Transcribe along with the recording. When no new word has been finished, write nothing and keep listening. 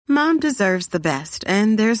Mom deserves the best,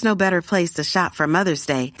 and there's no better place to shop for Mother's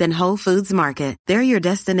Day than Whole Foods Market. They're your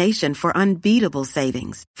destination for unbeatable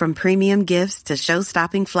savings, from premium gifts to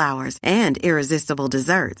show-stopping flowers and irresistible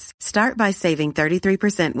desserts. Start by saving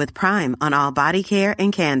 33% with Prime on all body care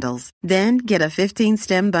and candles. Then get a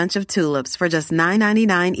 15-stem bunch of tulips for just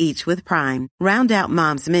 $9.99 each with Prime. Round out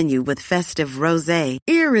Mom's menu with festive rosé,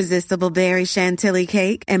 irresistible berry chantilly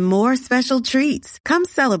cake, and more special treats. Come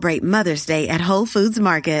celebrate Mother's Day at Whole Foods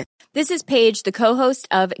Market. This is Paige, the co-host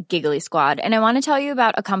of Giggly Squad, and I want to tell you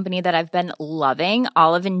about a company that I've been loving,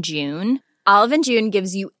 Olive & June. Olive & June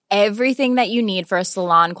gives you everything that you need for a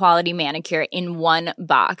salon-quality manicure in one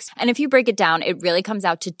box. And if you break it down, it really comes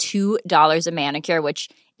out to $2 a manicure, which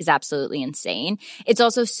is absolutely insane. It's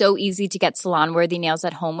also so easy to get salon-worthy nails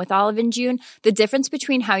at home with Olive & June. The difference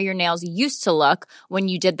between how your nails used to look when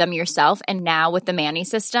you did them yourself and now with the Mani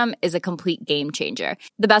system is a complete game changer.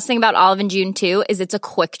 The best thing about Olive & June, too, is it's a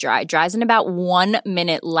quick dry. Dries in about 1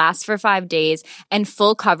 minute, lasts for 5 days, and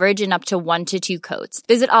full coverage in up to 1 to 2 coats.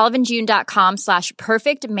 Visit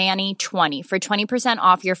oliveandjune.com/perfectmani20 for 20%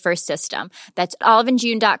 off your first system. That's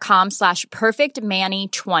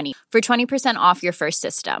oliveandjune.com/perfectmani20 for 20% off your first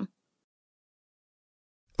system.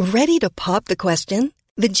 Ready to pop the question?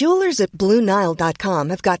 The jewelers at BlueNile.com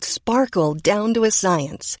have got sparkle down to a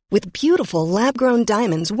science with beautiful lab-grown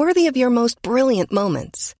diamonds worthy of your most brilliant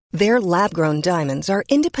moments. Their lab-grown diamonds are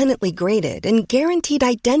independently graded and guaranteed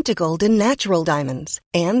identical to natural diamonds,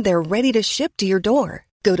 and they're ready to ship to your door.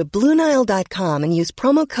 Go to BlueNile.com and use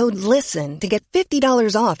promo code LISTEN to get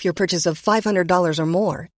 $50 off your purchase of $500 or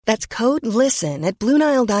more. That's code LISTEN at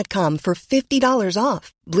BlueNile.com for $50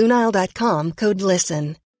 off. BlueNile.com, code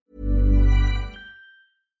LISTEN.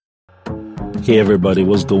 Hey everybody,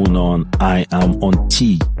 what's going on? I am on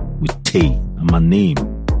T with Tay, and my name,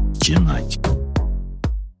 Jim Ike.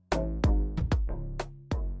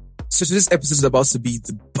 So today's episode is about to be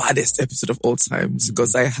the baddest episode of all times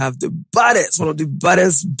because I have the baddest, one of the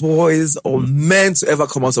baddest boys or men to ever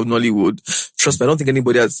come out of Nollywood. Trust me, I don't think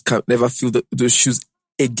anybody else can never feel those shoes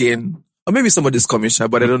again. Or maybe somebody's coming,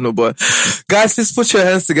 but I don't know. But guys, please put your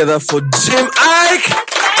hands together for Jim Ike.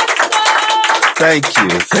 Thank you.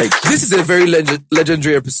 This is a very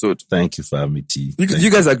legendary episode. Thank you for having me, T. You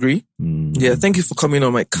guys agree? Yeah, thank you for coming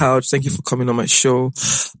on my couch. Thank you for coming on my show.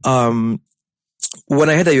 When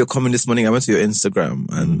I heard that you were coming this morning, I went to your Instagram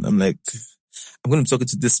and I'm like, I'm going to talk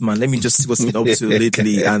to this man. Let me just see what's been up to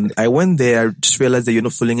lately. And I went there, I just realized that you're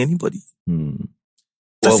not following anybody.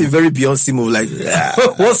 That's a very Beyonce move. Like,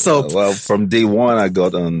 what's up? Well, from day one, I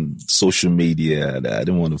got on social media that I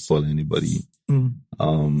didn't want to follow anybody.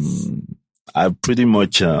 I pretty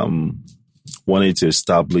much wanted to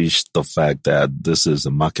establish the fact that this is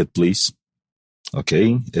a marketplace.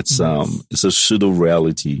 Okay, it's a pseudo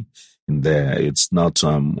reality in there. It's not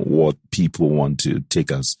what people want to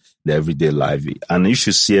take as the everyday life. And you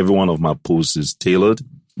should see every one of my posts is tailored.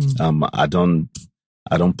 I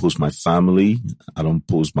don't post my family. I don't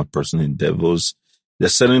post my personal endeavors.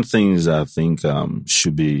 There's certain things I think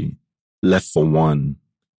should be left for one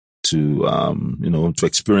to to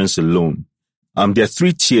experience alone. There are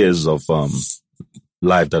 3 tiers of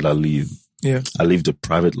life that I live. Yeah. I live the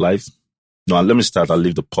private life. No, let me start. I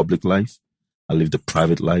live the public life. I live the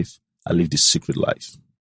private life. I live the secret life.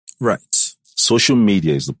 Right. Social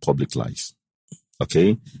media is the public life.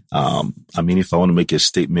 Okay. If I want to make a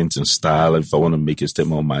statement in style, if I want to make a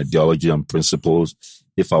statement on my ideology and principles,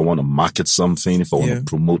 if I want to market something, if I want to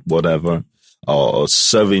promote whatever, or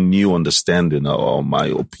serve a new understanding or my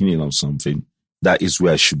opinion on something, that is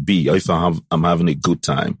where I should be. Or if I'm having a good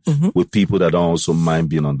time with people that don't also mind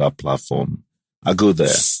being on that platform, I go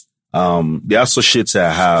there. The associates I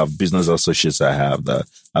have, business associates I have that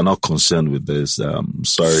are not concerned with this. They're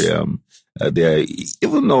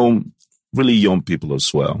even though really young people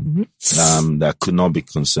as well, that could not be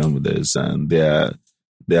concerned with this. And I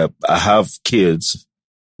have kids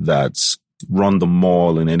that run the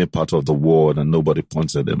mall in any part of the world and nobody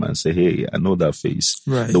points at them and say, hey, I know that face.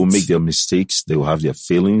 Right. They will make their mistakes. They will have their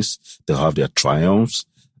feelings. They'll have their triumphs.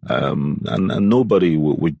 And nobody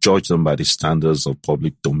will judge them by the standards of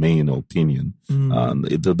public domain or opinion. And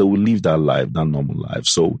they will live that life, that normal life.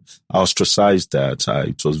 So I ostracized that.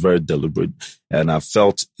 It was very deliberate. And I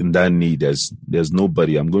felt in that need, there's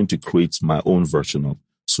nobody. I'm going to create my own version of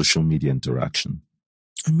social media interaction.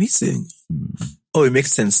 Amazing. Oh, it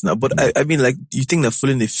makes sense now. But I mean, like, you think they're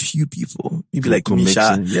fooling a few people? Maybe like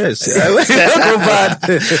Misha. Yes.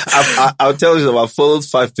 I'll tell you, I followed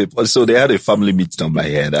 5 people. So they had a family meeting on my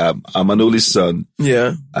head. I'm an only son.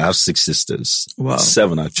 Yeah. I have 6 sisters. Wow.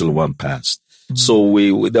 7 actually, 1 passed.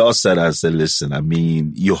 So they all said, I said, listen, I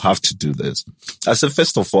mean, you have to do this. I said,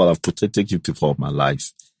 first of all, I've protected you people all my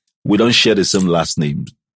life. We don't share the same last name.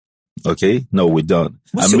 Okay? No, we don't.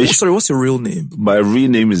 What's your real name? My real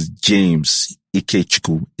name is James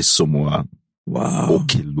Ikechukwu Isomoa. Wow.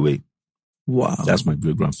 Okelue. Wow. That's my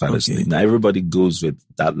great grandfather's name. Now everybody goes with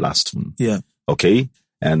that last one. Yeah. Okay?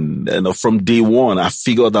 And from day one, I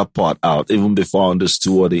figured that part out, even before I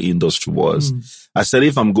understood what the industry was. I said,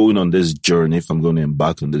 if I'm going on this journey, if I'm going to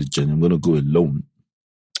embark on this journey, I'm going to go alone.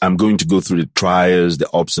 I'm going to go through the trials, the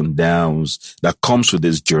ups and downs that comes with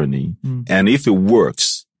this journey. And if it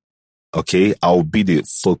works, okay, I'll be the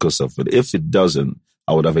focus of it. If it doesn't,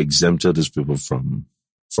 I would have exempted these people from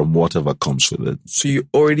whatever comes with it. So you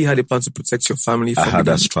already had a plan to protect your family? I had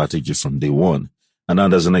that strategy from day one. And now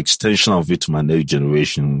there's an extension of it to my next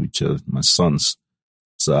generation, which are my sons.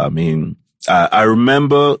 So, I mean, I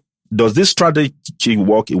remember, does this strategy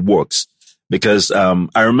work? It works. Because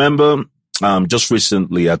I remember just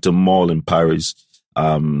recently at the mall in Paris,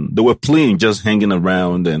 they were playing, just hanging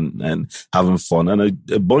around and having fun. And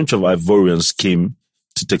a bunch of Ivorians came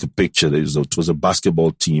to take a picture. It was a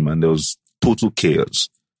basketball team and there was total chaos.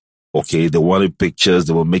 Okay, they wanted pictures.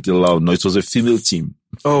 They were making a lot of noise. It was a female team.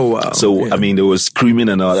 Oh, wow. So, yeah. I mean, they were screaming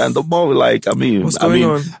and all that. And the ball, like, what's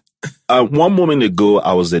going on? One moment ago,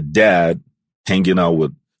 I was a dad hanging out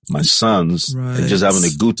with my sons and just having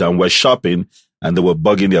a good time. We're shopping and they were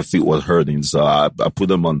bugging, their feet was hurting. So I put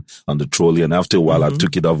them on the trolley. And after a while, I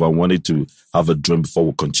took it off. I wanted to have a drink before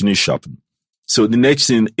we continue shopping. So the next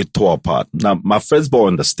thing, it tore apart. Now, my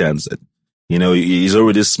firstborn understands it. You know, he's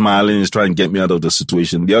already smiling. He's trying to get me out of the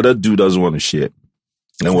situation. The other dude doesn't want to share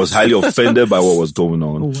and was highly offended by what was going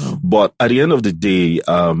on. Oh, wow. But at the end of the day,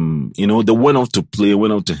 you know, they went off to play,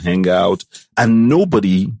 went off to hang out, and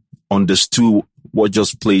nobody understood what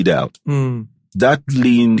just played out. That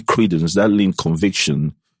leaned credence, that leaned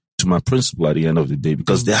conviction to my principal at the end of the day,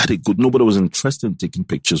 because they had it good. Nobody was interested in taking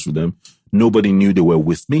pictures with them. Nobody knew they were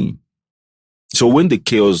with me. So when the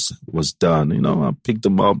chaos was done, you know, I picked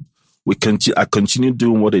them up. I continued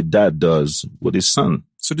doing what a dad does with his son.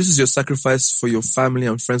 So this is your sacrifice for your family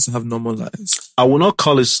and friends to have normal lives? I will not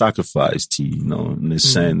call it sacrifice, T, you know, in a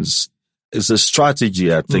sense. It's a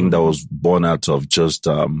strategy, I think, that was born out of just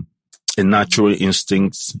a natural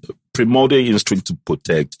instinct, primordial instinct to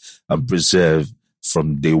protect and preserve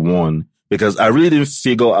from day one. Because I really didn't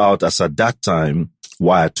figure out as at that time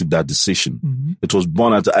why I took that decision. It was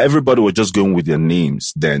born out, everybody was just going with their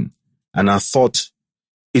names then. And I thought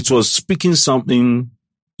it was speaking something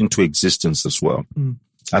into existence as well.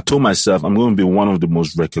 I told myself I'm going to be one of the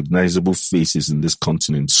most recognizable faces in this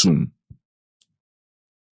continent soon.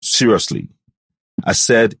 Seriously. I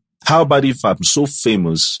said, how about if I'm so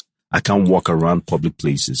famous, I can walk around public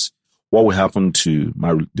places? What will happen to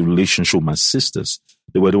the relationship with my sisters?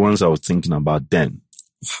 They were the ones I was thinking about then.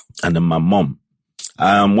 And then my mom.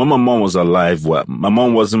 When my mom was alive, my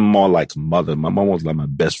mom wasn't more like a mother. My mom was like my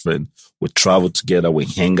best friend. We travel together, we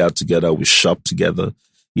hang out together, we shop together.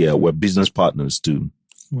 Yeah, we're business partners too.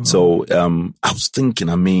 Wow. So I was thinking,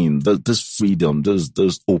 I mean, this freedom,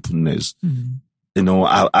 this openness. You know,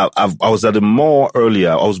 I was at the mall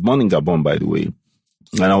earlier. I was born in Gabon, by the way.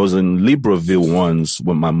 And I was in Libreville once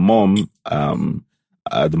with my mom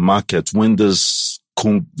at the market when this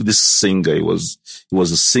singer, he was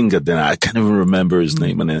a singer then, I can't even remember his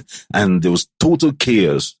name, and there was total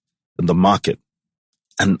chaos in the market,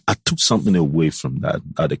 and I took something away from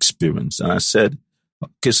that experience, and I said,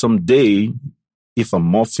 okay, someday if I'm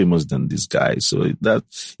more famous than this guy, so that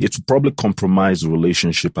it will probably compromise the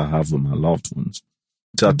relationship I have with my loved ones.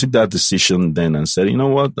 So I took that decision then and said, you know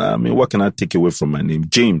what? I mean, what can I take away from my name?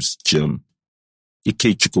 James Jim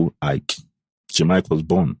Ikechukwu Ike. Jim Ike was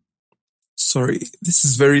born. Sorry, this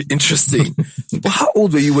is very interesting. But how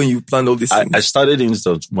old were you when you planned all these things? I started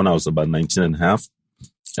when I was about 19 and a half.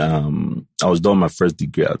 I was done my first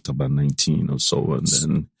degree at about 19 or so.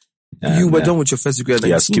 And then you were done with your first degree at 19?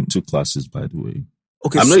 Yeah, I skipped 2 classes, by the way.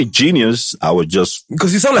 Okay, I'm not a genius. I was just...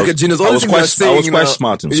 Because you sound like a genius. I was quite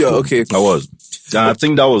smart in school. Yeah, okay. I was. And I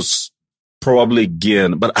think that was probably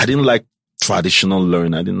again, but I didn't like traditional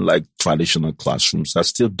learning. I didn't like traditional classrooms. I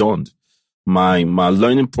still don't. My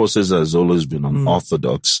learning process has always been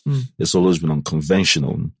unorthodox. It's always been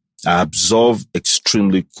unconventional. I absorb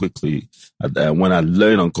extremely quickly when I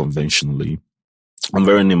learn unconventionally. I'm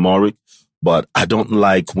very mnemonic, but I don't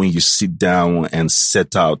like when you sit down and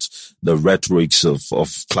set out the rhetorics of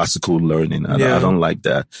classical learning. I don't like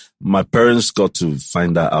that. My parents got to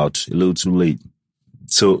find that out a little too late.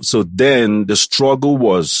 So then the struggle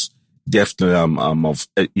was definitely I'm of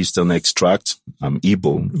Eastern extract. I'm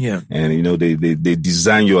Igbo. Yeah. And, you know, they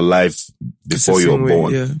design your life before you're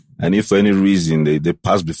born. Yeah. And if for any reason they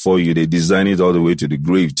pass before you, they design it all the way to the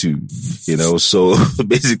grave too. You know, so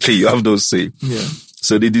basically you have no say. Yeah.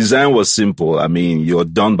 So the design was simple. I mean, you're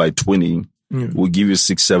done by 20. We'll give you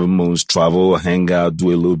 6-7 months, travel, hang out,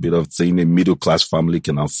 do a little bit of thing a middle class family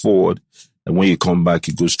can afford. And when you come back,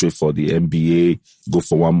 you go straight for the MBA, go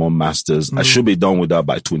for one more master's. I should be done with that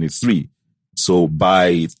by 23. So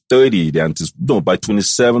by 30, by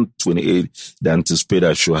 27, 28, they anticipate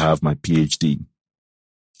I should have my PhD.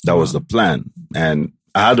 That was the plan. And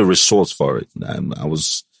I had a resource for it. And I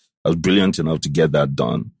was brilliant enough to get that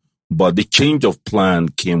done. But the change of plan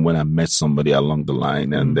came when I met somebody along the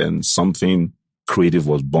line, and then something creative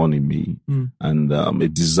was born in me, and a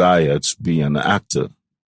desire to be an actor.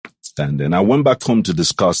 And then I went back home to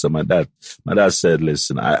discuss it. My dad said,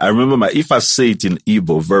 listen, I remember if I say it in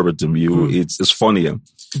Igbo verbatim, it's funnier.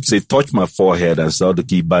 Say, touch my forehead and say, what does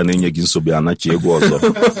that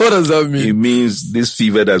mean? It means this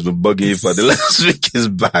fever that's been bugging you for the last week is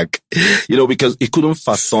back. You know, because he couldn't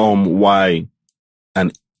fathom why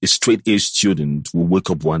a straight A student will wake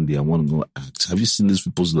up one day and want to go act. Have you seen these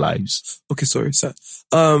people's lives? Okay, sorry, sir.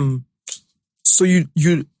 So you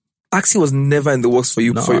acting was never in the works for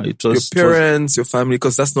you, No, for your parents, your family,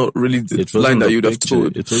 because that's not really the line that you'd have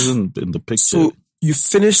told. It wasn't in the picture. So you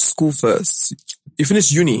finished school first. You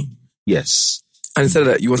finished uni. Yes. And said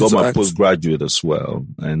that you wanted got to my act. postgraduate as well.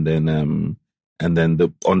 And then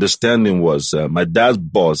the understanding was, my dad's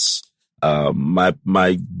boss, my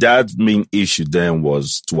dad's main issue then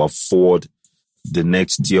was to afford the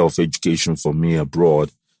next tier of education for me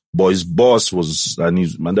abroad. But his boss was,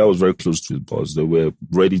 my dad was very close to his boss. They were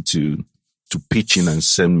ready to pitch in and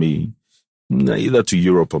send me either to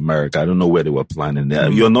Europe or America. I don't know where they were planning.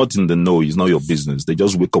 You're not in the know. It's not your business. They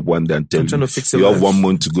just wake up one day and tell you, you have 1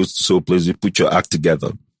 month to go to so place. You put your act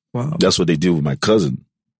together. Wow. That's what they did with my cousin.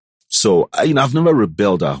 So, I've never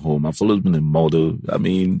rebelled at home. I've always been a model.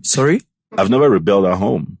 Sorry? I've never rebelled at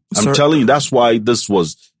home. I'm telling you, that's why this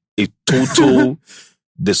was a total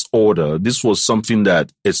disorder. This was something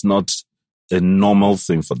that it's not a normal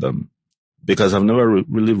thing for them, because I've never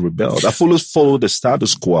really rebelled. I've always followed the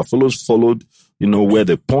status quo. I've always followed, where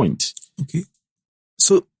they point. Okay.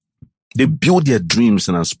 So they build their dreams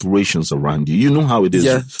and aspirations around you. You know how it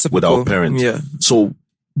is with our parents. Yeah. So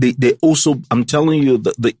they also, I'm telling you,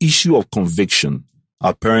 the issue of conviction,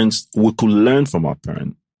 our parents, we could learn from our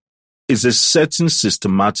parents. It's a certain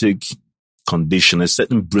systematic condition, a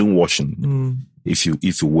certain brainwashing, if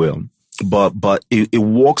you will. But it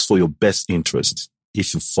works for your best interest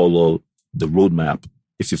if you follow the roadmap,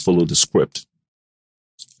 if you follow the script.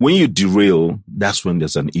 When you derail, that's when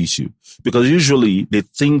there's an issue. Because usually they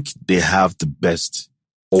think they have the best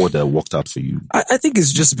order worked out for you. I think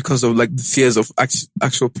it's just because of the fears of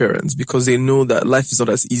actual parents, because they know that life is not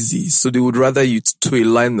as easy. So they would rather you to a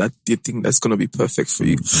line that they think that's going to be perfect for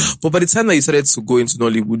you. But by the time that you started to go into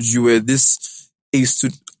Nollywood, you were this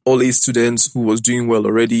all A student who was doing well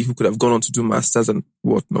already, who could have gone on to do masters and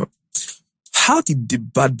whatnot. How did the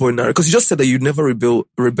bad boy narrative? Because you just said that you never rebelled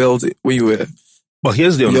when you were But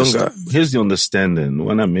here's the younger. Here's the understanding.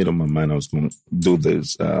 When I made up my mind I was going to do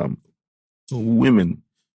this, women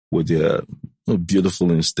with their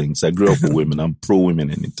beautiful instincts. I grew up with women. I'm pro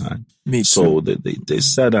women anytime. Me too. So they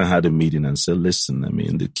sat and had a meeting and said, listen,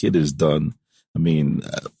 the kid is done.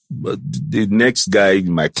 But the next guy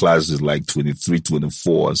in my class is like 23,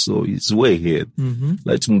 24. So he's way ahead. Mm-hmm.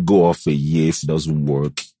 Let him go off a year if it doesn't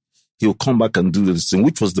work. He'll come back and do this thing,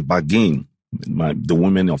 which was the bargain. The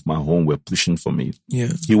women of my home were pushing for me. Yeah.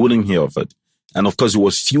 He wouldn't hear of it. And of course, it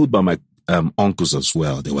was fueled by my uncles as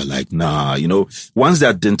well. They were like, nah, once they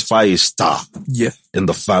identify a star in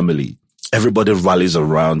the family, everybody rallies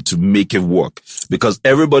around to make it work, because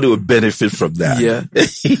everybody would benefit from that. Yeah. And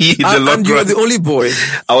you were the only boy.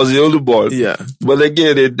 I was the only boy. Yeah. But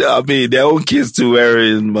again, their own kids too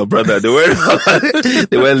were my brother. They were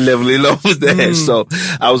leveling up there. So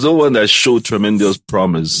I was the one that showed tremendous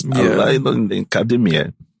promise. Yeah. In the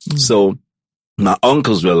academia. So my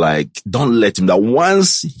uncles were like, don't let him. That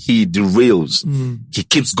once he derails, he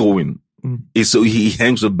keeps going. So he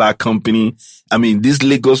hangs with bad company. This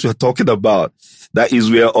Lagos we're talking about, that is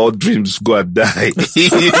where all dreams go and die.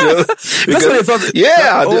 That's what I thought.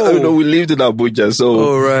 Yeah. We lived in Abuja.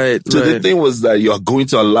 So, the thing was that you are going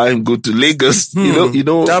to allow him go to Lagos. You know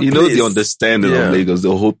the understanding of Lagos,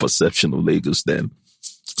 the whole perception of Lagos then.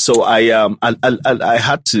 So I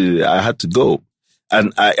had to go.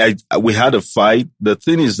 And we had a fight. The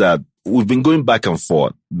thing is that we've been going back and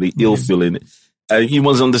forth, the ill feeling. And he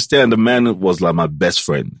must understand the man was like my best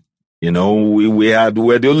friend. You know, we're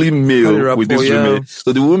the only male with these women.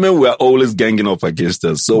 So the women were always ganging up against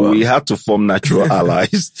us. So we had to form natural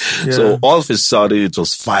allies. So all of a sudden it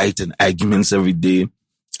was fight and arguments every day.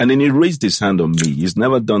 And then he raised his hand on me. He's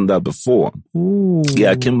never done that before. Ooh.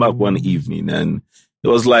 Yeah, I came back one evening and it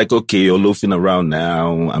was like, okay, you're loafing around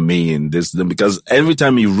now. I mean, because every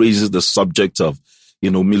time he raises the subject of, me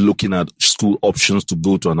looking at school options to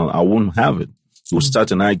go to another, I won't have it. We'll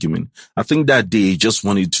start an argument. I think that day he just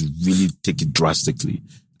wanted to really take it drastically.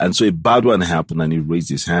 And so a bad one happened and he raised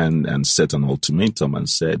his hand and set an ultimatum and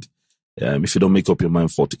said, if you don't make up your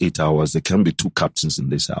mind 48 hours, there can be 2 captains in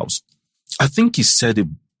this house. I think he said it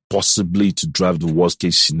possibly to drive the worst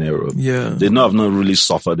case scenario. Yeah. They know I've not really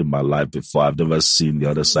suffered in my life before. I've never seen the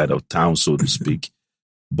other side of town, so to speak.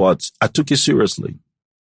 But I took it seriously.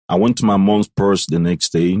 I went to my mom's purse the next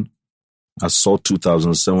day. I saw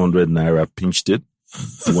 2,700 naira, pinched it.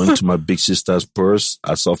 I went to my big sister's purse.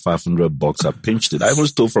 I saw $500. I pinched it. I even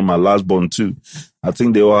stole from my last born too. I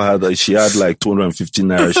think they all had, she had like 250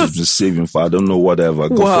 naira she's been saving for, I don't know, whatever.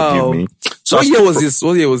 God forgive me. So what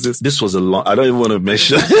year was this? This was I don't even want to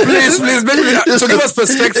mention. Please, mention. So give us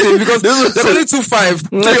perspective because they're only 25,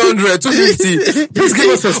 300, 250. Please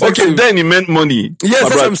give us perspective. Okay, then he meant money. Yes,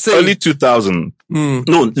 that's what I'm saying. Early 2000.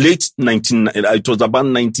 No, late 19, it was about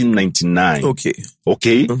 1999. Okay.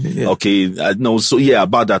 Okay. No, so yeah,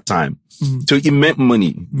 about that time. So it meant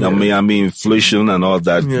money. Yeah. I mean, inflation and all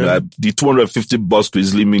that. Yeah. The $250 could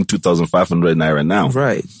easily mean 2,500 naira now.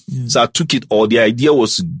 Right. Yeah. So I took it all. The idea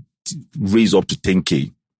was to raise up to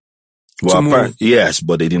 10K. Well, yes,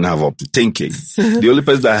 but they didn't have up to 10K. The only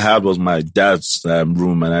place that I had was my dad's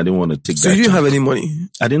room, and I didn't want to take that. So you didn't have any money?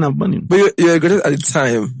 I didn't have money. But you're a graduate at the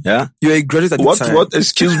time. Yeah? You're a graduate at the time. What?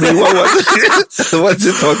 Excuse me. What was it? What's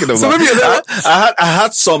he talking about? So maybe I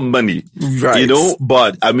had some money. Right.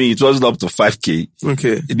 But I mean, it wasn't up to 5K.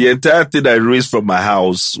 Okay. The entire thing I raised from my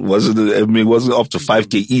house wasn't up to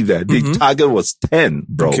 5K either. The target was 10,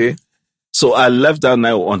 bro. Okay. So I left that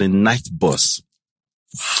night on a night bus.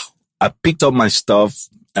 Wow. I picked up my stuff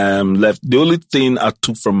and left. The only thing I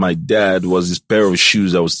took from my dad was his pair of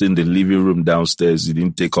shoes that was still in the living room downstairs. He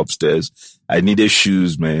didn't take upstairs. I needed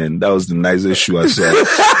shoes, man. That was the nicest shoe I saw.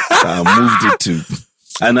 I moved it to.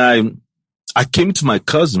 And I came to my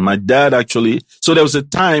cousin. My dad actually, so there was a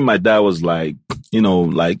time my dad was like,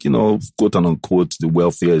 quote unquote, the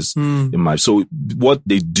wealthiest in my, so what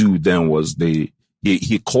they do then was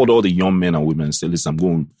he called all the young men and women and said, listen,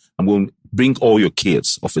 I'm going to bring all your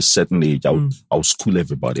kids of a certain age. I'll school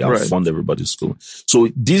everybody. I'll fund everybody's school. So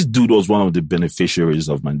this dude was one of the beneficiaries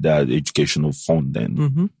of my dad's educational fund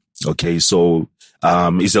then. Okay. So,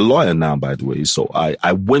 he's a lawyer now, by the way. So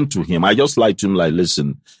I went to him. I just lied to him like,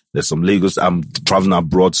 listen, there's some Lagos. I'm traveling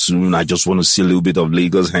abroad soon. I just want to see a little bit of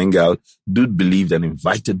Lagos, hang out. Dude believed and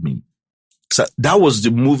invited me. So that was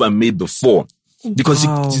the move I made before. Because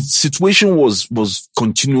the situation was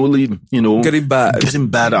continually, getting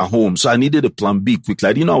bad at home. So I needed a plan B quickly.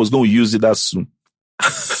 I didn't know I was going to use it that soon.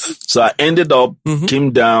 So I ended up,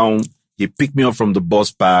 came down. He picked me up from the bus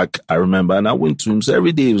park. I remember. And I went to him. So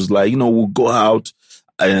every day it was like, we'll go out.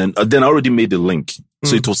 And then I already made the link.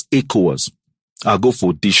 So it was ECOWAS. I'll go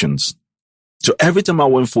for auditions. So every time I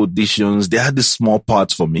went for auditions, they had these small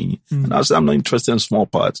parts for me. And I said, I'm not interested in small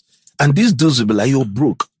parts. And these dudes would be like, you're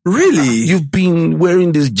broke. Really? You've been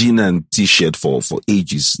wearing this jean and t-shirt for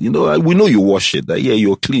ages. We know you wash it. That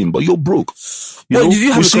you're clean, but you're broke.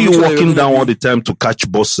 We see you walking down all the time to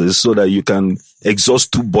catch buses so that you can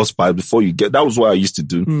exhaust 2 bus packs before you get. That was what I used to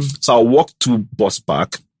do. So I walked 2 bus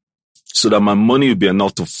packs so that my money would be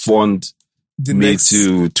enough to fund me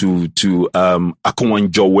to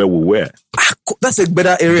Akonwanjo where we were. That's a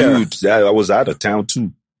better area. Dude, I was out of town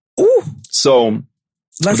too. Ooh. So.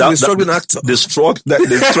 Like the struggling actor. The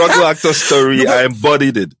struggle actor story, I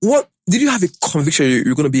embodied it. What? Did you have a conviction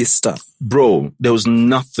you're going to be a star? Bro, there was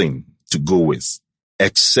nothing to go with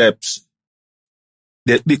except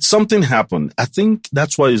that something happened. I think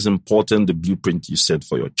that's why it's important, the blueprint you set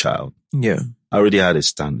for your child. Yeah. I already had a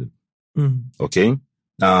standard. Okay?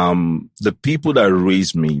 The people that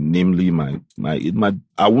raised me, namely my,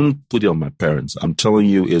 I wouldn't put it on my parents. I'm telling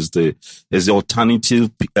you, is the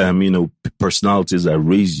alternative, personalities that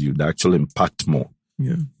raise you that actually impact more.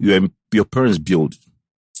 Yeah. Your parents build.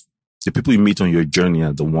 The people you meet on your journey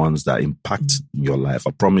are the ones that impact your life.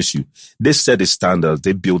 I promise you. They set the standards.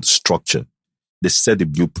 They build structure. They set the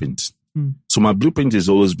blueprint. So my blueprint has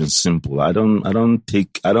always been simple. I'm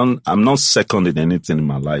not second in anything in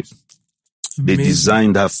my life. They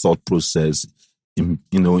designed that thought process,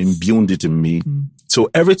 imbued it in me. So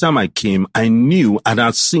every time I came, I knew and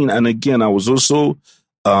I'd seen, and again, I was also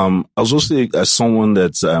I was also someone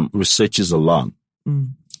that researches a lot.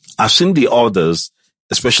 I've seen the others,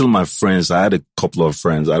 especially my friends. I had a couple of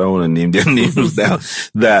friends. I don't want to name their names now.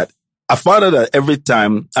 That I found out that every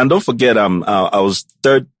time, and don't forget, I was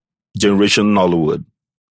third generation Nollywood.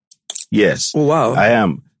 Yes. Oh, wow. I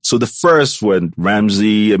am. So the first when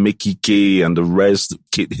Ramsey, Mickey K, and the rest,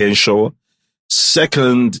 Kate Henshaw.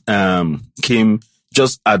 Second, came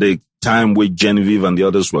just at a time with Genevieve and the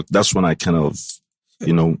others worked. That's when I kind of,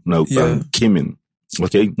 came in.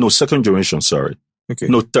 Okay. No, second generation. Sorry. Okay.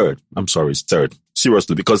 No, third. I'm sorry. It's third.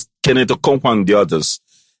 Seriously, because Kenneth Okonkwo and the others,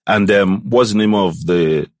 and what's the name of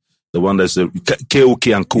the one that's KOK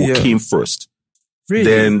and Co came first.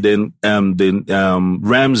 Really? Then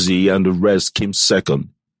Ramsey and the rest came second.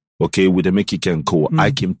 Okay, with the Mickey K and Co.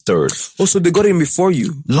 I came third. Oh, so they got in before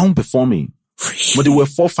you? Long before me. Really? But they were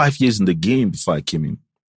 4 or 5 years in the game before I came in.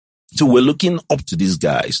 So we're looking up to these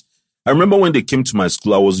guys. I remember when they came to my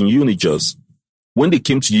school, I was in Unijust. When they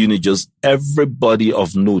came to Unijust, everybody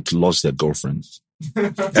of note lost their girlfriends.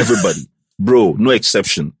 Everybody. Bro, no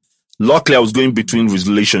exception. Luckily, I was going between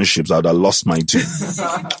relationships. I would have lost mine too.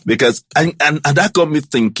 Because, and that got me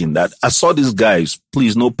thinking that I saw these guys,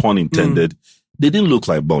 please, no pun intended. They didn't look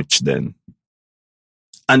like much then.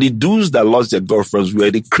 And the dudes that lost their girlfriends were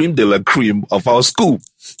the cream de la cream of our school.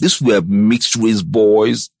 These were mixed race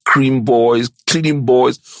boys, cream boys, clean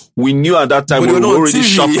boys. We knew at that time we were already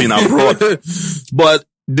shopping abroad. But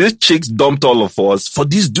these chicks dumped all of us for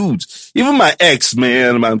these dudes. Even my ex,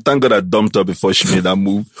 man, thank God I dumped her before she made that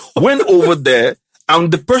move. Went over there, and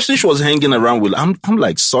the person she was hanging around with, I'm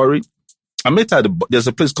like, sorry. I met her at there's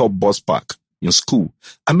a place called Bus Park in school.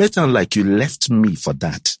 I met her and like, you left me for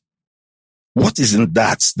that. What isn't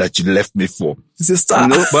that you left me for? It's a star.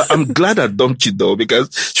 But I'm glad I dumped you though,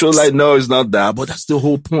 because she was like, no, it's not that. But that's the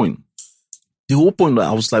whole point. The whole point,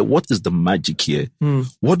 I was like, what is the magic here?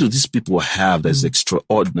 What do these people have that's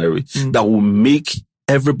extraordinary that will make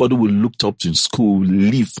everybody we looked up to in school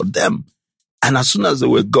live for them? And as soon as they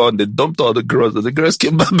were gone, they dumped all the girls, and the girls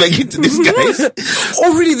came back begging to these guys.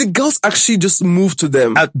 Oh, really? The girls actually just moved to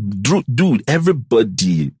them? Dude,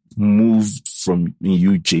 everybody moved from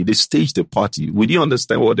UJ. They staged the party. We didn't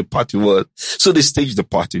understand what the party was. So they staged the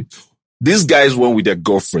party. These guys went with their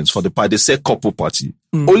girlfriends for the party. They said couple party.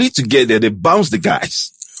 Only to get there, they bounced the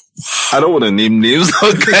guys. I don't want to name names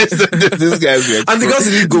of guys. These guys were and the girls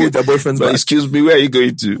didn't go with their boyfriends. But excuse me, where are you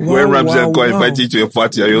going to? When Ramsey and Co invited you to a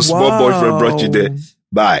party and your small boyfriend brought you there.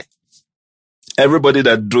 Bye. Everybody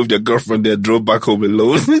that drove their girlfriend there drove back home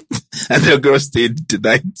alone. And their girl stayed the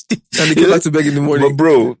night. And they came back to beg in the morning. But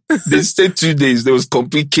bro, they stayed 2 days. There was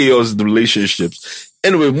complete chaos in the relationships.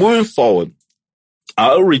 Anyway, moving forward, I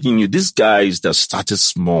already knew these guys that started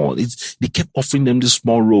small. They kept offering them these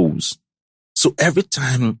small roles. So every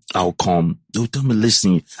time I'll come, they'll tell me,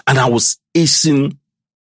 listen, and I was acing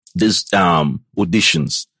these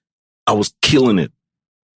auditions. I was killing it.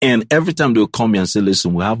 And every time they'll call me and say,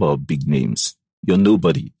 listen, we have our big names. You're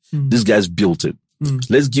nobody. These guys built it.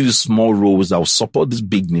 Let's give you small roles. I'll support these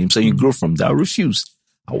big names and you grow from there. I refused.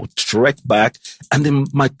 I would trek back. And then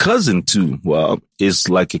my cousin too, is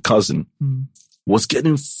like a cousin, was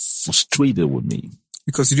getting frustrated with me.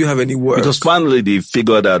 Because you didn't have any work. Because finally they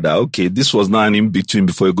figured out that, okay, this was not an in-between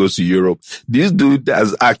before he goes to Europe. This dude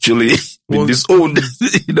has actually been disowned,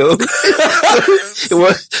 you know.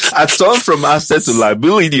 I turned from asset to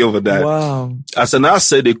liability over that. Wow. As an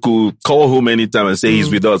asset, they could call home anytime and say he's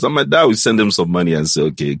with us. I'm like, that would send them some money and say,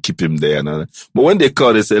 okay, keep him there. But when they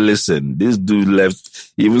call, they say, listen, this dude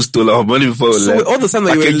left. He even stole our money before he left. All the time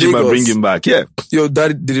that you were in Lagos, and bring him back. Yeah. Your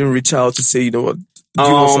dad didn't reach out to say, you know what? Do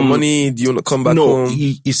you want some money? Do you want to come back home? No,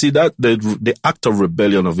 you see that the act of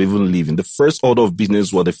rebellion of even leaving, the first order of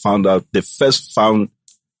business, what they found out,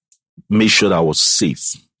 made sure that I was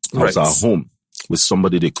safe. I was at home with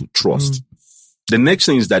somebody they could trust. The next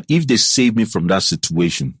thing is that if they save me from that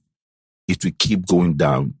situation, it will keep going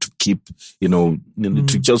down to keep,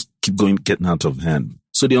 to just keep going, getting out of hand.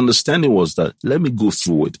 So the understanding was that let me go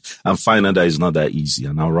through it and find out that it's not that easy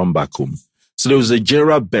and I'll run back home. So there was a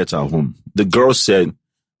general bet at home. The girl said,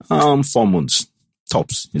 4 months,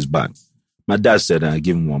 tops, he's back. My dad said, I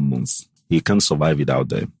give him 1 month. He can't survive it out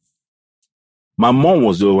there. My mom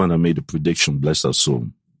was the one that made the prediction, bless her soul.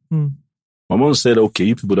 My mom said, okay,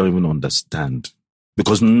 you people don't even understand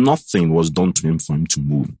because nothing was done to him for him to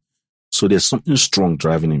move. So there's something strong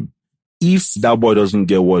driving him. If that boy doesn't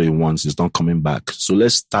get what he wants, he's not coming back. So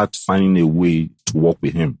let's start finding a way to work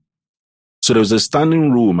with him. So there was a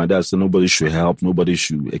standing rule. My dad said nobody should help. Nobody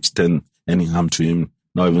should extend any harm to him,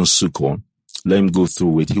 not even succor. Let him go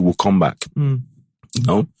through it. He will come back.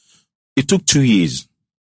 It took 2 years.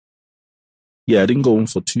 Yeah, I didn't go home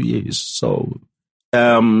for 2 years. So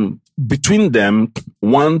between them,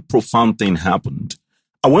 one profound thing happened.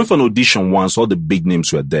 I went for an audition once. All the big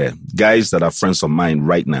names were there. Guys that are friends of mine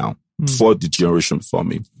right now, for the generation before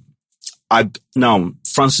me. Now,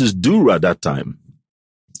 Francis Dura at that time,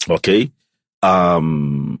 okay,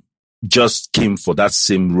 just came for that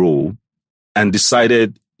same role and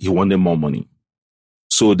decided he wanted more money.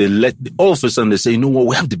 So they all of a sudden they say, you know what,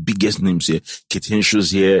 we have the biggest names here. Kate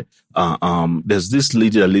Henshaw's here. There's this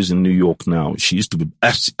lady that lives in New York now. She used to be,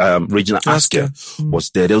 Regina Asker was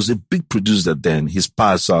there. There was a big producer then. His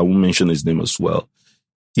past, I won't mention his name as well.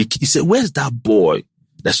 He said, where's that boy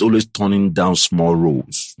that's always turning down small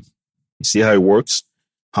roles? You see how it works?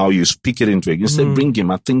 How you speak it into it. You say, bring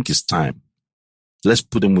him. I think it's time. Let's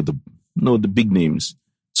put him with the big names.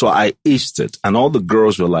 So I aced it. And all the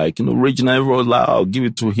girls were like, Regina, everyone was like, I'll give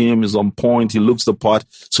it to him. He's on point. He looks the part.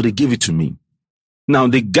 So they gave it to me. Now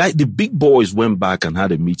the big boys went back and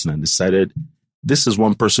had a meeting and decided this is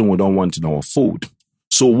one person we don't want in our fold.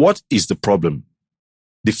 So what is the problem?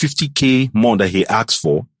 The 50K more that he asked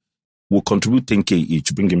for will contribute 10K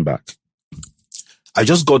each. Bring him back. I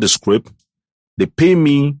just got the script. They pay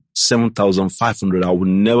me $7,500. I will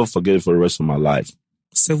never forget it for the rest of my life.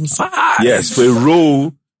 7,500? Yes, for a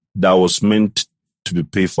role that was meant to be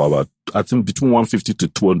paid for about, I think, between 150 to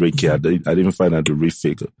 200K. I didn't find out the real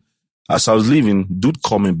figure. As I was leaving, dude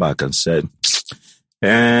called me back and said,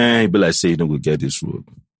 but I say, you don't go get this role.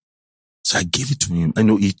 So I gave it to him. I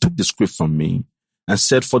know he took the script from me and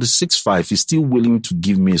said for the 6.5, he's still willing to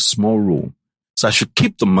give me a small role. So I should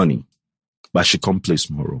keep the money, but I should come play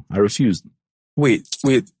small role. I refused. Wait.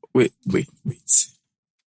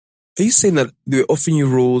 Are you saying that they were offering you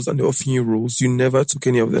roles and they were offering you roles? You never took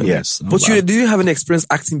any of them? Yes. But did you have any experience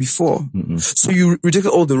acting before? Mm-mm. So you rejected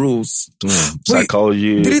all the roles?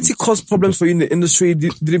 Psychology. Didn't it cause problems for you in the industry?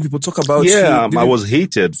 Didn't people talk about you? Yeah, I was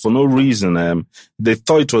hated for no reason. They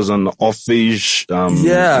thought it was an offish,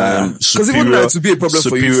 because even that to be a problem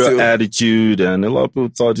for you superior attitude, and a lot of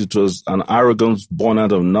people thought it was an arrogance born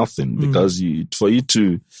out of nothing. Because for you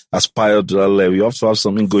to aspire to that level, you have to have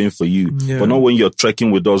something going for you. Yeah. But not when you're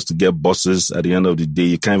trekking with us to get bosses at the end of the day.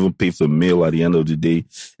 You can't even pay for a meal at the end of the day,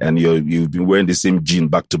 and you've been wearing the same jean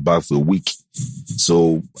back to back for a week.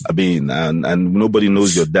 So I mean, and nobody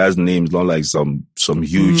knows your dad's name. It's not like some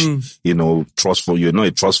huge, trust fund. You're not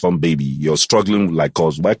a trust fund baby. You're struggling like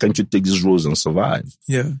us. Why can't you take these roles and survive?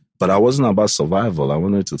 Yeah. But I wasn't about survival. I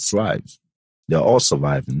wanted to thrive. They're all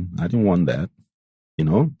surviving. I didn't want that,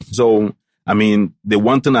 So I mean, the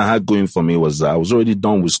one thing I had going for me was I was already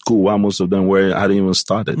done with school, while most of them were, I hadn't even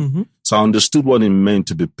started. Mm-hmm. So I understood what it meant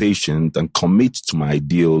to be patient and commit to my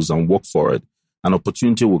ideals and work for it. An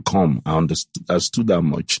opportunity will come. I understood that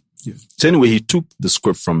much. Yeah. So anyway, he took the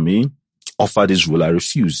script from me, offered his role. I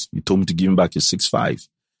refused. He told me to give him back his 6.5.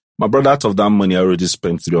 My brother, out of that money, I already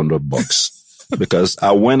spent $300 because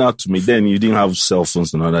I went out to meet. Then you didn't have cell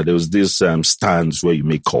phones and all that. There was this stands where you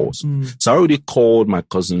make calls. So I already called my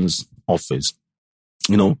cousin's office.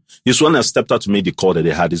 This one I stepped out to make the call that they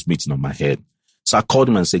had this meeting on my head. So I called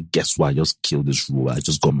him and said, guess what? I just killed this role. I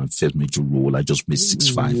just got my first major role. I just made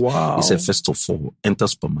 6.5. Wow. He said, first of all, enter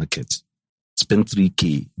supermarket, spend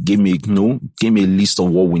 3K, give me a list of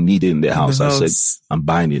what we needed in the house. I said, I'm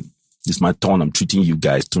buying it. It's my turn. I'm treating you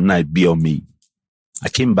guys. Tonight, be on me. I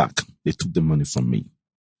came back. They took the money from me.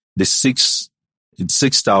 It's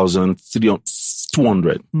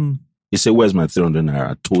 6,200. He said, where's my 300 naira?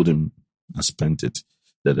 I told him I spent it.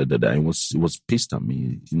 He was pissed at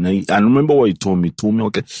me. I remember what he told me. He told me,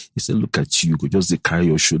 okay. He said, look at you. Just carry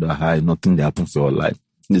your shoulder high. Nothing that happened for your life.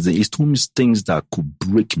 He told me things that could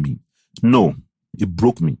break me. No, it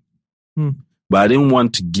broke me. But I didn't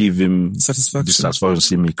want to give him satisfaction to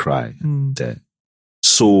see me cry there.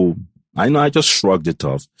 So I just shrugged it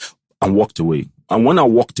off and walked away. And when I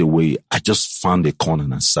walked away, I just found a corner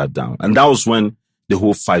and I sat down. And that was when the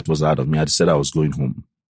whole fight was out of me. I said I was going home.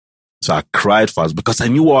 So I cried fast because I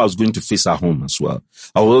knew what I was going to face at home as well.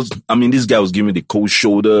 This guy was giving me the cold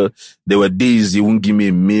shoulder. There were days he wouldn't give me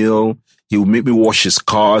a meal. He would make me wash his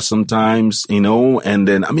car sometimes, and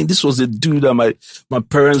then, this was a dude that my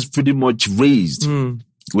parents pretty much raised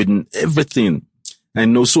with everything.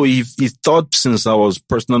 And so he thought since I was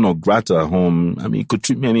persona non grata at home, he could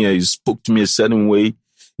treat me anyhow. He spoke to me a certain way,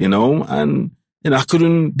 and I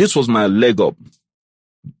couldn't, this was my leg up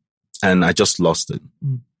and I just lost it.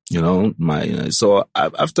 So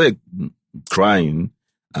after crying,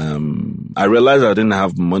 I realized I didn't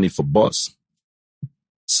have money for bus.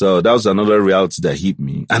 So that was another reality that hit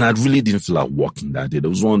me. And I really didn't feel like working that day. It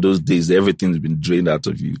was one of those days that everything's been drained out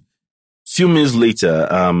of you. Few minutes later,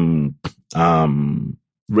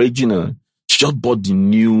 Regina just bought the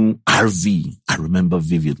new RV. I remember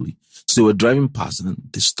vividly. So they were driving past and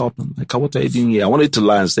they stopped. I'm like, what are you doing here? I wanted to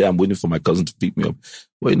lie and say I'm waiting for my cousin to pick me up.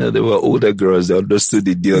 Well, they were older girls. They understood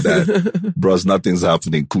the deal that, bros, nothing's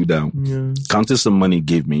happening. Cool down. Yeah. Counted some money,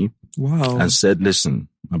 gave me. Wow. And said, listen,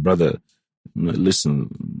 my brother, listen,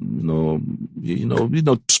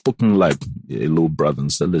 spoken like a little brother,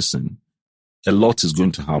 and said, listen, a lot is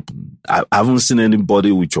going to happen. I haven't seen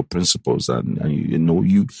anybody with your principles, and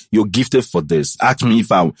you're gifted for this. Ask me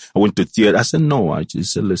if I went to theater. I said, no. I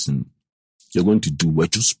just said, listen, you're going to do well.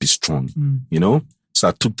 Just be strong, So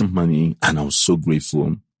I took the money and I was so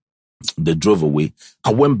grateful. They drove away.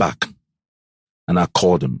 I went back and I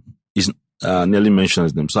called him. He's nearly mentioned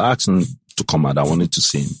his name. So I asked him to come out. I wanted to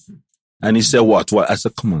see him. And he said, what? I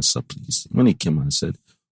said, come on, sir, please. When he came out, I said,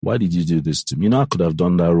 why did you do this to me? I could have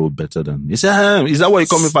done that role better than... He said, is that why you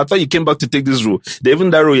come for? I thought you came back to take this role. Even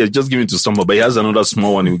that role, he has just given to someone, but he has another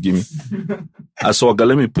small one he will give me. I said, okay,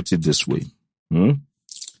 let me put it this way. In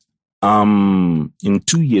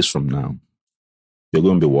 2 years from now, you're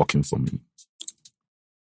going to be working for me.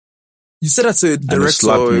 You said that to a director? And he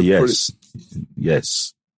slapped me, yes.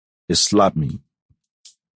 Yes. He slapped me.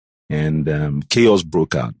 And chaos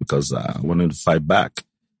broke out because I wanted to fight back.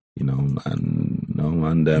 And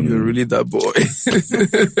you're really that boy.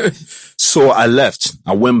 So I left.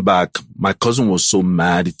 I went back. My cousin was so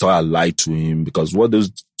mad. He thought I lied to him because what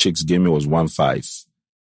those chicks gave me was 1.5.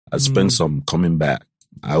 I spent some coming back.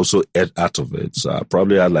 I also ate out of it. So I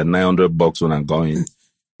probably had like $900 when I'm going.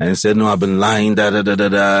 And he said, no, I've been lying,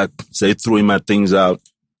 So he threw my things out.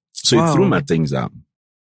 So he threw my things out.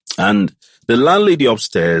 And the landlady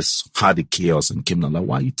upstairs had the chaos and came down like,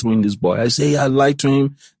 why are you throwing this boy? I say, I lied to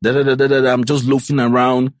him. I'm just loafing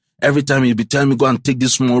around. Every time he'd be telling me, go and take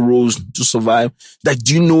these small roles to survive. Like,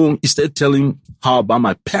 do you know, he started telling her about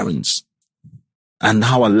my parents and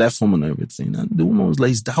how I left home and everything. And the woman was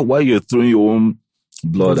like, is that why you're throwing your own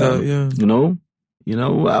blood out? Yeah.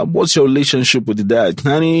 What's your relationship with the dad?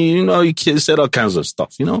 And he said all kinds of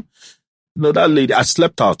stuff, that lady, I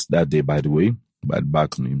slept out that day, by the way, by the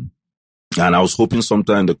balcony. And I was hoping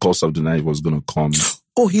sometime in the course of the night he was going to come.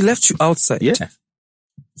 Oh, he left you outside? Yeah.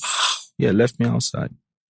 Wow. Yeah, left me outside.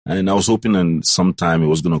 And I was hoping and sometime he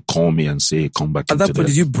was going to call me and say, come back. At that point,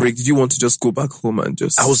 did you break? Did you want to just go back home and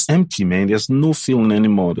just... I was empty, man. There's no feeling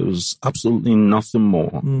anymore. There was absolutely nothing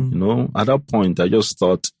more. At that point, I just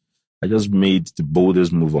thought I just made the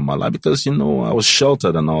boldest move of my life because, I was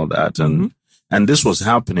sheltered and all that. And this was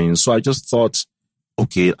happening. So I just thought,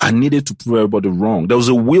 okay, I needed to prove everybody wrong. There was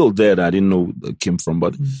a will there that I didn't know it came from,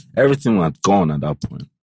 but everything had gone at that point.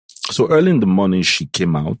 So early in the morning, she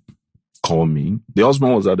came out, called me. The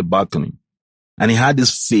husband was at the balcony and he had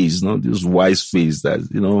this face, this wise face that,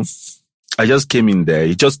 I just came in there.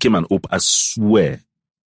 He just came and opened. I swear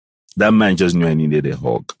that man just knew I needed a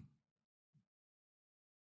hug.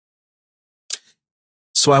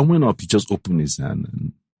 So I went up, he just opened his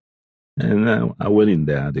hand and I went in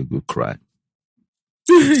there and had a good cry.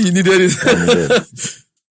 You needed it.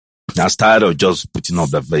 I was tired of just putting up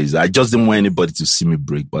the face. I just didn't want anybody to see me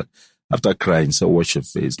break. But after crying, so wash your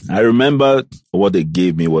face. I remember what they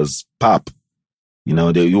gave me was pap. He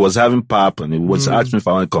was having pap and he was asking me if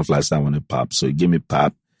I wanted cornflakes. I wanted pap. So he gave me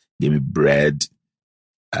pap, gave me bread.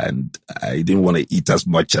 And I didn't want to eat as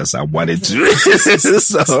much as I wanted to.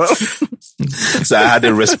 So I had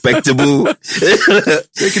a respectable... Make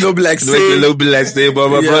it not be like saying. But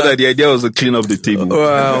my brother, the idea was to clean up the table.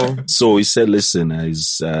 Wow. So he said, listen,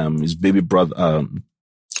 his baby brother,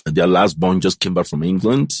 their last born just came back from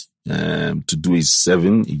England to do his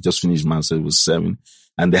 7. He just finished master, it was 7.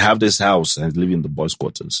 And they have this house and live in the boys'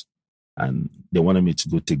 quarters. And they wanted me to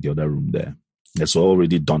go take the other room there. That's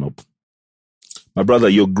already done up. My brother,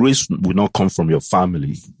 your grace will not come from your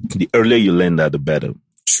family. The earlier you learn that, the better.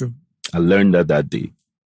 True. I learned that day.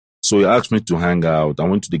 So he asked me to hang out. I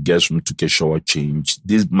went to the guest room, took a shower, changed.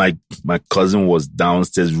 My cousin was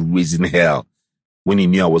downstairs raising hell when he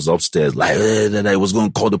knew I was upstairs. Like, that I was going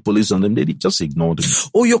to call the police on them. They just ignored him.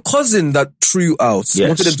 Oh, your cousin that threw you out. Yes.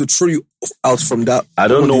 Wanted them to throw you out from that. I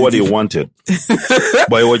don't know what he wanted.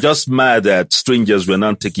 But he was just mad that strangers were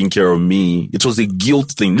not taking care of me. It was a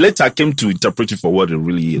guilt thing. Later I came to interpret it for what it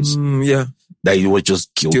really is. Yeah. That he was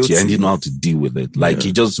just guilty and he didn't know how to deal with it. Like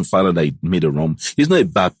he just found out that he made a wrong. He's not a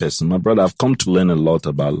bad person. My brother, I've come to learn a lot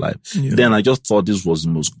about life. Yeah. Then I just thought this was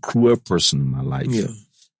the most cruel person in my life. Yeah.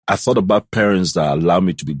 I thought about parents that allowed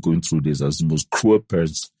me to be going through this as the most cruel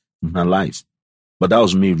parents in my life. But that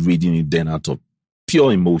was me reading it then out of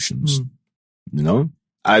pure emotions.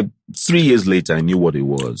 3 years later, I knew what it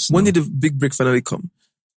was. When did the big break finally come?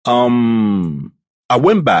 I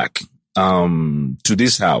went back to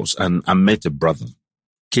this house and I met a brother.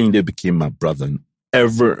 Kinde became my brother in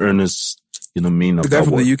every earnest, meaning of the guy that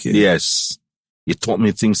from word. the UK. Yes. He taught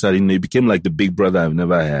me things that he became like the big brother I've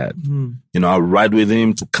never had. I ride with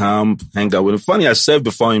him to camp, hang out with him. Funny, I served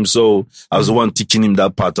before him, so I was the one teaching him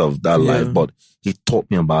that part of that life, but he taught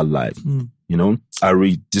me about life. I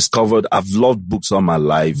rediscovered, I've loved books all my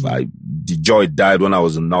life. The joy died when I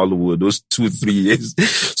was in Hollywood, those 2-3 years.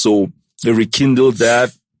 So they rekindled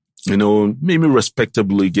that, made me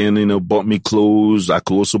respectable again, bought me clothes. I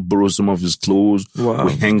could also borrow some of his clothes. Wow.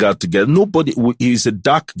 We hang out together. He's a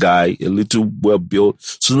dark guy, a little well built.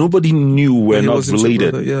 So nobody knew we're not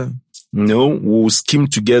related. Brother, we'll scheme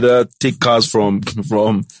together, take cars from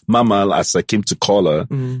Mama, as I came to call her,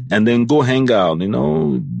 and then go hang out,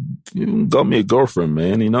 got me a girlfriend,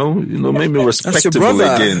 man, made me respectable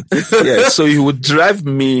again. Yeah. So he would drive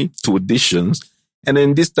me to auditions. And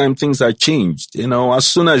then this time things had changed. As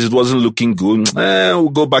soon as it wasn't looking good, we'll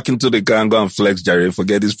go back into the car and go and flex, Jerry,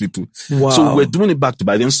 forget these people. Wow. So we're doing it back to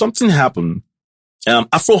back. Then something happened.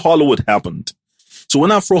 Afro Hollywood happened. So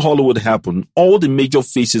when Afro Hollywood happened, all the major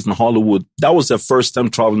faces in Hollywood, that was their first time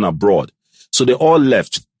traveling abroad. So they all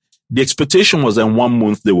left. The expectation was that in 1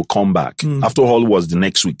 month they would come back. After Hollywood was the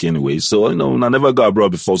next week anyway. So, I never got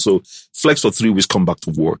abroad before. So flex for 3 weeks, come back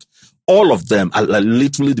to work. All of them are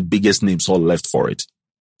literally the biggest names all left for it.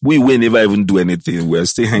 We never even do anything. We're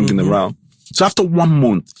still hanging around. So after 1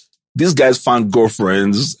 month, these guys found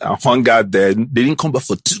girlfriends, hung out there. They didn't come back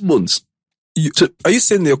for 2 months. Are you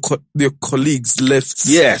saying your colleagues left?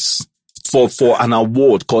 Yes. For an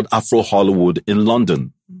award called Afro Hollywood in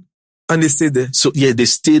London. And they stayed there? So yeah, they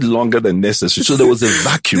stayed longer than necessary. So there was a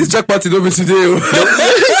vacuum. This jack party don't be today.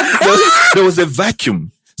 There was a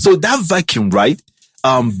vacuum. So that vacuum, right?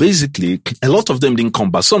 Basically, a lot of them didn't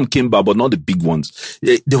come back. Some came back, but not the big ones.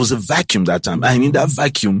 There was a vacuum that time. And in that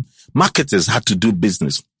vacuum, marketers had to do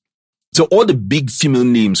business. So all the big female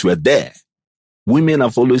names were there. Women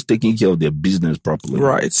have always taken care of their business properly.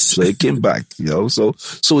 Right. So they came back,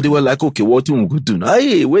 So they were like, okay, what do we do now?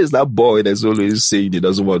 Hey, where's that boy that's always saying he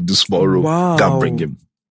doesn't want to do small role? Wow. Can't bring him.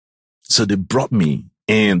 So they brought me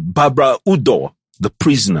and Barbara Udor, the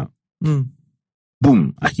prisoner.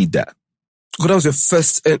 Boom, I hit that. God, that was your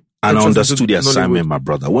first. And I understood the assignment, my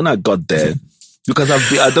brother. When I got there, because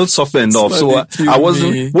I don't suffer enough. So I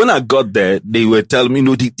wasn't, when I got there, they were telling me,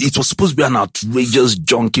 it was supposed to be an outrageous,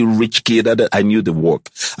 junky, rich kid that I knew the work.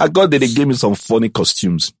 I got there, they gave me some funny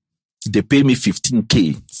costumes. They paid me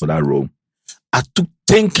 $15,000 for that role. I took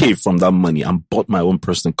 $10,000 from that money and bought my own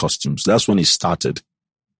personal costumes. That's when it started.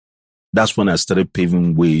 That's when I started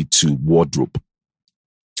paving way to wardrobe.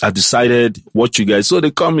 I decided what you guys, so they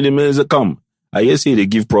come in the minute, they come. I hear say they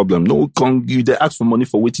give problem. No, come, they ask for money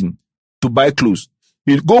for waiting to buy clothes.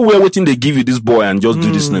 You go where waiting, they give you this boy and just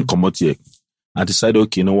do this and then come out here. I decided,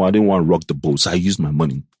 okay, I didn't want to rock the boat. So I used my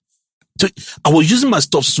money. So I was using my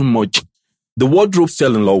stuff so much. The wardrobe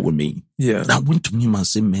fell in love with me. Yeah. I went to him and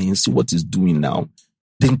said, man, see what he's doing now.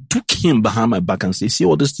 Then took him behind my back and said, see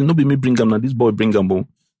all this thing, no be me bring him now, this boy bring him home.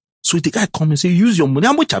 So the guy come and say, use your money.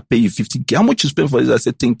 How much I pay you? $15,000. How much you spend for this? I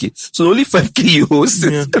said, $10,000. So only $5,000 you host.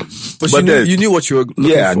 Yeah. But you knew what you were looking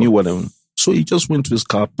for. I knew what I wanted. So he just went to his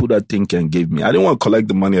car, put that $10,000 and gave me. I didn't want to collect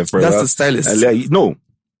the money at first. That's the stylist. No.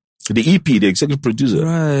 The EP, the executive producer.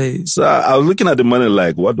 Right. So I was looking at the money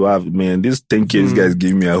like, what do I have? Man, this $10,000 this guys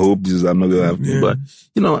give me. I hope I'm not going to have to. But,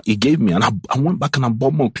 he gave me. And I went back and I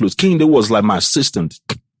bought more clothes. Kinde was like my assistant.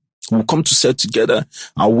 We'll come to set together.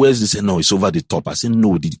 And where's this? He said, no, it's over the top. I said,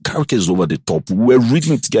 no, the character is over the top. We're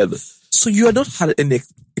reading together. So you had not had any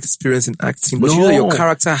experience in acting, but you know that your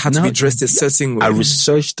character had to be dressed a certain way. I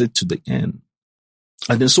researched it to the end.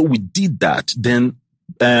 And then so we did that. Then,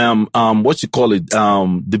 the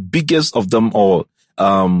biggest of them all,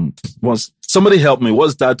 was, somebody help me.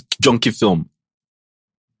 What's that junkie film?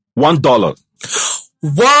 $1.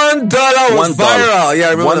 $1 was viral. Yeah,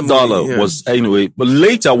 I remember $1 was, anyway. But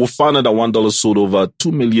later we found out that $1 sold over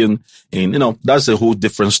 2 million. And, that's a whole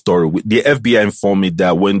different story. The FBI informed me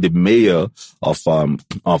that when the mayor of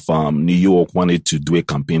New York wanted to do a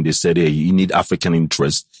campaign, they said, hey, you need African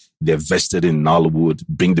interest. They're vested in Hollywood.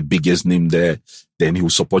 Bring the biggest name there. Then he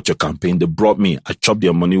will support your campaign. They brought me. I chopped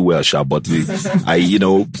their money well, but at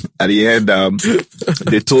the end,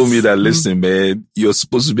 they told me that, listen, man, you're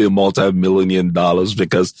supposed to be a multi-million dollars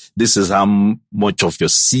because this is how much of your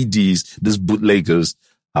CDs these bootleggers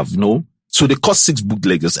have, So they cost 6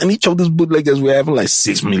 bootleggers, and each of these bootleggers were having like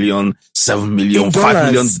 $6 million, $7 million,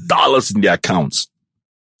 $5 million in their accounts.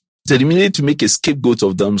 So they needed to make a scapegoat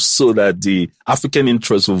of them so that the African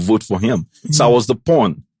interests will vote for him. So I was the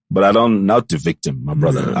pawn. but I don't, not the victim, my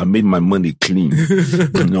brother. I made my money clean,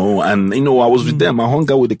 and I was with them. I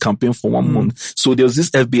hung out with the campaign for 1 month. So there was this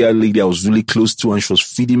FBI lady I was really close to, and she was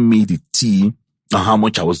feeding me the tea on how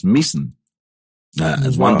much I was missing.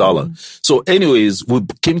 It's $1. So anyways, we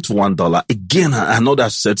came to $1. Again, I know that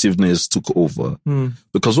assertiveness took over.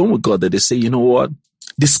 Because when we got there, they say, you know what?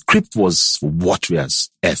 The script was watery as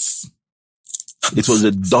F. It was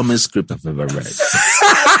the dumbest script I've ever read.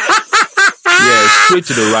 Yeah, straight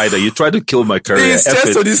to the writer. You tried to kill my career. It's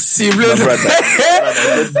just to this seamless.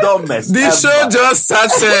 The dumbest. This show just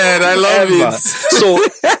started. I love it. So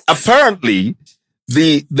apparently,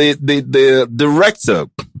 the director,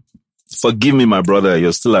 forgive me, my brother,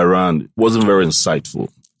 you're still around, wasn't very insightful.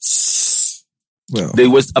 Well, they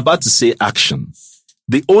were about to say action.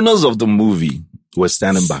 The owners of the movie were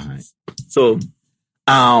standing behind. So,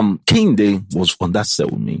 King Day was on that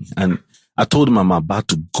set with me, and I told him I'm about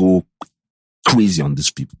to go crazy on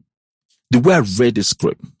these people. The way I read the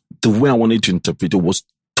script, the way I wanted to interpret it was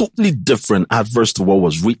totally different, adverse to what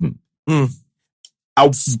was written. I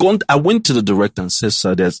went to the director and said,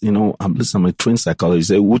 sir, I'm a trained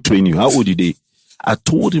psychologist. He said, who trained you? How old are you? I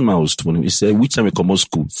told him I was 20. He said, which time I come out of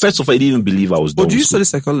school? First of all, I didn't even believe I was done. Oh, do you study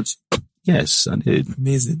psychology? Yes, I did.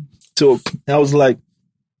 Amazing. So I was like,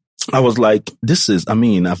 I've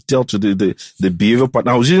dealt with the behavior part.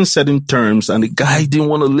 I was using certain terms and the guy didn't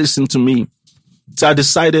want to listen to me. So I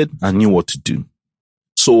decided I knew what to do.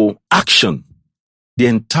 So action, the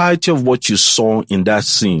entirety of what you saw in that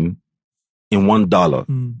scene in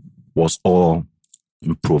 $1 was all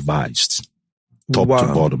improvised, top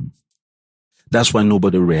to bottom. That's why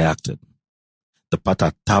nobody reacted. The part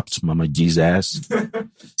I tapped Mama G's ass,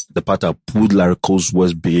 the part I pulled Larry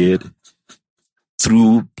Cole's beard,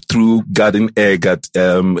 through garden egg at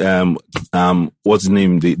what's the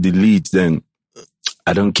name, the lead. Then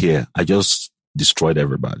I don't care. I just destroyed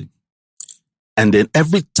everybody. And then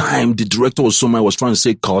every time the director was trying to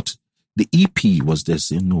say cut, the EP was there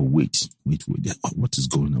saying, no, wait. What is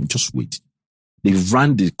going on? Just wait. They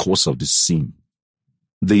ran the course of the scene.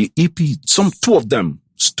 The EP, two of them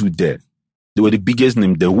stood there. They were the biggest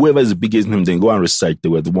name there. Whoever is the biggest name, then go and recite. They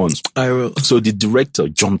were the ones. I will. So the director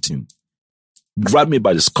jumped in, grabbed me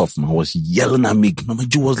by the scuff, man. Was yelling at me. Mama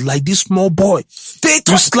G was like, this small boy,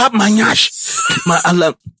 you slap my nyash.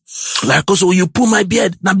 Like, so you pull my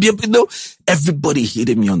beard. Everybody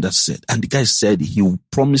hated me on that set. And the guy said he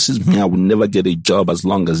promises me I will never get a job as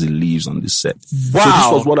long as he lives on this set. Wow. So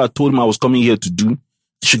this was what I told him I was coming here to do.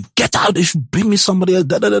 I should get out. They should bring me somebody else.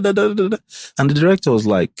 And the director was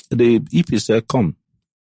like, the EP said, come.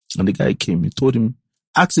 And the guy came. He told him,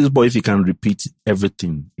 ask this boy if he can repeat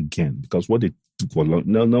everything again. Because what they took was long.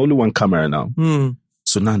 No, only one camera now.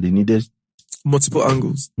 So now they needed multiple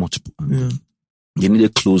angles. Yeah. They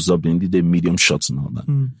needed close up. They needed medium shots and all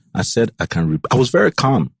that. I said, I can repeat. I was very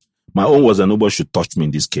calm. My own was that nobody should touch me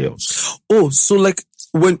in this chaos. Oh, so like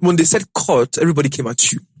when they said cut, everybody came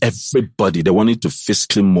at you. Everybody. They wanted to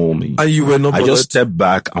physically maul me. And you were not bothered? I just stepped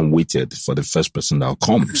back and waited for the first person that will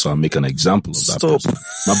come. So I'll make an example of that person.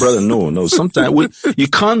 My brother, no. Sometimes you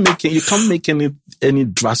can't make any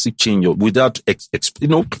drastic change without,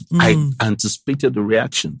 I anticipated the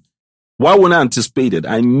reaction. Why wouldn't I anticipate it?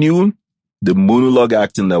 I knew the monologue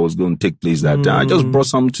acting that was going to take place that time. I just brought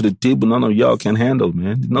something to the table none of y'all can handle,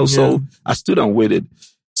 man. So I stood and waited.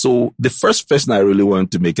 So the first person I really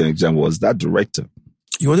wanted to make an example was that director.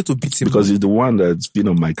 You wanted to beat him? Because he's the one that's been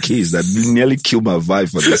on my case that nearly killed my vibe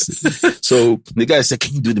for this. So the guy said,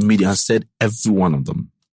 can you do the media? I said, every one of them.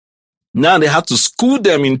 Now they had to school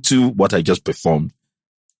them into what I just performed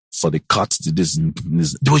for the cuts to this.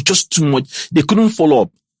 There was just too much. They couldn't follow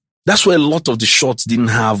up. That's why a lot of the shots didn't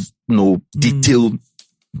have no detailed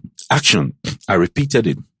action. I repeated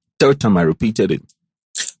it. Third time I repeated it.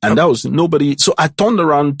 And that was nobody. So I turned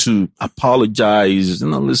around to apologize.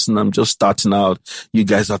 Listen, I'm just starting out. You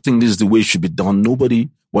guys, I think this is the way it should be done. Nobody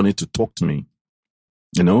wanted to talk to me.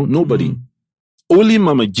 Nobody. Only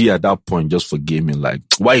Mama G at that point just forgave me. Like,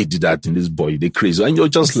 why you did that in this boy? They crazy. And you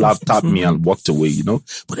just laughed at me and walked away,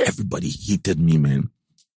 But everybody hated me, man.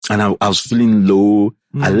 And I was feeling low.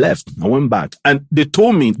 I left. I went back. And they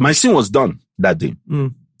told me, my scene was done that day.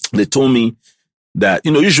 They told me that,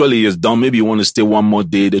 usually it's done. Maybe you want to stay one more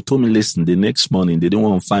day. They told me, listen, the next morning, they didn't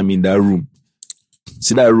want to find me in that room.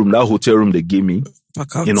 See that room, that hotel room they gave me in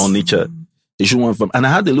Onitsha. They should want to find me. And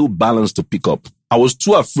I had a little balance to pick up. I was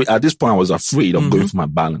too afraid. At this point, I was afraid of going for my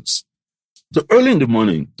balance. So early in the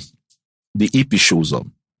morning, the EP shows up.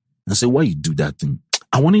 I said, why you do that thing?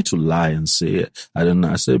 I wanted to lie and say, I don't know.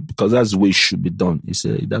 I said, because that's the way it should be done. He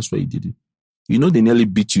said, that's why he did it. you know, they nearly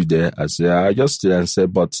beat you there. I said, I just stood and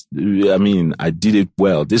said, but I mean, I did it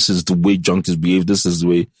well. This is the way junkies behave. This is the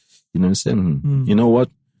way, you know, I said, you know what?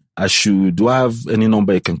 Do I have any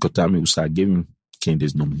number you can contact me? So I gave him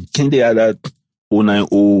Kende's number. Kende had that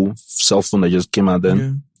 090 cell phone that just came out then.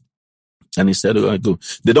 Yeah. And he said, I go.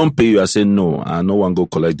 They don't pay you. I said, no, no one go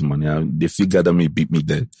collect the money. They figured that may beat me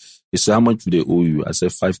there. He said, how much would they owe you? I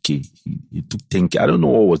said, 5K. He took 10K. I don't know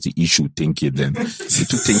what was the issue with 10K then. He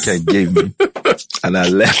took 10K and gave me. And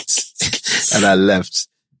I left.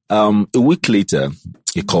 A week later,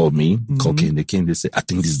 he called me, They came, they said, I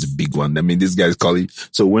think this is the big one. I mean, this guy's calling.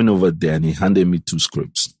 So I went over there and he handed me 2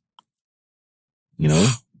 scripts, you know,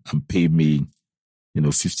 and paid me, you know,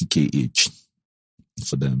 50K each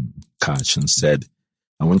for them cash and said,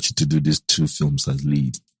 I want you to do these 2 films as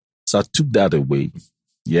lead. So I took that away.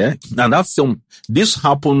 Yeah. Now that film, this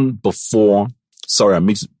happened before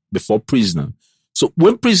Prisoner. So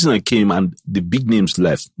when Prisoner came and the big names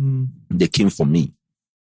left, they came for me.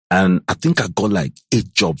 And I think I got like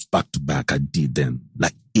 8 jobs back to back. I did then,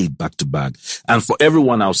 like 8 back to back. And for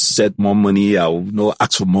everyone, I'll set more money. I'll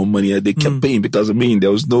ask for more money. They kept paying because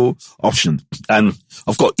there was no option. And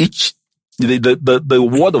of course, the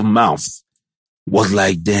word of mouth was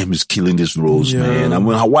like, damn, he's killing these roles, man. I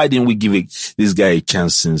mean, why didn't we give this guy a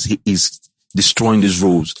chance since he is destroying these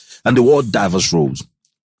roles? And they were all diverse roles.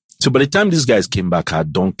 So by the time these guys came back, I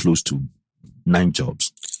had done close to 9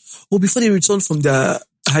 jobs. Oh, before they returned from their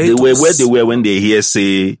hiatus. They were where they were when they hear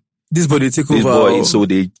say, this boy, they take over. So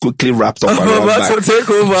they quickly wrapped up and ran back. Take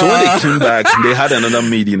over. So when they came back, they had another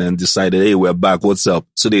meeting and decided, hey, we're back. What's up?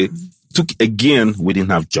 So they took, again, we didn't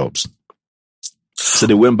have jobs. So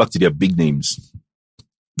they went back to their big names.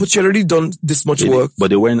 But you already done this much work. But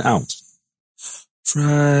they weren't out.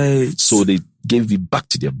 Right. So they gave it back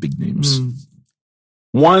to their big names.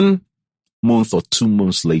 1 month or 2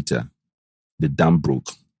 months later, the dam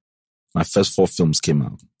broke. My first 4 films came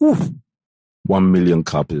out. 1 million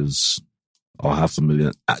copies or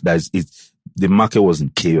 500,000. That's it. The market was in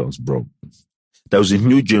chaos, bro. There was a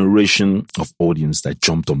new generation of audience that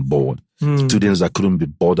jumped on board. Students that couldn't be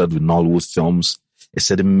bothered with Nollywood films. A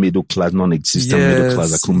certain middle class, non-existent middle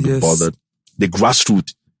class that couldn't be bothered. The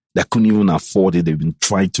grassroots that couldn't even afford it. They've been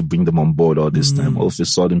trying to bring them on board all this time. All of a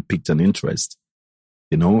sudden picked an interest.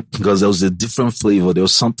 You know, because there was a different flavor. There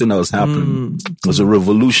was something that was happening. It was a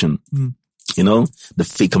revolution. You know, the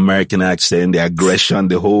fake American accent, the aggression,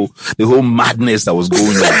 the whole madness that was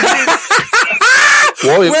going on.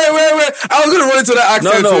 Wait. I was going to run into that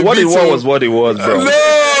accent. No, what it was, bro.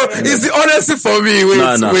 No, it's the honesty for me.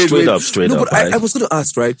 Wait, straight up. But I was going to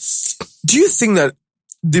ask, right? Do you think that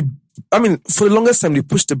for the longest time, they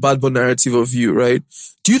pushed the bad boy narrative of you, right?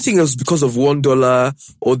 Do you think it was because of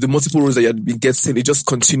 $1 or the multiple roles that you had been getting? It just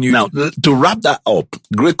continued. Now, to wrap that up,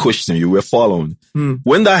 great question. You were following.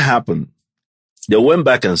 When that happened, they went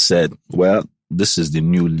back and said, well, this is the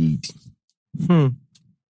new lead.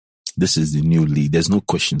 This is the new lead. There's no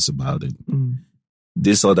questions about it.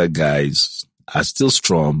 These other guys are still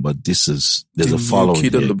strong, but there's a following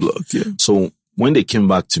kid on the block. Yeah. So when they came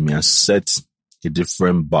back to me, I set a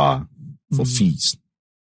different bar for fees.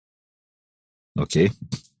 Okay.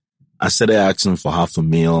 I started asking for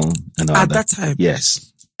 $500,000 and all At that time?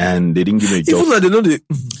 Yes. And they didn't give me a job. Even though they know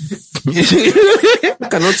I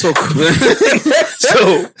cannot talk.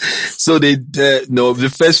 So they,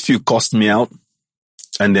 the first few cost me out.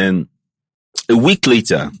 And then a week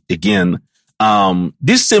later, again,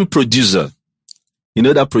 this same producer, you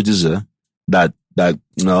know, that producer that, I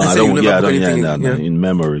don't in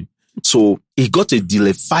memory. So he got a deal,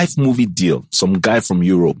 a 5-movie deal. Some guy from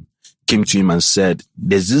Europe came to him and said,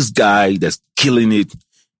 there's this guy that's killing it.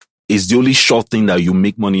 It's the only short thing that you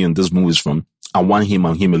make money in these movies from. I want him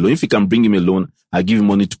and him alone. If you can bring him alone, I give you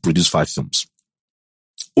money to produce 5 films.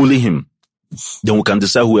 Only him. Then we can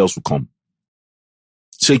decide who else will come.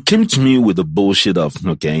 So he came to me with the bullshit of,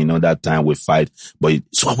 okay, that time we fight.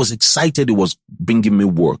 So I was excited it was bringing me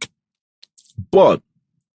work. But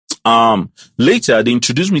later they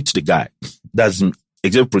introduced me to the guy that's an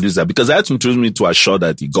executive producer because I had to introduce me to assure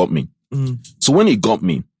that he got me. So when he got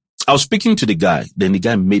me, I was speaking to the guy. Then the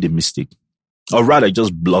guy made a mistake. Or rather,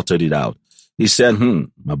 just blotted it out. He said,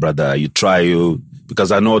 my brother, you try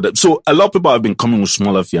because I know that. So a lot of people have been coming with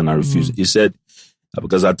smaller fee and I refuse. He said,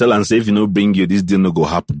 because I tell him, say, if you don't bring you, this deal no go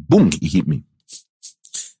happen. Boom, he hit me.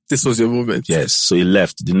 This was your moment. Yes. So he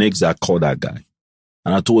left. The next day I called that guy.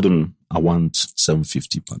 And I told him I want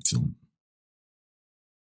 $750 per film.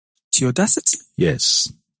 The audacity?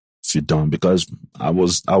 Yes. If you're done. Because I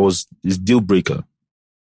was his deal breaker.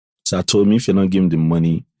 So I told him, if you're not giving the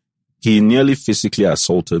money, He nearly physically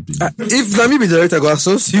assaulted me. If Nami be director, go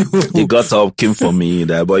assault you. He got up, came for me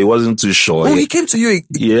there, but he wasn't too sure. Oh, he came to you?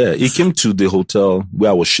 Yeah, he came to the hotel where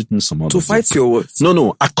I was shooting some other To fight you or what?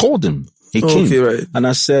 No, I called him. He came. Okay, right. And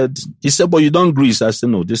he said, but you don't grease. I said,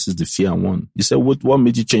 no, this is the fear I want. He said, what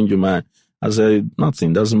made you change your mind? I said,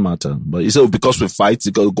 nothing, doesn't matter. But he said, because we fight,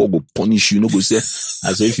 God go punish you. No, go say,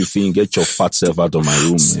 I said, if you think, get your fat self out of my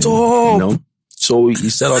room. Stop. Man. So he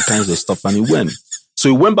said all kinds of stuff and he went. So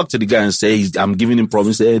he went back to the guy and said, I'm giving him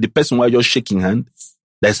problems. He said, the person why you're shaking hand,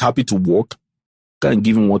 that's happy to work, can't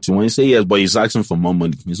give him what you want. He said, yes, but he's asking for more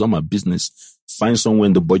money. It's not my business. Find somewhere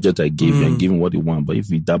in the budget I gave you and give him what he wants. But if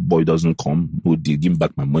that boy doesn't come, we'll give him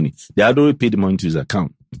back my money. They had already paid the money to his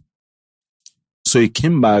account. So he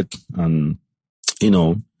came back and,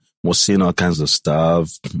 was saying all kinds of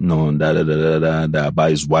stuff, about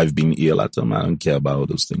his wife being ill. I told him, I don't care about all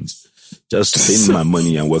those things. Just pay me my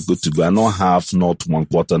money and we're good to go. Not half, not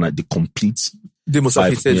 1/4, not the complete. They must have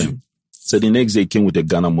hated you. So the next day he came with a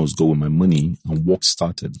Ghana must go with my money and work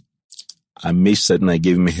started. I made certain I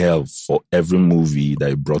gave him hell for every movie that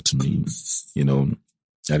he brought to me,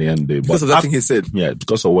 at the end of the day. Because of that thing he said? Yeah,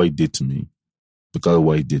 because of what he did to me.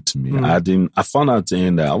 I found out at the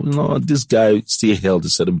end that, this guy still held a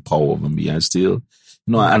certain power over me. I still,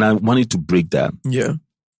 and I wanted to break that. Yeah.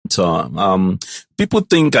 So, people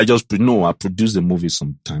think I produced the movie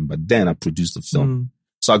sometime, but then I produced the film.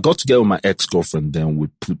 So I got together with my ex-girlfriend, then we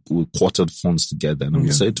quartered funds together and we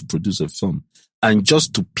decided to produce a film. And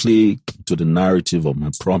just to play to the narrative of my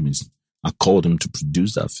promise, I called him to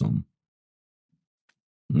produce that film.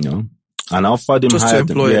 And I offered him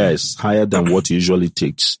higher than what he usually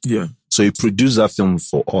takes. Yeah. So he produced that film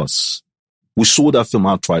for us. We sold that film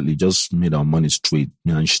outrightly, just made our money straight.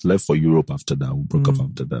 And she left for Europe after that. We broke up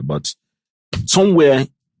after that. But somewhere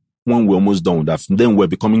when we're almost done with that film, then we're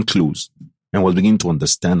becoming close and was beginning to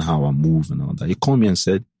understand how I move and all that. He called me and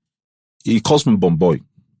said, he calls me Bomboy.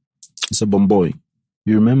 He said, Bomboy,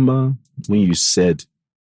 you remember when you said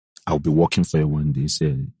I'll be working for you one day?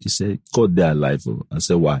 He said, God, they're alive. I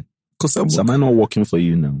said, why? So am I not working for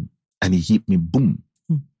you now? And he hit me, boom.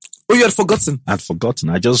 Oh, you had forgotten? I'd forgotten.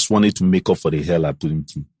 I just wanted to make up for the hell I put him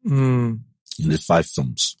through in the 5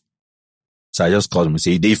 films. So I just called him and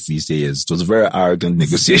said, he did free. He said, yes. It was a very arrogant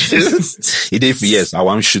negotiation. He did free, yes. I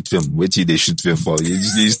want shoot film. Wait till they shoot film for you.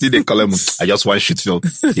 Still they call him, I just want shoot film.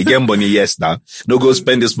 He get money, yes, now. No go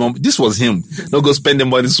spend this money. This was him. No go spend the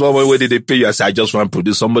money. So where did they pay you? I said, I just want to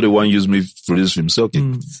produce. Somebody want to use me to produce film. So,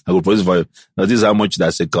 okay. I will produce for you. Now, this is how much that I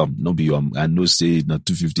say, come. No be you. I know, say, not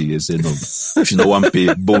 250. He said, no. If you no want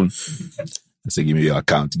pay, bone. I said, give me your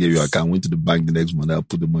account. Give your account. Went to the bank the next month. I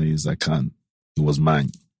put the money in his account. It was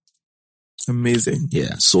mine. Amazing.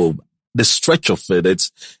 Yeah. So the stretch of it,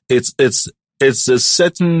 it's a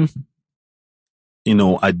certain,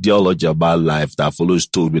 ideology about life that I've always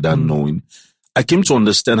told without knowing. I came to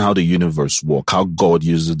understand how the universe works, how God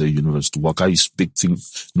uses the universe to work, how you speak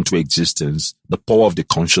things into existence, the power of the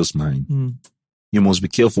conscious mind. You must be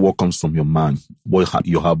careful what comes from your mind, what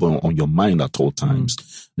you have on your mind at all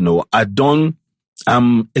times.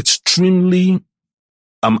 I'm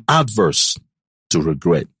adverse to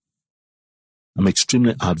regret. I'm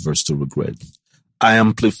extremely adverse to regret. I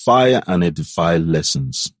amplify and edify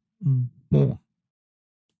lessons more.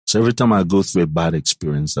 So every time I go through a bad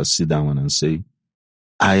experience, I sit down and say,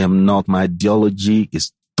 my ideology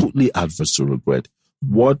is totally adverse to regret.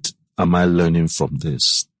 What am I learning from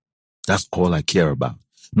this? That's all I care about.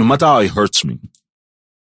 No matter how it hurts me.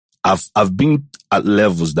 I've been at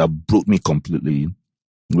levels that broke me completely,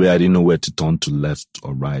 where I didn't know where to turn to left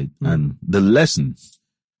or right. And the lesson,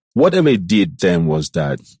 whatever it did then was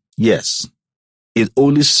that, yes, it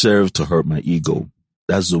only served to hurt my ego.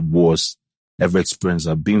 That's the worst ever experience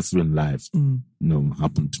I've been through in life,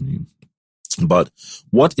 happened to me. But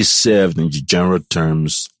what is served in the general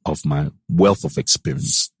terms of my wealth of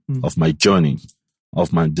experience, of my journey,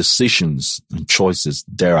 of my decisions and choices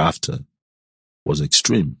thereafter was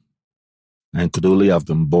extreme and could only have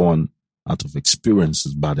been born out of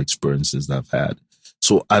experiences, bad experiences that I've had.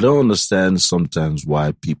 So I don't understand sometimes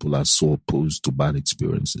why people are so opposed to bad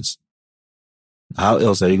experiences. How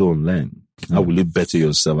else are you going to learn? How will you better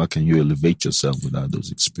yourself? How can you elevate yourself without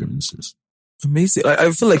those experiences? Amazing.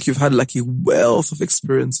 I feel like you've had like a wealth of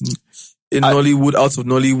experience in Nollywood, out of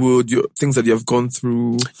Nollywood, things that you have gone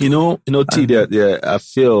through. T, I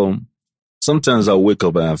feel sometimes I wake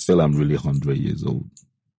up and I feel I'm really 100 years old.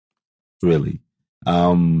 Really.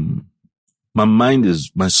 My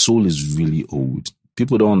soul is really old.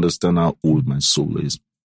 People don't understand how old my soul is.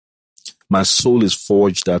 My soul is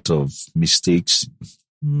forged out of mistakes,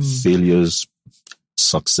 failures,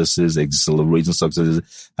 successes, exhilarating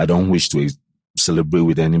successes. I don't wish to celebrate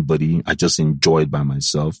with anybody. I just enjoy it by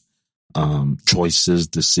myself. Choices,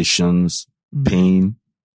 decisions, pain,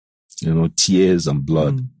 tears and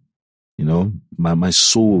blood. My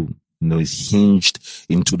soul, is hinged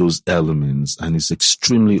into those elements and it's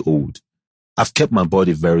extremely old. I've kept my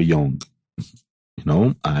body very young.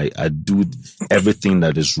 I do everything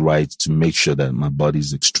that is right to make sure that my body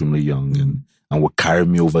is extremely young and will carry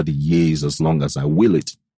me over the years as long as I will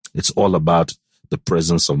it. It's all about the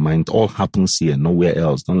presence of mind. It all happens here, nowhere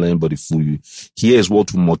else. Don't let anybody fool you. Here is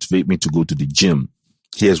what will motivate me to go to the gym.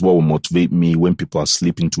 Here's what will motivate me when people are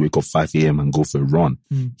sleeping to wake up 5 a.m. and go for a run.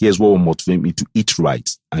 Here's what will motivate me to eat right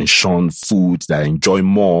and shun food that I enjoy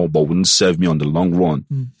more but wouldn't serve me on the long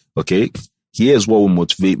run. Okay? Here's what will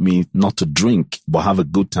motivate me not to drink, but have a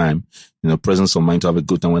good time. Presence of mind to have a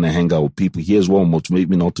good time when I hang out with people. Here's what will motivate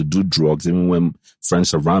me not to do drugs, even when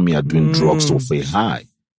friends around me are doing drugs to for a high.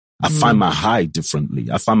 I find my high differently.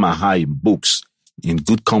 I find my high in books, in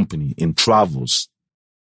good company, in travels,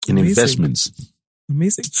 in investments.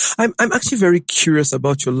 Amazing. I'm actually very curious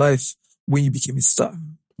about your life when you became a star.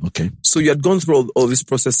 Okay. So you had gone through all these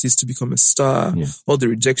processes to become a star, all the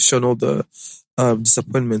rejection, all the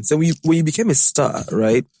disappointments. And when you became a star,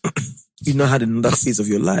 right, you now had another phase of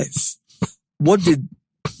your life. What did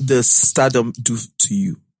the stardom do to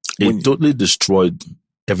you? It totally destroyed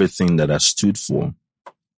everything that I stood for.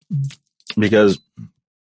 Because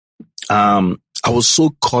I was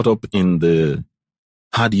so caught up in the,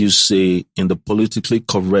 in the politically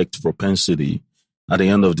correct propensity. At the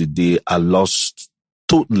end of the day, I lost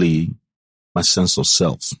totally my sense of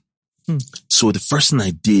self. So the first thing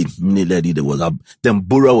I did immediately was, then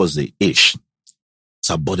Bora was the ish.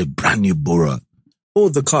 So I bought a brand new Bora. Oh,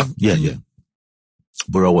 the car. Yeah.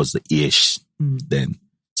 Bora was the ish then.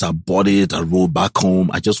 So I bought it. I rolled back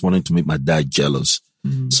home. I just wanted to make my dad jealous.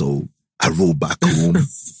 So I rolled back home,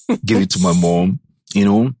 gave it to my mom,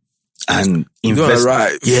 and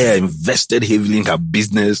invested heavily in her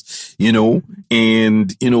business,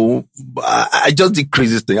 and, I just did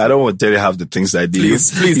crazy things. I don't want to tell you half the things I did.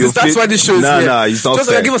 Please. That's why this show is here. No, it's not just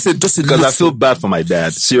fair. Give us because I feel bad for my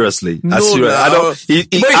dad. Seriously. No, I don't, he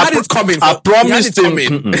had it coming. I promised him.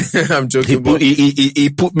 I'm joking. He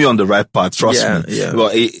put me on the right path. Trust me. Yeah. Well,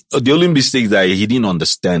 the only mistake that he didn't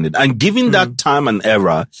understand it. And given that time and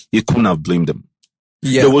era, he couldn't have blamed them.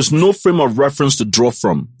 Yeah. There was no frame of reference to draw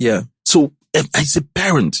from. Yeah. So as a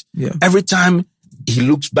parent, yeah, every time he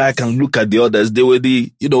looks back and look at the others, they were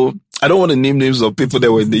I don't want to name names of people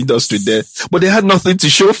that were in the industry there, but they had nothing to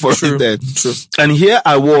show for it then. True. And here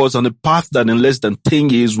I was on a path that in less than 10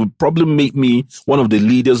 years would probably make me one of the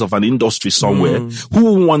leaders of an industry somewhere.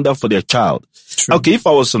 Who would want that for their child? True. Okay, if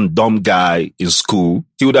I was some dumb guy in school,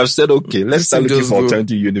 he would have said, okay, let's start looking for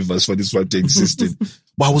alternative universe for this one to exist in.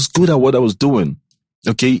 But I was good at what I was doing.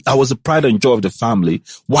 Okay, I was the pride and joy of the family.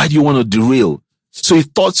 Why do you want to derail? So he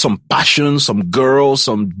thought some passion, some girl,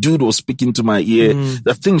 some dude was speaking to my ear,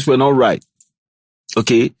 that things were not right.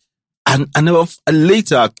 Okay. And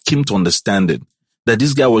later I came to understand it, that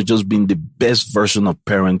this guy was just being the best version of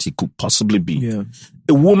parent he could possibly be. Yeah.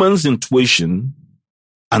 A woman's intuition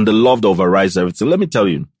and the love that overrides everything. Let me tell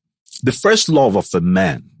you, the first love of a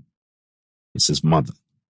man is his mother.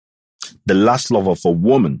 The last love of a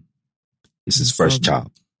woman is his first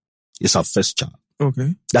child. It's her first child.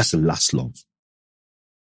 Okay. That's the last love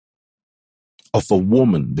of a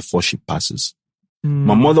woman before she passes.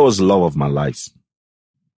 My mother was the love of my life.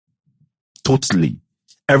 Totally.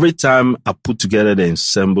 Every time I put together the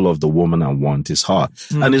ensemble of the woman I want, it's her.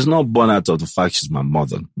 And it's not born out of the fact she's my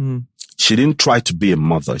mother. She didn't try to be a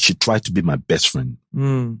mother. She tried to be my best friend.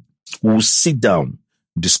 We'll sit down,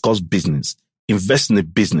 discuss business, invest in a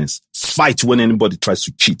business, fight when anybody tries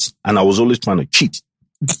to cheat. And I was always trying to cheat.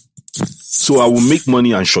 So I will make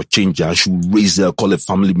money and shortchange her. I should raise her, call a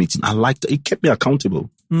family meeting. I liked it. It kept me accountable.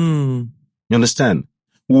 You understand?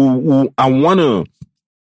 I want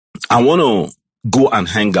to go and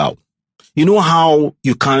hang out. You know how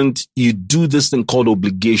you do this thing called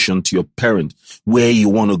obligation to your parent, where you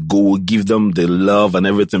want to go give them the love and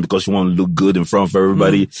everything because you want to look good in front of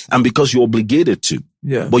everybody and because you're obligated to.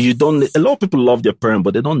 Yeah. But a lot of people love their parent,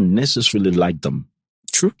 but they don't necessarily like them.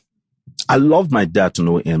 True. I loved my dad to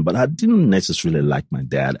no end, but I didn't necessarily like my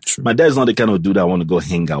dad. True. My dad is not the kind of dude I want to go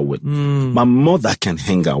hang out with. My mother can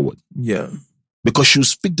hang out with. Yeah. Because she'll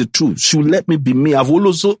speak the truth. She'll let me be me. I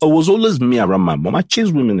was always me around my mom. I chase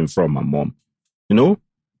women in front of my mom. You know,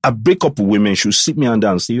 I break up with women. She'll sit me down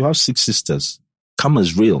and say, you have 6 sisters. Karma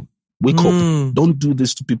is real. Wake up. Don't do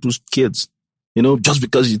this to people's kids. Just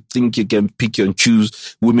because you think you can pick and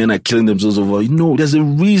choose, women are killing themselves over. There's a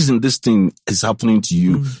reason this thing is happening to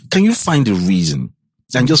you. Can you find a reason?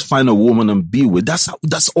 And just find a woman and be with. That's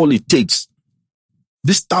all it takes.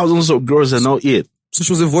 These thousands of girls are not it. So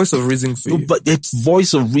she was a voice of reason for you. But a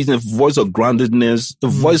voice of reason, a voice of groundedness, a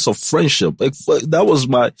voice of friendship. That was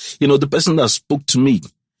the person that spoke to me.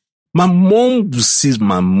 My mom sees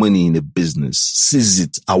my money in a business, sees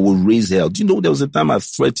it. I will raise hell. There was a time I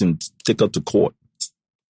threatened to take her to court.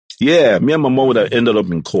 Yeah, me and my mom would have ended up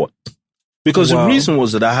in court. Because the reason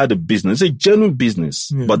was that I had a business, a genuine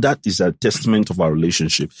business. Yeah. But that is a testament of our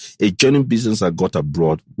relationship. A genuine business I got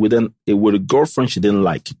abroad with a girlfriend she didn't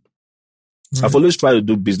like. Right. I've always tried to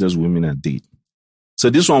do business with women I date. So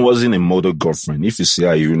this one wasn't a model girlfriend. If you see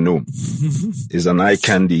her, it's an eye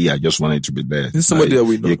candy. I just wanted to be there. It's somebody that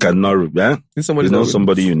we know. You cannot, It's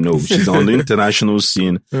somebody you know. She's on the international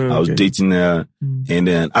scene. I was dating her. And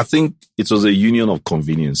then I think it was a union of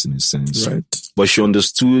convenience in a sense. Right. But she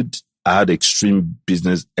understood I had extreme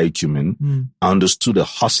business acumen. I understood the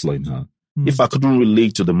hustler in her. If I couldn't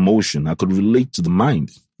relate to the motion, I could relate to the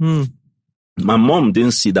mind. My mom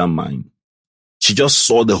didn't see that mind. She just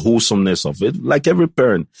saw the wholesomeness of it, like every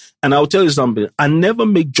parent. And I'll tell you something. I never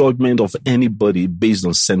make judgment of anybody based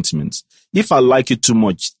on sentiments. If I like you too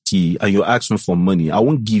much, T, and you ask me for money, I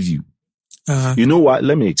won't give you. You know why?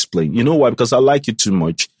 Let me explain. You know why? Because I like you too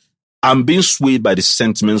much. I'm being swayed by the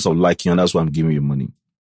sentiments of liking you, and that's why I'm giving you money.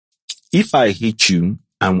 If I hate you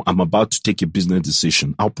and I'm about to take a business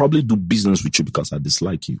decision, I'll probably do business with you because I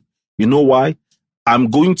dislike you. You know why? I'm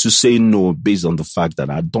going to say no based on the fact that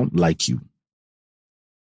I don't like you.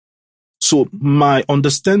 So my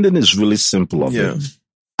understanding is really simple of it.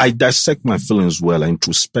 I dissect my feelings well. I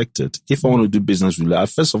introspect it. If I want to do business with you, I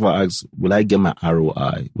first of all ask, will I get my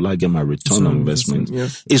ROI? Will I get my return on investment? Yeah.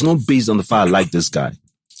 It's not based on the fact I like this guy.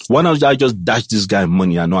 Why not I just dash this guy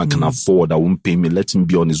money I know I can afford, I won't pay me, let him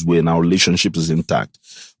be on his way and our relationship is intact.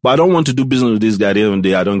 But I don't want to do business with this guy. At the end of the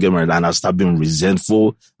day, I don't get married and I start being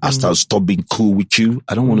resentful. I stop being cool with you.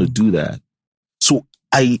 I don't want to do that. So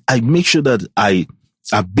I make sure that I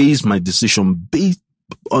base my decision based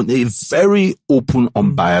on a very open,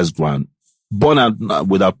 unbiased ground, born out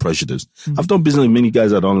without prejudice. I've done business with many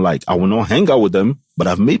guys I don't like. I will not hang out with them, but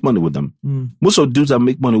I've made money with them. Most of the dudes I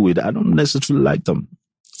make money with, I don't necessarily like them.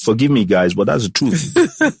 Forgive me, guys, but that's the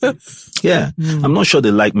truth. Yeah. I'm not sure they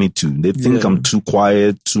like me too. They think I'm too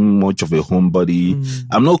quiet, too much of a homebody.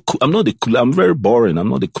 I'm not the cool. I'm very boring. I'm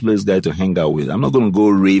not the coolest guy to hang out with. I'm not going to go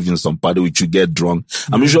rave in some party with you, get drunk.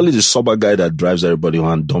 I'm usually the sober guy that drives everybody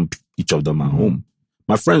home and dump each of them at home.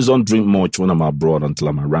 My friends don't drink much when I'm abroad until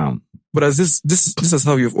I'm around. But as this is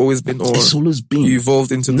how you've always been, or it's always been. You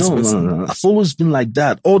evolved into this person? No. I've always been like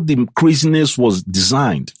that. All the craziness was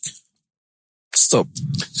designed. Stop.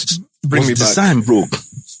 Bring me back. Design, bro.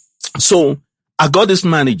 So I got this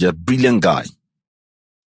manager, brilliant guy.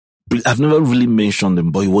 I've never really mentioned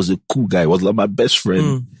him, but he was a cool guy. He was like my best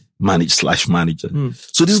friend, manager.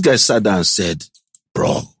 So this guy sat down and said,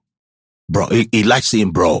 bro. He likes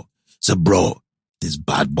saying bro. So bro, this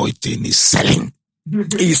bad boy thing is selling.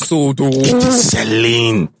 He's sold. It's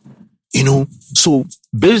selling. So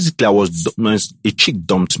basically a chick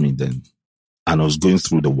dumped me then. And I was going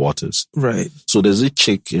through the waters. Right. So there's a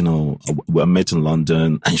chick, we met in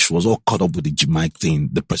London and she was all caught up with the Jamaican thing,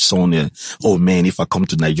 the persona. Oh man, if I come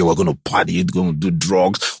to Nigeria, we're going to party, we're going to do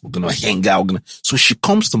drugs, we're going to hang out. So she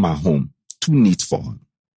comes to my home, too neat for her.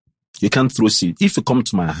 You can't throw seed. If you come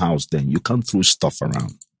to my house, then you can't throw stuff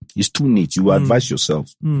around. It's too neat. You advise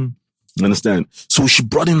yourself. You understand? So she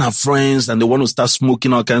brought in her friends and they want to start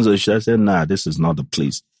smoking all kinds of shit. I said, nah, this is not the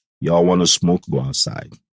place. Y'all want to smoke, go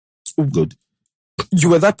outside. Good. You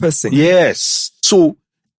were that person? Yes. So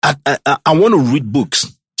I want to read books.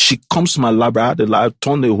 She comes to my library. I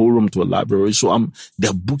turned the whole room to a library. So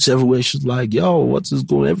there are books everywhere. She's like, yo, what's this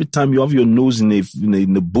going? Every time you have your nose in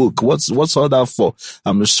the book, what's all that for?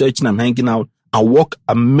 I'm researching, I'm hanging out. I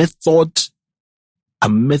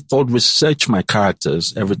method research my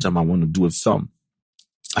characters every time I want to do a film.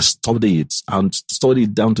 I study it and study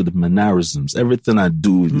it down to the mannerisms. Everything I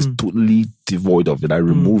do is totally devoid of it. I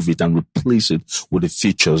remove it and replace it with the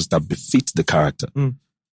features that befit the character.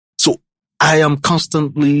 So I am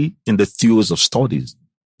constantly in the throes of studies,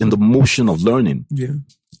 in the motion of learning. Yeah.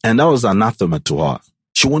 And that was anathema to her.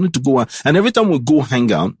 She wanted to go out. And every time we go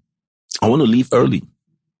hang out, I want to leave early.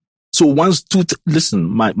 So listen,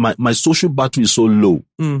 my social battery is so low.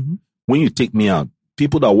 When you take me out,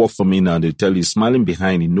 people that work for me now, they tell you, smiling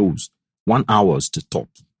behind, he knows 1 hour is to top.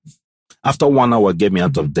 After 1 hour, get me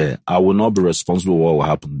out of there. I will not be responsible for what will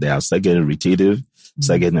happen there. I start getting irritative,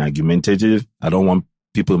 start getting argumentative. I don't want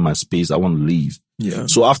people in my space. I want to leave. Yeah.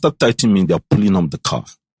 So after 30 minutes, they're pulling up the car.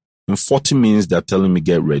 In 40 minutes, they're telling me,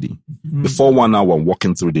 get ready. Before 1 hour, I'm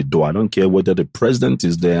walking through the door. I don't care whether the president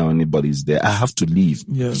is there or anybody's there. I have to leave.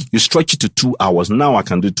 Yeah. You stretch it to 2 hours. Now I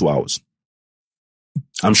can do 2 hours.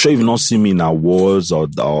 I'm sure you've not seen me in awards or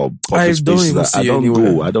public spaces. I don't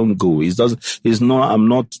go.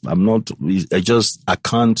 I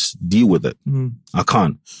can't deal with it. I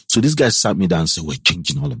can't. So this guy sat me down and said, we're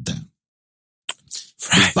changing all of that.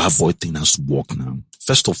 Right. This bad boy thing has to work now.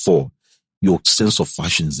 First of all, your sense of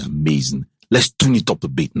fashion is amazing. Let's tune it up a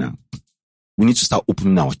bit now. We need to start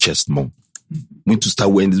opening our chest more. We need to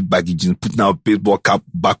start wearing this baggy jeans, putting our baseball cap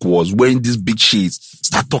backwards, wearing these big shades,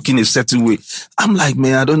 start talking a certain way. I'm like,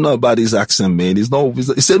 man, I don't know about his accent, man. He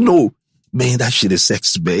said, no, man, that shit is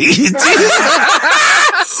sexy, man.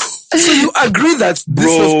 So you agree that this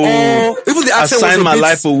was all, even the accent I signed my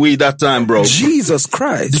life away that time, bro. Jesus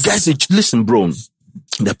Christ. The guy said, listen, bro,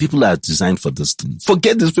 there are people that are designed for this thing.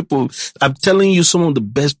 Forget these people. I'm telling you, some of the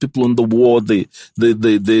best people in the world, he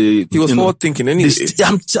was forward thinking anyway.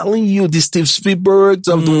 I'm telling you, the Steve Spielbergs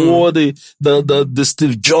of the world, the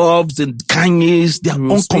Steve Jobs, the Kanye's, they are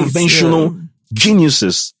unconventional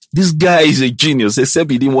geniuses. This guy is a genius,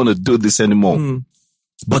 except he didn't want to do this anymore.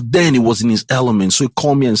 But then he was in his element. So he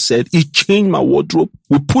called me and said, he changed my wardrobe.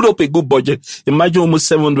 We put up a good budget. Imagine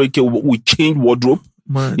almost $700K. We changed wardrobe.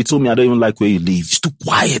 Man. He told me, I don't even like where you live. It's too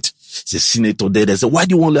quiet. He's a senator there. They said, why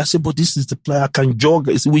do you want to? I said, but this is the player. I can jog.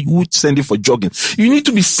 He said, we would send you for jogging. You need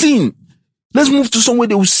to be seen. Let's move to somewhere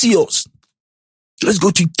they will see us. Let's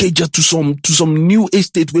go to Ikeja to some new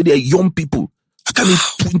estate where there are young people. I can't a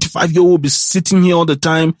 25-year-old be sitting here all the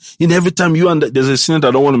time. And every time there's a senator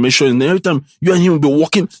I don't want to mention, and every time you and him will be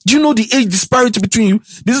walking. Do you know the age disparity between you?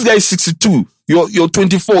 This guy is 62. You're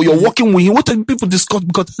 24. You're walking with him. What do people discuss?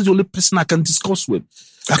 Because that's the only person I can discuss with.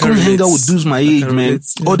 I couldn't hang out with dudes my age, man.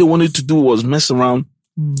 All they wanted to do was mess around.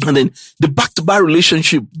 And then the back-to-back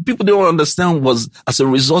relationship, people don't understand, was as a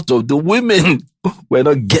result of the women were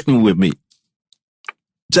not getting with me.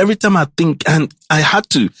 So every time I think, and I had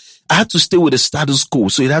to stay with the status quo.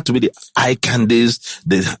 So it had to be the eye candies,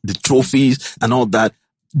 the trophies and all that.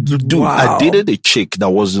 Dude, wow. I dated a chick that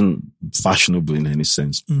wasn't fashionable in any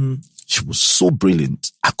sense. She was so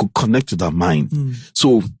brilliant. I could connect with her mind.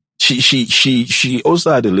 So she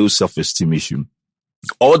also had a little self-esteem issue,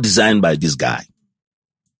 all designed by this guy.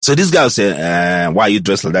 So this guy said, why are you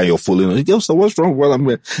dressed like that? You're fooling. He goes, so what's wrong with what I'm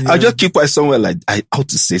wearing? I'll just keep quiet somewhere like, I ought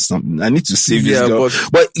to say something. I need to save this girl.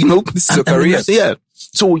 But you know, this is your career. Yeah.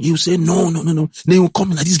 So you say, no. Then you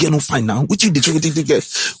come in like, this girl don't find now. Which can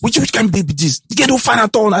be this? The girl don't find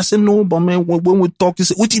at all. I said, no, but man, when we talk, you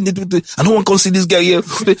say, what you do? I don't want to see this guy here.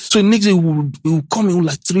 So next day, we will come in with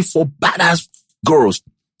like 3-4 badass girls,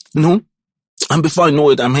 you know? And before I know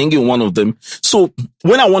it, I'm hanging with one of them. So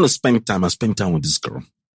when I want to spend time, I spend time with this girl.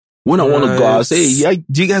 When I want to go, I say, yeah,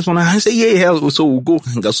 do you guys want to? I say, yeah, hell. So we'll go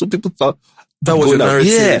hang out. So people thought that was your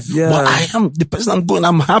narrative. Yeah. But the person I'm going,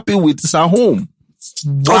 I'm happy with is at home.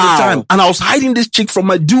 All the time. And I was hiding this chick from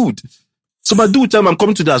my dude. So my dude tell me I'm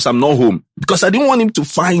coming to the house, I'm not home. Because I didn't want him to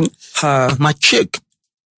find my chick.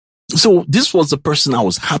 So this was the person I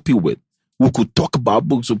was happy with. We could talk about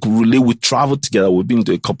books, we could relate, we traveled together, we've been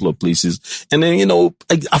to a couple of places. And then, you know,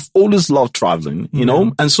 I've always loved traveling, you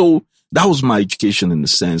know? And so that was my education in a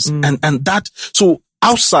sense. And that, so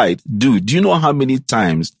outside, dude, do you know how many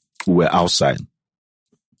times we were outside?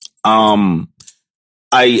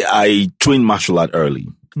 I trained martial art early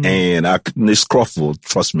and this Crawford,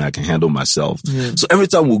 trust me, I can handle myself. So every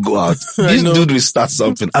time we go out, this dude will start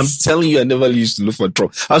something. I'm telling you, I never used to look for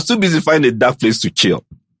trouble. I was too busy finding a dark place to chill.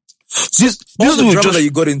 This the drama that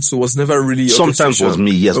you got into was never really sometimes was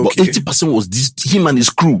me, yes, but 80% was him and his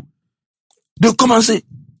crew. They'll come and say,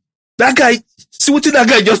 that guy, see what that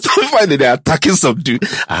guy just find that they're attacking some dude.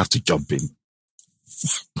 I have to jump in.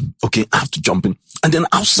 Okay, I have to jump in. And then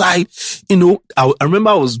outside, you know, I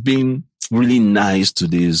remember I was being really nice to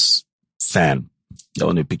this fan. That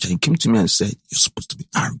on a picture, he came to me and said, you're supposed to be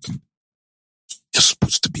arrogant. You're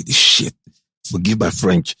supposed to be this shit. Forgive my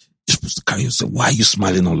French. You're supposed to carry yourself. Why are you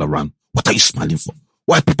smiling all around? What are you smiling for?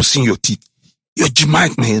 Why are people seeing your teeth? You're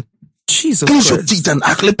Jamaican, man. Jesus Close your teeth and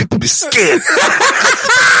act like people be scared.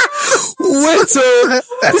 Wait, so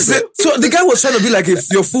the guy was trying to be like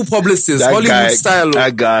your full publicist, Hollywood style.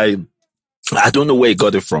 That guy, I don't know where he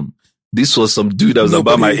got it from. This was some dude that was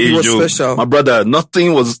about my age. Special. My brother,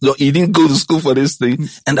 he didn't go to school for this thing.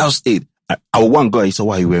 And that was it. I one guy, he said,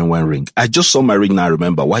 why are you wearing one ring? I just saw my ring now, I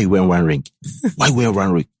remember. Why are you wearing one ring? Why are you wearing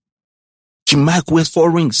one ring? Jim Mike wears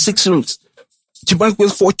 4 rings, 6 rings. Jim Mike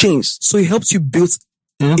wears 4 chains. So he helps you build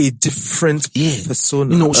a different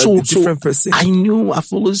persona. So different person. I knew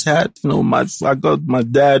I've always had, my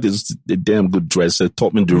dad is a damn good dresser,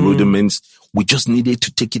 taught me the rudiments. We just needed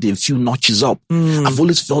to take it a few notches up. I've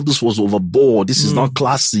always felt this was overboard. This is not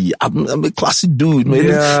classy. I'm a classy dude, man.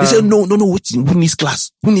 Yeah. He said, no, wait, who needs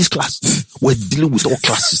class? We're dealing with all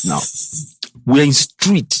classes now. We're in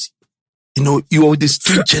street. You are the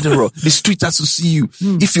street general. The street has to see you.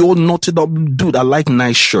 If you're knotted up, dude, I like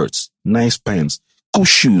nice shirts, nice pants, good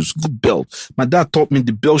shoes, good belt. My dad taught me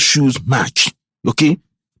the belt shoes match. Okay?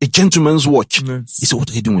 A gentleman's watch. Nice. He said,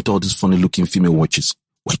 what are you doing with all these funny looking female watches?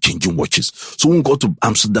 We're changing watches. So when we got to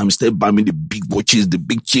Amsterdam, he started buying me the big watches, the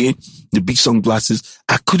big chain, the big sunglasses.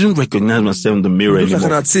 I couldn't recognize myself in the mirror anymore. Like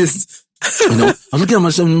an artist. I was looking at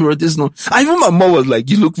myself in the mirror. Even my mom was like,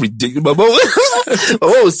 you look ridiculous. My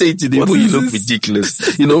mom was saying to me, you look ridiculous.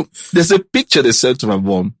 There's a picture they sent to my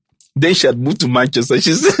mom. Then she had moved to Manchester.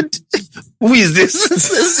 She said, who is this?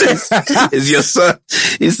 It's your son.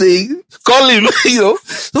 He's saying, call him, So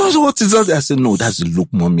what is that? I said, no, that's the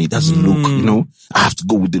look, mommy. That's the look, I have to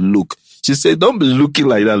go with the look. She said, don't be looking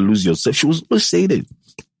like that, lose yourself. She was always saying it.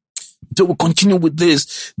 So we'll continue with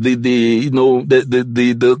this. The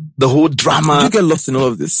whole drama. Did you get lost in all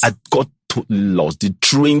of this? I got totally lost. The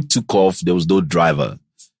train took off. There was no driver.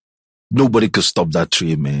 Nobody could stop that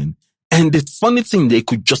train, man. And the funny thing, they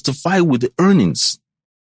could justify with the earnings.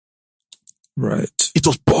 Right. It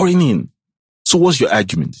was pouring in. So what's your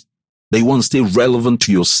argument? That you want to stay relevant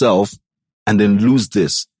to yourself and then lose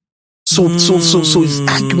this. So his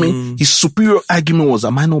argument, his superior argument was,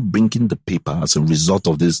 am I not bringing the paper as a result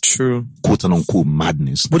of this quote unquote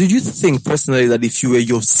madness? But did you think personally that if you were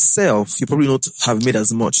yourself, you probably not have made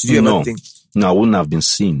as much? Did you ever think? No, I wouldn't have been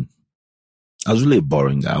seen. I was really a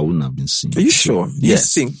boring guy. I wouldn't have been seen. Are you sure?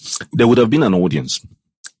 Yes. You think? There would have been an audience.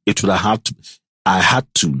 It would have had to, I had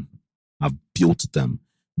to have built them.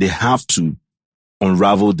 They have to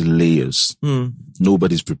unravel the layers.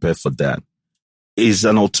 Nobody's prepared for that. It's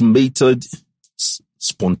an automated,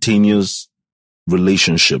 spontaneous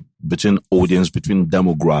relationship between audience, between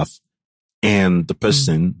demograph and the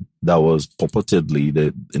person that was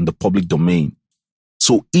purportedly in the public domain.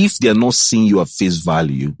 So if they're not seeing you at face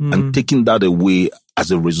value and taking that away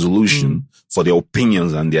as a resolution for their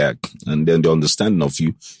opinions and then their understanding of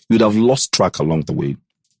you, you'd have lost track along the way.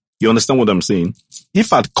 You understand what I'm saying?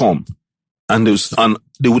 If I'd come and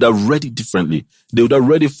they would have read it differently. They would have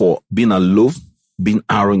read it for being aloof, being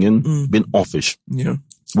arrogant, being offish,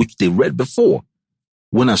 which they read before.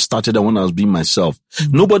 When I started and when I was being myself,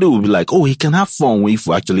 nobody would be like, oh, he can have fun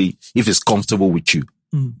if he's comfortable with you.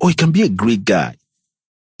 Or he can be a great guy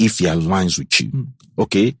if he aligns with you.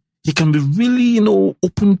 Okay. He can be really,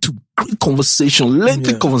 open to great conversation,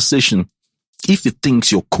 lengthy conversation if he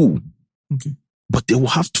thinks you're cool. Okay. But they will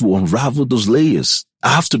have to unravel those layers. I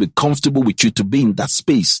have to be comfortable with you to be in that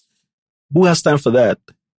space. Who has time for that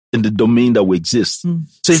in the domain that we exist?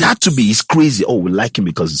 So it had to be, he's crazy. Oh, we like him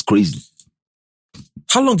because he's crazy.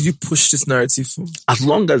 How long did you push this narrative for? As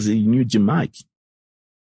long as he knew Jim Mike.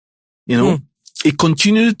 It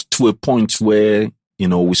continued to a point where,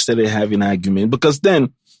 we started having argument because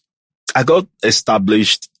then I got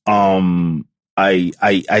established. I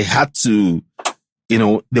had to,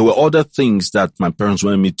 there were other things that my parents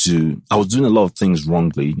wanted me to. I was doing a lot of things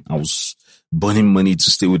wrongly. I was burning money to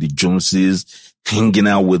stay with the Joneses, hanging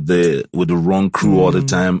out with the wrong crew all the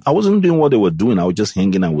time. I wasn't doing what they were doing. I was just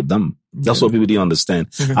hanging out with them. That's what people didn't understand.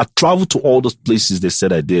 I traveled to all those places they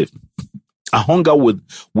said I did. I hung out with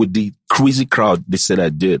the crazy crowd they said I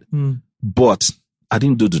did. But I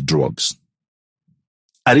didn't do the drugs.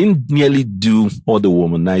 I didn't nearly do all the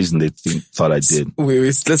womanizing they thought I did. Wait,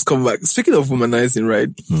 let's come back. Speaking of womanizing, right?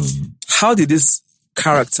 How did this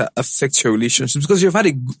character affect your relationships? Because you've had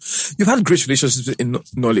great relationships in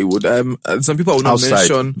Nollywood. Some people I would not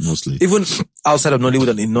mention, mostly, even outside of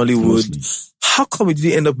Nollywood and in Nollywood. Mostly. How come you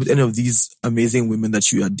didn't end up with any of these amazing women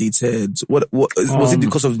that you had dated? What was it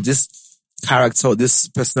because of this character or this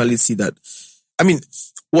personality that? I mean,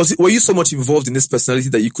 were you so much involved in this personality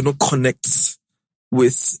that you could not connect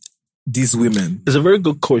with these women? It's a very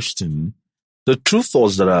good question. The truth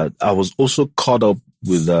was that I was also caught up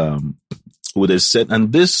with a set,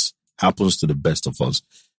 and this happens to the best of us.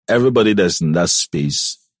 Everybody that's in that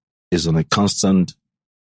space is on a constant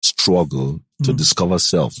struggle to discover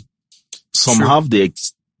self. Some have the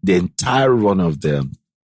entire run of their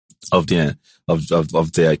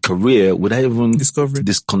career without even discovering,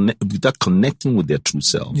 without connecting with their true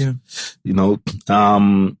self. Yeah.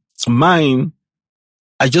 Mine,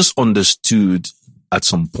 I just understood at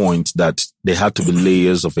some point that there had to be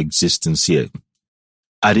layers of existence here.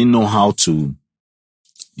 I didn't know how to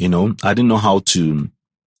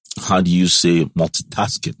how do you say,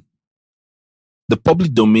 multitasking. The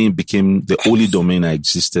public domain became the only domain I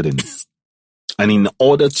existed in. And in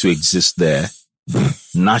order to exist there,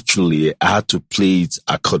 naturally, I had to play it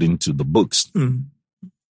according to the books. Mm.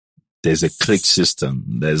 There's a clique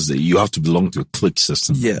system. You have to belong to a clique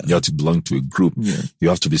system. Yeah. You have to belong to a group. Yeah. You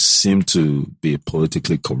have to seem to be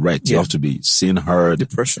politically correct. You have to be seen, heard. The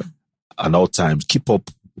pressure. At all times. Keep up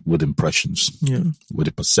with impressions. Yeah. With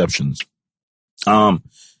the perceptions.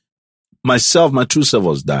 Myself, my true self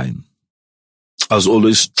was dying. I was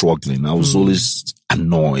always struggling. I was always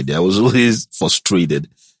annoyed. I was always frustrated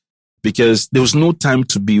because there was no time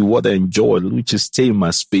to be what I enjoyed, which is stay in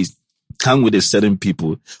my space, hang with a certain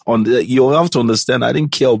people. You have to understand, I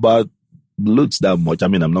didn't care about looks that much. I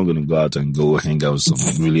mean, I'm not going to go out and go hang out with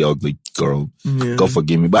some really ugly girl. Yeah. God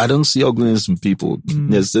forgive me, but I don't see ugliness in people.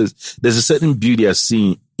 There's a certain beauty I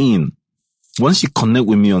see in. Once you connect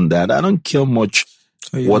with me on that, I don't care much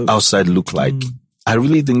what outside look like. I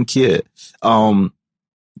really didn't care. I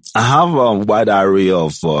have a wide array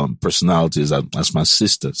of personalities as my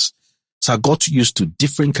sisters. So I got used to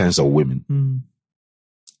different kinds of women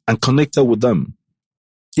and connected with them.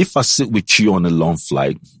 If I sit with you on a long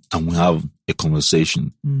flight and we have a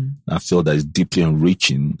conversation, I feel that it's deeply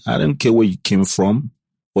enriching. I don't care where you came from,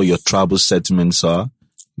 what your tribal sentiments are,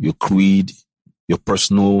 your creed, your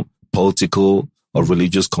personal, political, or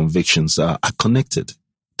religious convictions are connected.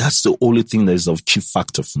 That's the only thing that is of chief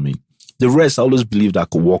factor for me. The rest, I always believed I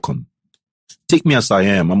could walk on. Take me as I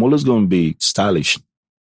am. I'm always going to be stylish.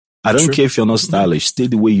 I don't care if you're not stylish. Stay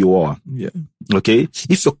the way you are. Yeah. Okay?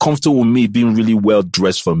 If you're comfortable with me being really well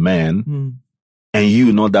dressed for a man and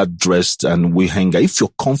you not that dressed and we hang out, if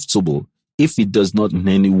you're comfortable, if it does not in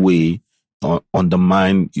any way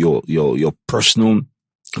undermine your personal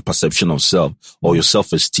perception of self or your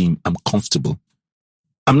self-esteem, I'm comfortable.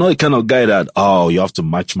 I'm not the kind of guy that, you have to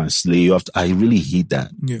match my slave. I really hate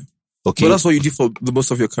that. Yeah. Okay. But that's what you did for the most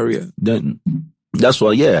of your career. Then that's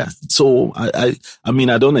what, yeah. So I mean,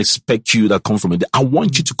 I don't expect you to come from it. I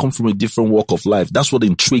want you to come from a different walk of life. That's what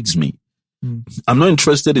intrigues me. I'm not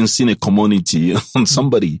interested in seeing a commodity on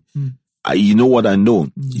somebody. You know what I know.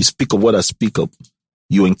 You speak of what I speak of.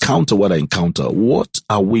 You encounter what I encounter. What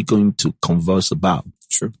are we going to converse about?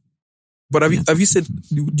 True. But have you said,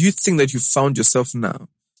 do you think that you found yourself now?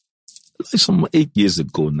 Like some 9 years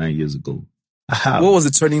ago. I have. What was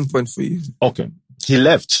the turning point for you? Okay. He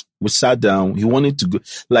left. We sat down. He wanted to go,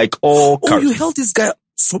 like all cars. You held this guy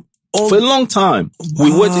for a long time. Wow.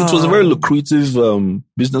 It was a very lucrative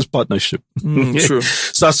business partnership. True.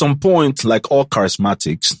 So at some point, like all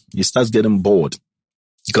charismatics, he starts getting bored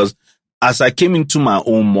because as I came into my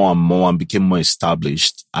own more and more and became more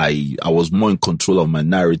established, I was more in control of my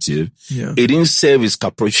narrative. Yeah. It didn't serve his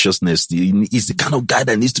capriciousness. He's the kind of guy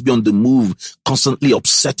that needs to be on the move, constantly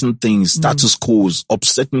upsetting things, status quos,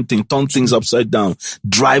 upsetting things, turn things upside down,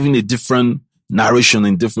 driving a different narration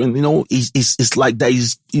in different, it's like that.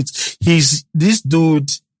 This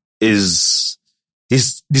dude is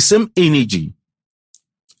the same energy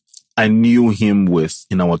I knew him with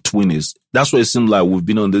in our 20s. That's why it seems like we've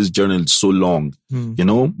been on this journey so long,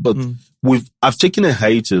 but I've taken a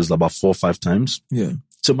hiatus about 4 or 5 times. Yeah.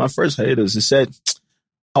 So my first hiatus, he said,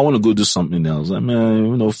 I want to go do something else. I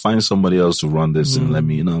mean, find somebody else to run this and let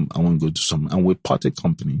me, I want to go do something. And we parted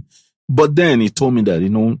company. But then he told me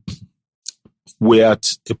that, we're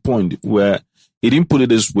at a point where he didn't put it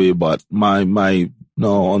this way, but my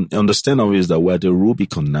understanding of it is that we're at the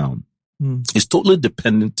Rubicon now. It's totally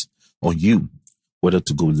dependent on you whether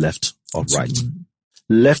to go left or right.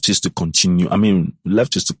 Left is to continue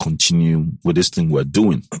with this thing we're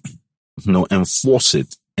doing. Enforce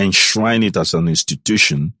it, enshrine it as an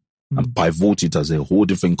institution and pivot it as a whole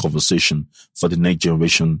different conversation for the next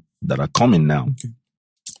generation that are coming now. Okay.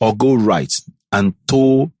 Or go right and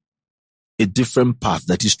toe a different path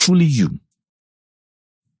that is truly you.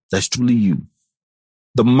 That's truly you.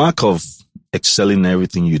 The mark of excelling in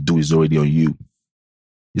everything you do is already on you.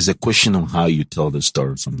 It's a question of how you tell the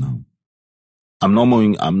story from now. I'm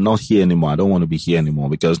not here anymore. I don't want to be here anymore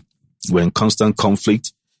because we're in constant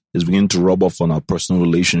conflict. It's beginning to rub off on our personal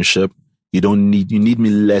relationship. You need me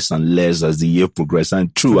less and less as the year progresses.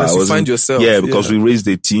 And true, because you find yourself. Yeah, because we raised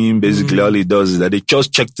the team. Basically, all he does is that they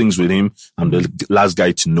just check things with him. I'm the last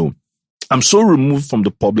guy to know. I'm so removed from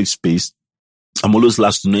the public space. I'm always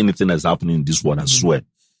last to know anything that's happening in this world, I swear.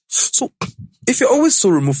 So, if you're always so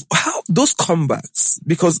removed, how those comebacks?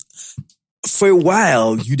 Because for a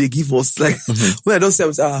while, they give us like, when I don't say,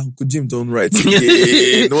 could Jim don't write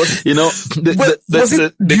again? Was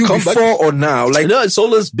it before or now? Like, it's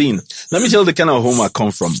always been. Let me tell you the kind of home I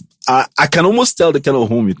come from. I can almost tell the kind of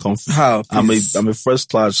home you come from. How? I'm a first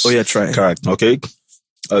class try. character. Okay.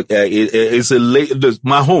 It's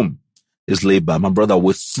my home is laid by. My brother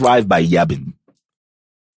will thrive by yabbing.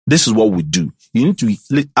 This is what we do. You need to,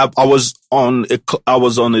 I was on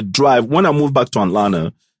a drive. When I moved back to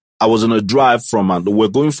Atlanta, I was on a drive we're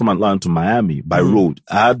going from Atlanta to Miami by road.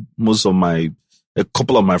 I had a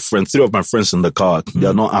couple of my friends, 3 of my friends in the car. They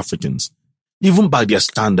are not Africans. Even by their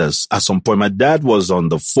standards, at some point, my dad was on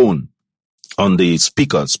the phone, on the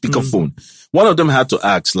speaker phone. One of them had to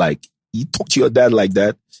ask, like, you talk to your dad like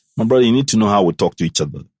that? My brother, you need to know how we talk to each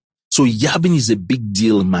other. So yabbing is a big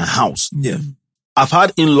deal in my house. Yeah. I've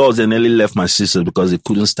had in-laws that nearly left my sisters because they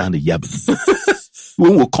couldn't stand the yabbing.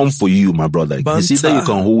 When will come for you, my brother? It's either you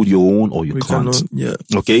can hold your own or you can't. Yeah.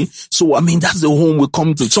 Okay? So, that's the home we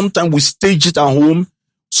come to. Sometimes we stage it at home.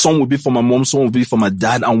 Some will be for my mom, some will be for my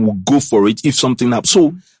dad, and we'll go for it if something happens.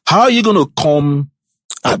 So, how are you going to come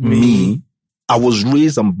at me? I was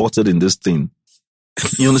raised and buttered in this thing.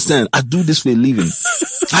 You understand? I do this for a living.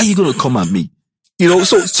 How are you going to come at me?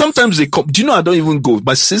 So sometimes they come. Do you know I don't even go?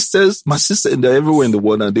 My sister, they're everywhere in the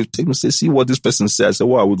world, and they take me and say, see what this person said. I said,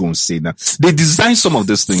 what are we going to say now? They design some of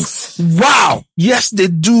these things. Wow. Yes, they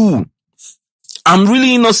do. I'm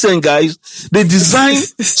really innocent, guys. They design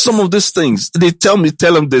some of these things. They tell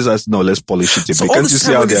them this. I said, no, let's polish it a bit. Can't you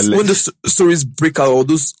see how when the stories break out or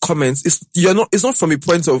those comments, it's not from a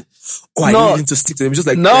point of, I need to stick to them. It's just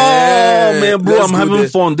like, no, man, bro, I'm having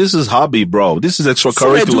fun. This is hobby, bro. This is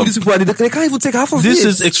extracurriculum. These people, they can't even take half of this it.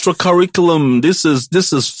 This is extracurriculum. This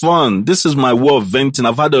is fun. This is my way of venting.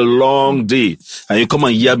 I've had a long day. And you come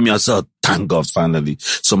and yab me. I said, thank God, finally.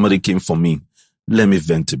 Somebody came for me. Let me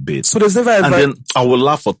vent a bit. So there's never and then I will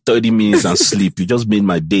laugh for 30 minutes and sleep. You just made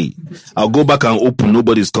my day. I'll go back and open.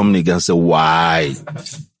 Nobody's coming again and say, why?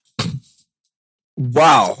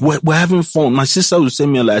 Wow. We're having fun. My sister will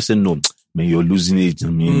send me a lie. I said, no, man, you're losing it. I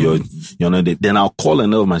mean, you're not there. Then I'll call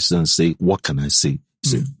another of my sister and say, what can I say?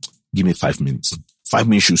 Say, give me 5 minutes. 5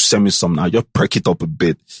 minutes, you send me something. I'll just perk it up a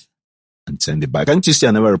bit and send it back. Can't you see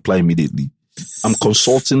I never reply immediately? I'm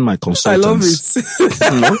consulting my consultants. I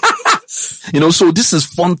love it. So this is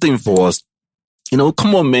fun thing for us.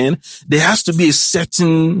 Come on, man. There has to be a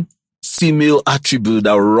certain female attribute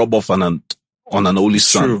that will rub off on an holy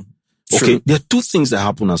son. True. Okay. There are 2 things that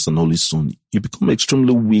happen as an holy son. You become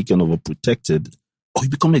extremely weak and overprotected, or you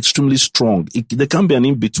become extremely strong. There can be an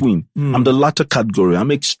in-between. I'm the latter category.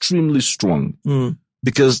 I'm extremely strong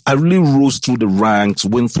because I really rose through the ranks,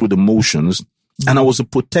 went through the motions, and I was a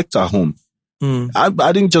protector at home. I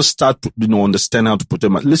didn't just start, understand how to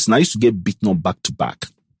protect listen, I used to get beaten up back to back.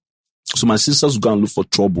 So my sisters would go and look for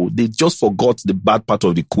trouble. They just forgot the bad part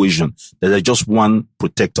of the equation, that there's just one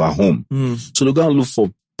protector at home. So they go and look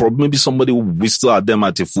for maybe somebody will whistle at them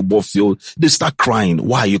at a football field. They start crying.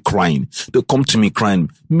 Why are you crying? They'll come to me crying.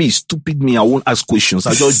 Me, stupid me, I won't ask questions.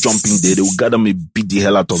 I just jump in there. They will gather me, beat the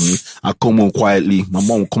hell out of me. I come home quietly. My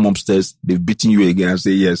mom will come upstairs. They've beaten you again. I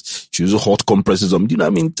say, yes. She uses hot compresses on me. Do you know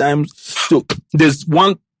what I mean? Times. So there's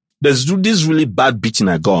this really bad beating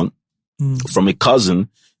I got from a cousin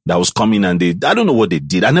that was coming, and I don't know what they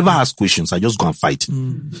did. I never asked questions. I just go and fight.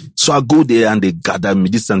 So I go there and they gather me.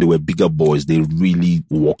 This time they were bigger boys. They really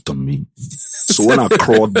walked on me. So when I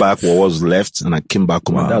crawled back what was left and I came back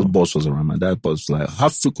home, my dad's boss was around. My dad's boss was like, how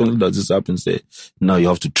frequently does this happen? Say, no, you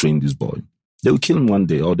have to train this boy. They will kill him one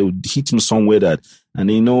day, or they would hit him somewhere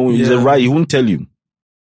he's a right. He won't tell you.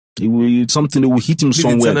 They will hit him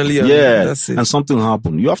somewhere. And something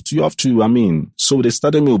happened. You have to, so they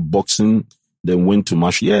started me with boxing. Then went to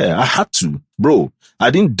martial. Yeah, I had to. Bro,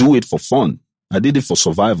 I didn't do it for fun. I did it for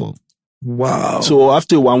survival. Wow. So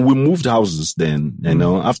after a while, we moved houses then,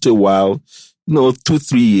 after a while,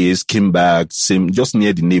 2-3 years, came back, just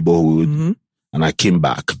near the neighborhood, and I came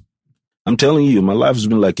back. I'm telling you, my life has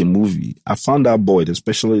been like a movie. I found that boy,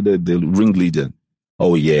 especially the ringleader.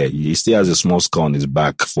 Oh yeah, he still has a small scar on his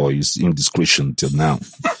back for his indiscretion till now.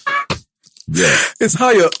 Yeah. It's how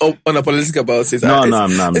you're unapologetic about it. No,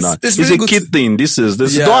 I'm not. It's really a kid thing. This is.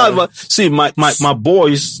 Yeah. Don't ever see my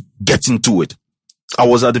boys get into it. I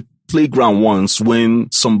was at the playground once when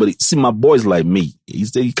my boys like me.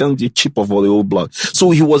 He can't get chip off all the old blood. So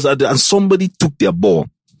he was and somebody took their ball.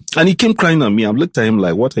 And he came crying at me. I looked at him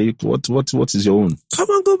like, what is your own? Come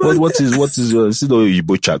on, go back. What is your, see the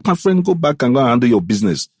Igbo chat. My friend, go back and go and handle your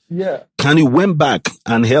business. Yeah. And he went back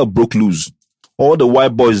and hell broke loose. All the white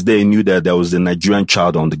boys there knew that there was a Nigerian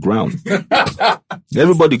child on the ground.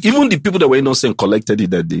 Everybody, even the people that were innocent, collected it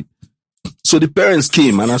that day. So the parents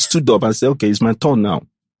came and I stood up and said, okay, it's my turn now.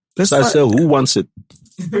 So I said, who wants it?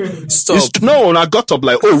 Stop. And I got up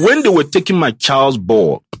like, when they were taking my child's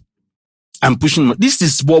ball, I'm pushing him. This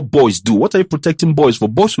is what boys do. What are you protecting boys for?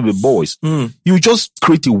 Boys will be boys. You just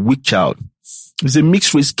create a weak child. He's a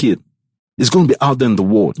mixed race kid. He's going to be out there in the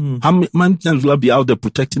world. How many times will I be out there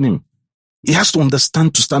protecting him? He has to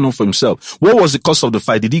understand to stand up for himself. What was the cause of the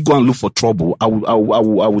fight? Did he go and look for trouble? I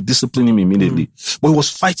would discipline him immediately. But he was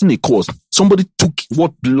fighting a cause. Somebody took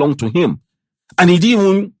what belonged to him. And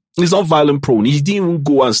he's not violent prone. He didn't even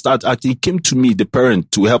go and start acting. He came to me, the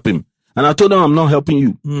parent, to help him. And I told him, I'm not helping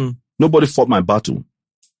you. Nobody fought my battle.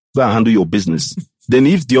 Go and handle your business. Then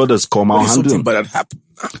if the others come, I'll handle him. But that happened.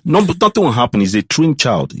 No, but nothing will happen. He's a trained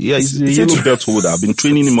child. Yeah, he's a yellow belt holder. I've been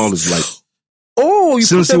training him all his life. Oh,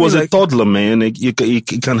 since he was a toddler, man, he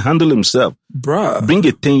can handle himself. Bruh. Bring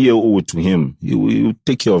a 10-year-old to him. He will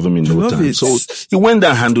take care of him in no time. So he went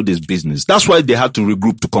there and handled his business. That's why they had to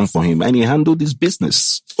regroup to come for him. And he handled his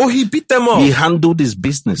business. Oh, he beat them up. He handled his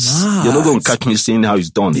business. Mad. You're not going to catch me saying how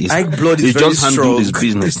he's done. The Ike blood is he very just handled his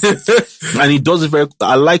business. And he does it very,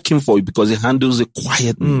 I like him for it because he handles it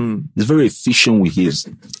quietly. He's very efficient with his.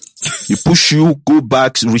 He push you, go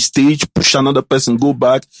back, restage, push another person, go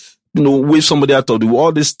back. Wave somebody out of the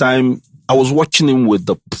all this time. I was watching him with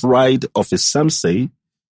the pride of a sensei.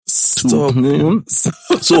 So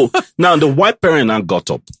now the white parent now got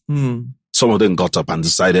up. Some of them got up and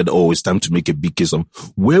decided, it's time to make a big case of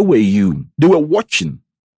where were you? They were watching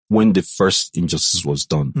when the first injustice was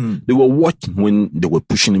done. They were watching when they were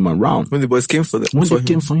pushing him around. When the boys came for them. When they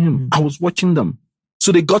came for him. I was watching them.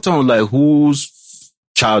 So they got on like, whose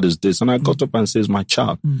child is this? And I got up and says, my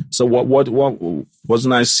child. So what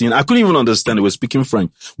wasn't I seeing? I couldn't even understand. They were speaking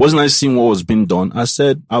French. Wasn't I seeing what was being done? I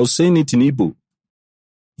said, I was saying it in Igbo.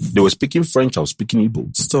 They were speaking French. I was speaking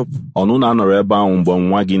Igbo. Stop. So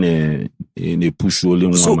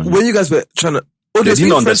when you guys were trying to, they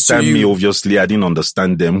didn't understand me, obviously. I didn't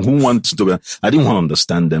understand them. I didn't want to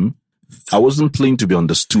understand them. I wasn't playing to be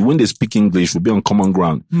understood. When they speak English, we'll be on common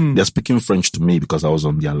ground. They're speaking French to me because I was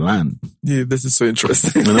on their land. Yeah, this is so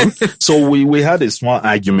interesting. So we had a small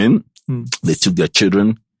argument. They took their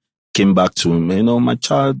children, came back to him. My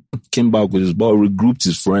child came back with his ball, regrouped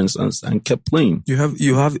his friends and kept playing.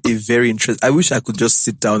 You have a very interesting, I wish I could just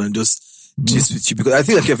sit down and just gist with you because I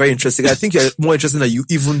think like you're very interesting. I think you're more interesting than you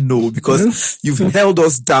even know because you've held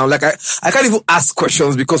us down. Like I can't even ask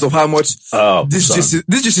questions because of how much this just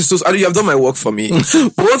is so. I mean, you have done my work for me.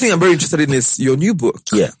 But one thing I'm very interested in is your new book.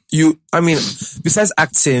 Yeah. Besides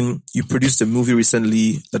acting, you produced a movie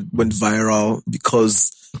recently that went viral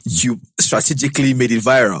because you strategically made it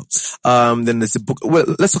viral. Then there's a book.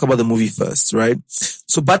 Well, let's talk about the movie first, right?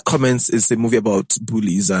 So Bad Comments is a movie about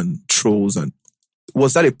bullies and trolls. And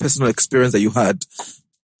was that a personal experience that you had?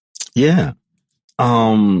 Yeah.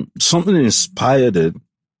 Something inspired it.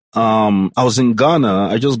 I was in Ghana.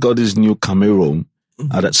 I just got this new Camaro.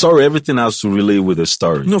 Sorry, everything has to relate with the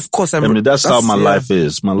story. No, of course. That's how my life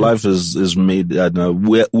is. My life is made.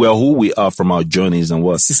 We're who we are from our journeys and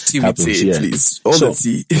what happens. Please. All the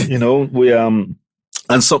tea. We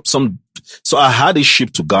and so I had a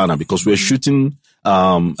ship to Ghana because we're shooting.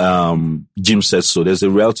 Jim Said So. There's a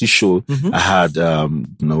reality show I had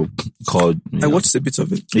called. I watched a bit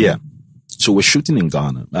of it. Yeah. So we're shooting in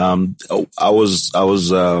Ghana. I was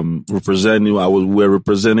representing. We're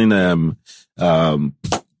representing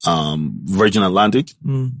Virgin Atlantic,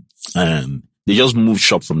 and they just moved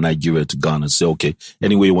shop from Nigeria to Ghana. Say, okay,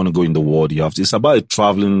 anyway you want to go in the world, you have to. It's about a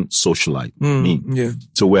traveling socialite. Yeah.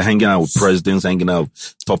 So we're hanging out with presidents, hanging out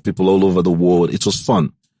with top people all over the world. It was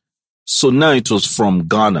fun. So now it was from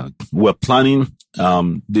Ghana. We're planning.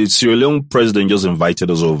 The Sierra Leone president just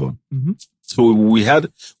invited us over. So we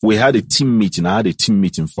had a team meeting. I had a team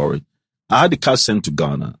meeting for it. I had the car sent to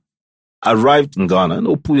Ghana. I arrived in Ghana.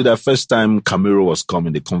 That first time Camaro was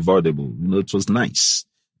coming, the convertible. It was nice.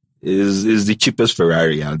 Is the cheapest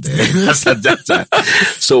Ferrari out there at that time.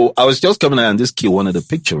 So I was just coming out and this kid wanted a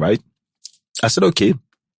picture, right? I said, okay.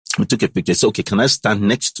 We took a picture. He said, okay, can I stand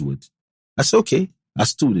next to it? I said, okay. I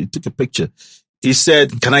stood. He took a picture. He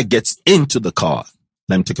said, can I get into the car?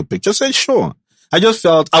 Let me take a picture. I said, sure. I just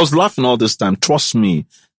felt, I was laughing all this time. Trust me.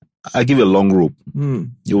 I give you a long rope.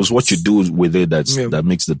 It was what you do with it that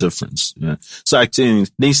makes the difference. Yeah. So then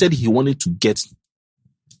he said he wanted to get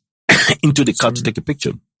into the car to take a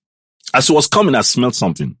picture. As he was coming, I smelled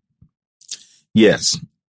something. Yes.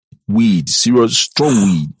 Weed. Serious, strong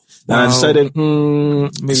weed. Wow. And I decided,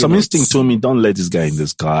 some instinct told me, don't let this guy in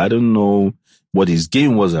this car. I don't know what his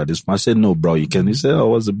game was at this point. I said, no, bro, you can. He said, oh,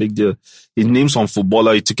 what's the big deal? He named some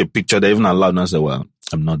footballer. He took a picture. They even allowed. And I said, well,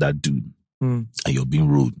 I'm not that dude. And you're being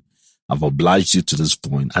rude. I've obliged you to this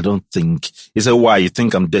point. I don't think. He said, why? You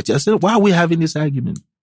think I'm dirty? I said, why are we having this argument?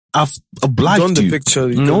 I've obliged done the you. picture,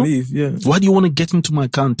 you can leave, yeah. Why do you want to get into my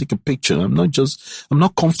car and take a picture? I'm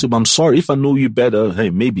not comfortable. I'm sorry. If I know you better, hey,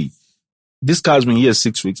 maybe. This car's been here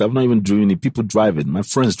 6 weeks. I've not even driven it. People drive it. My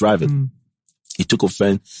friends drive it. He took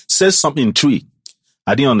offense, says something in tree.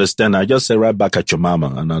 I didn't understand. I just said right back at your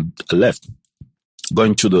mama, and I left.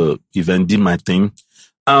 Going to the event, did my thing.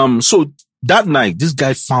 So that night, this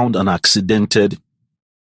guy found an accidented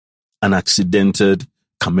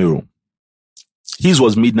Camaro. His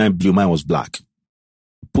was midnight blue, mine was black.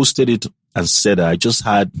 Posted it and said I just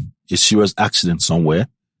had a serious accident somewhere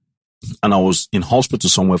and I was in hospital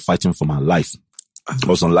somewhere fighting for my life. I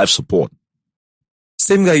was on life support.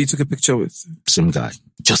 Same guy you took a picture with? Same guy.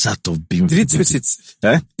 Just out of being... Did he tweet it?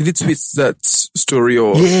 Eh? Did he tweet that story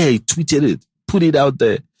or... Yeah, he tweeted it. Put it out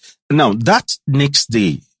there. Now, that next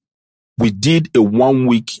day, we did a 1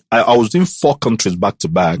 week... I was doing 4 countries back to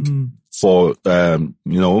back for, for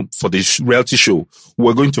the reality show.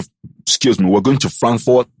 We're going to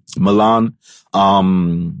Frankfurt, Milan,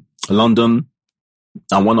 London,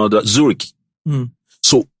 and one other, Zurich.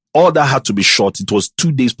 So all that had to be shot. It was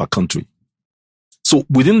 2 days per country. So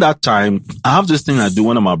within that time, I have this thing I do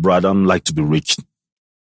when I'm abroad. I don't like to be rich.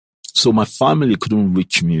 So my family couldn't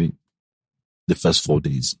reach me the first 4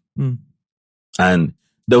 days. And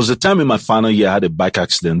there was a time in my final year, I had a bike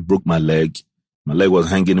accident, broke my leg. My leg was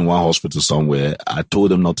hanging in one hospital somewhere. I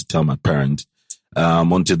told them not to tell my parent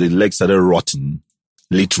until the leg started rotting,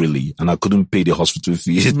 literally, and I couldn't pay the hospital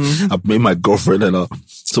fee. I made my girlfriend and all.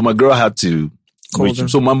 So my girl had to reach him.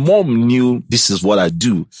 So my mom knew this is what I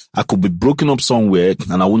do. I could be broken up somewhere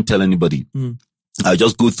and I wouldn't tell anybody. I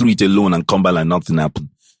just go through it alone and come back like nothing happened.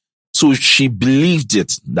 So she believed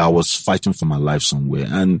it that I was fighting for my life somewhere.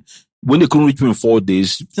 And when they couldn't reach me in 4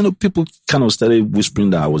 days, people kind of started whispering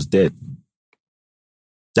that I was dead.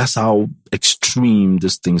 That's how extreme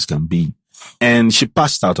these things can be. And she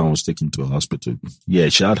passed out and was taken to a hospital. Yeah,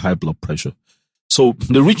 she had high blood pressure. So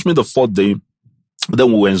they reached me the 4th day.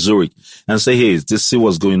 Then we were in Zurich and say, hey, this see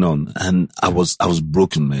what's going on. And I was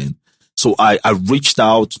broken, man. So I reached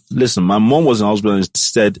out. Listen, my mom was in hospital and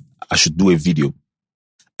said I should do a video.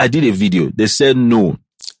 I did a video. They said no.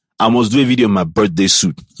 I must do a video in my birthday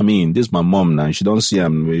suit. I mean, this is my mom now. She don't see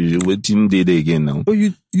I'm waiting day again now. Oh,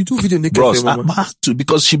 you do video naked? Bros, I had to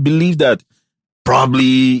because she believed that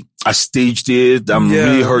probably I staged it. I'm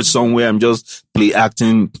really hurt somewhere. I'm just play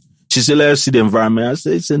acting. She said, let's see the environment. I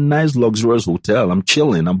said, it's a nice luxurious hotel. I'm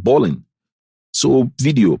chilling. I'm balling. So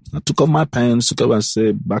video. I took off my pants, took off and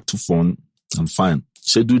said, back to phone. I'm fine.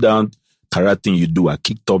 She said, do that karate thing you do. I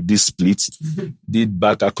kicked up this split, did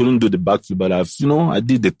back. I couldn't do the backflip, but I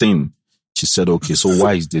did the thing. She said, okay, so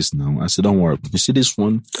why is this now? I said, don't worry. You see this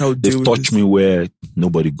one? They've touched me where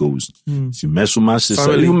nobody goes. If you mess with my sister,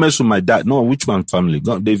 family. You mess with my dad. No, which one family?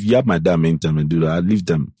 They've yapped my dad many times and do that. I leave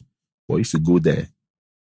them. But if you go there,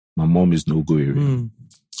 my mom is no-go area.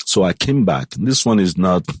 So I came back. This one is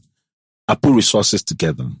not, I put resources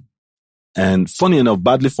together. And funny enough,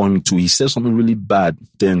 badly for him too, he said something really bad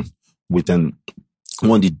then with one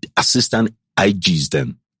of the assistant IGs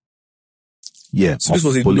then. Yeah. So this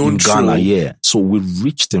was a known Ghana, yeah. So we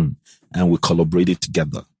reached him and we collaborated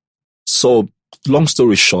together. So long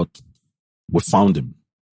story short, we found him.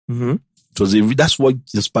 That's what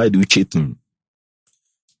inspired the Uche thing.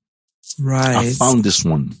 Right. I found this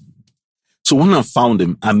one. So when I found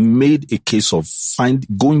him, I made a case of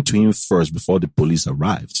going to him first before the police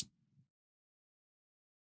arrived.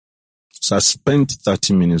 So I spent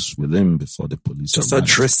 30 minutes with him before the police arrived.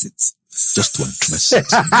 Just to address it.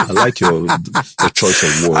 I like your choice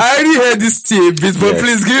of words. I already heard this tea bit, but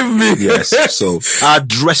please give me. Yes. So I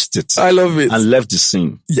addressed it. I love it. And left the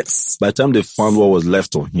scene. Yes. By the time they found what was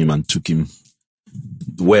left of him and took him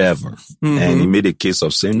wherever. And he made a case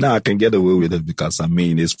of saying, I can get away with it because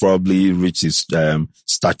it's probably reached his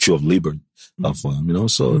Statue of Liberty.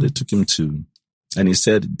 So they took him to, and he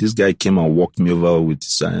said, this guy came and walked me over with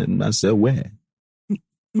his, and I said, where?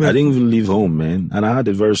 I didn't even leave home, man. And I had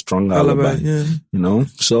a very strong alibi.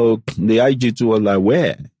 So the IG2 was like,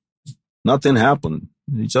 where? Nothing happened.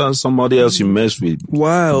 It's just somebody else you messed with.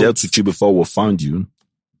 Wow. Dealt with you before we found you.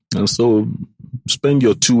 And so spend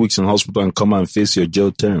your 2 weeks in hospital and come and face your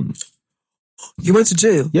jail term. He went to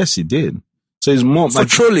jail? Yes, he did. So his mom... For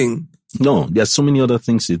trolling? No, there's so many other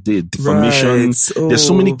things he did. Defamation. Right. Oh. There's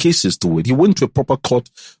so many cases to it. He went to a proper court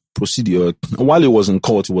procedure. While he was in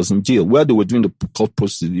court, he was in jail. Where they were doing the court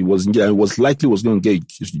procedure, he was in jail. It was likely he was going to get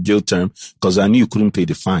a jail term because I knew he couldn't pay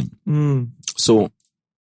the fine. So,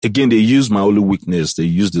 again, they used my only weakness. They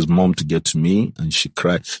used his mom to get to me and she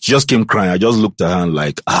cried. She just came crying. I just looked at her and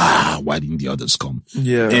like, why didn't the others come?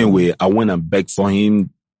 Yeah. Anyway, I went and begged for him.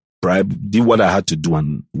 bribe, did what I had to do,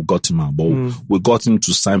 and we got him out. But we got him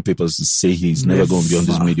to sign papers to say he's never going to be on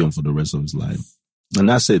this medium for the rest of his life. And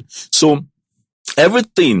that's it. So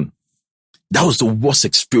everything, that was the worst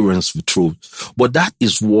experience with Truth. But that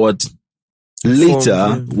is what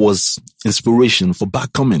later was inspiration for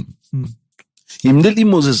Backcoming. Immediately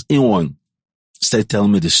Moses Inwan started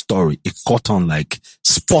telling me the story. It caught on like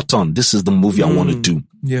spot on. This is the movie I want to do.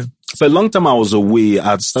 Yeah. For a long time I was away.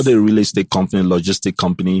 I'd started a real estate company, logistic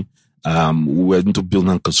company. We were into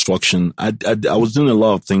building and construction. I was doing a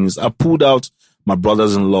lot of things. I pulled out my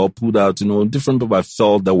brothers-in-law, pulled out, different people I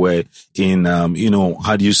felt that were in,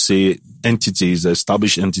 how do you say, entities,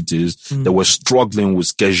 established entities that were struggling with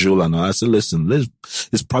schedule. And I said, listen,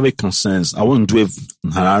 it's private concerns. I want to do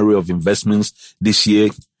an area of investments this year.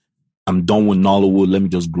 I'm done with Nollywood. Let me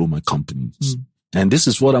just grow my companies. And this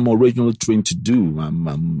is what I'm originally trained to do.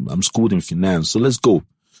 I'm schooled in finance. So let's go.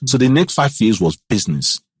 So the next 5 years was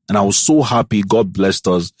business. And I was so happy. God blessed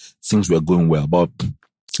us. Things were going well. But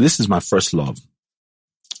this is my first love.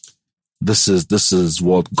 This is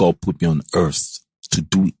what God put me on earth to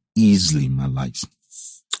do easily in my life.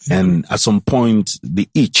 And at some point,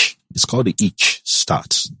 it's called the itch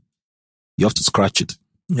starts. You have to scratch it.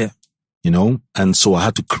 Yeah. And so I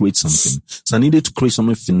had to create something. So I needed to create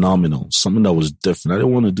something phenomenal, something that was different. I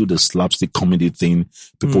didn't want to do the slapstick comedy thing.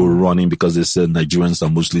 People were running because they said Nigerians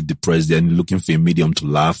are mostly depressed. They're looking for a medium to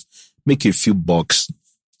laugh, make a few bucks.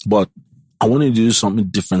 But I wanted to do something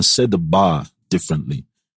different, set the bar differently.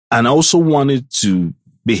 And I also wanted to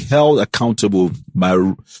be held accountable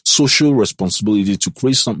by social responsibility to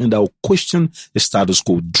create something that will question the status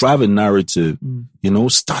quo, drive a narrative,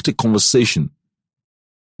 start a conversation.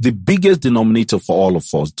 The biggest denominator for all of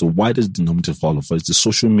us, the widest denominator for all of us, is the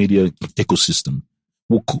social media ecosystem.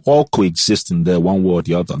 We'll all coexist in there one way or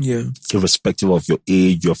the other, irrespective of your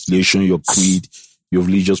age, your affiliation, your creed, your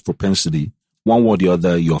religious propensity. One way or the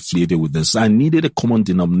other, you're affiliated with this. I needed a common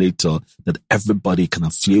denominator that everybody can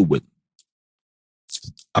affiliate with.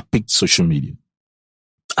 I picked social media.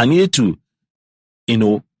 I needed to,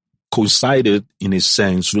 coincided in a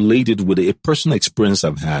sense, related with a personal experience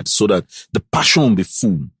I've had so that the passion will be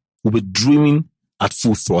full, will be driven at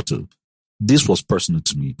full throttle. This was personal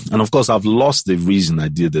to me. And of course, I've lost the reason I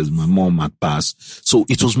did this. My mom had passed. So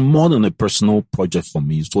it was more than a personal project for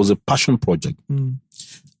me. It was a passion project.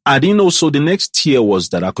 I didn't know. So the next tier was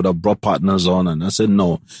that I could have brought partners on. And I said,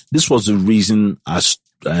 no, this was the reason I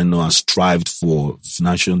strived for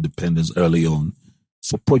financial independence early on.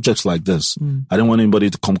 For projects like this, I didn't want anybody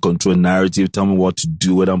to come control a narrative, tell me what to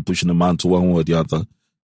do, whether I'm pushing a man to one way or the other.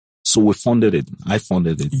 So we funded it. I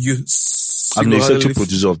funded it. I'm the executive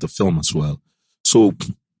producer of the film as well. So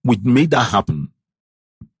we made that happen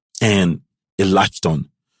and it latched on.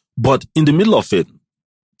 But in the middle of it,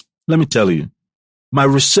 let me tell you, my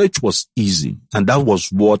research was easy and that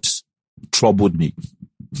was what troubled me.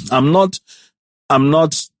 I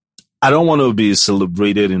don't want to be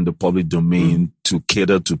celebrated in the public domain to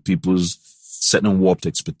cater to people's certain warped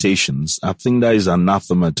expectations. I think that is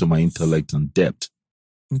anathema to my intellect and depth.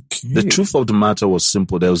 Okay. The truth of the matter was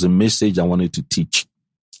simple. There was a message I wanted to teach.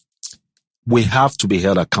 We have to be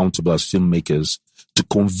held accountable as filmmakers to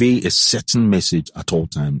convey a certain message at all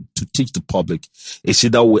times, to teach the public. It's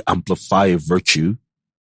either we amplify a virtue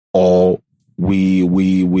or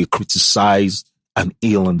we criticize an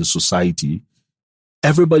ill in the society.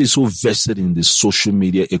 Everybody's so vested in the social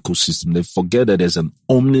media ecosystem, they forget that there's an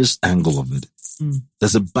ominous angle of it.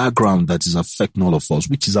 There's a background that is affecting all of us,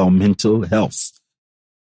 which is our mental health.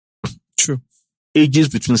 True. Ages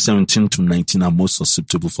between 17 to 19 are most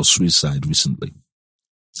susceptible for suicide recently.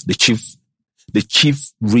 The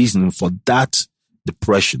chief reason for that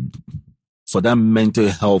depression, for that mental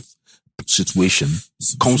health situation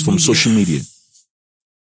comes from social media.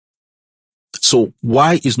 So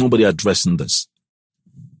why is nobody addressing this?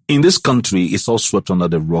 In this country, it's all swept under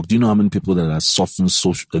the rug. Do you know how many people that are suffering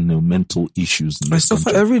social and mental issues? I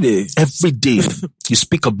suffer every day. Every day. You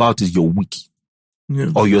speak about it, you're weak.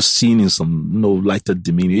 Or you're seen in some lighter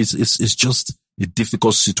demeanor. It's just a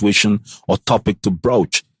difficult situation or topic to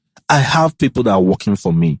broach. I have people that are working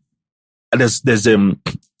for me. There's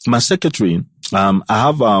my secretary. I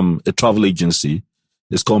have a travel agency.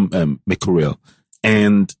 It's called Mercurial.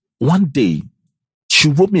 And one day, she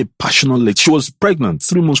wrote me a passionate letter. She was pregnant,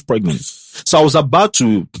 3 months pregnant. So I was I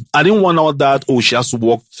didn't want all that. Oh, she has to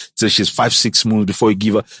work till she's 5-6 months before you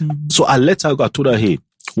give her. So I let her go. I told her, hey,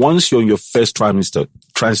 once you're in your first trimester,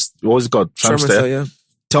 what's it called? Trimester,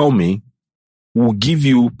 tell me, we'll give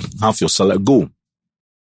you half your salary. Go,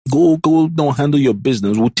 don't handle your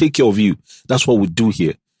business. We'll take care of you. That's what we do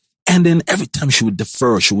here. And then every time she would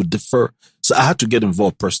defer. So So I had to get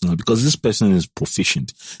involved personally because this person is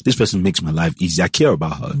proficient. This person makes my life easy. I care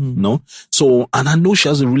about her, you know? So, and I know she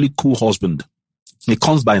has a really cool husband. He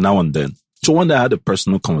comes by now and then. So one day I had a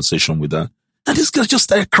personal conversation with her. And this girl just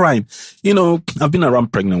started crying. You know, I've been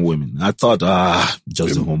around pregnant women. I thought,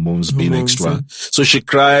 just the hormones being extra. So she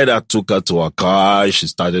cried. I took her to her car. She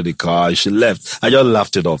started the car. She left. I just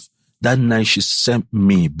laughed it off. That night she sent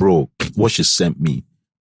me, bro, what she sent me,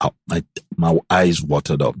 my eyes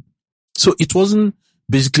watered up. So it wasn't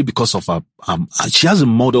basically because of her, she has a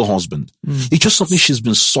model husband. It's just something she's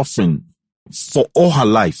been suffering for all her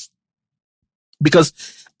life. Because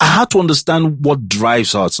I had to understand what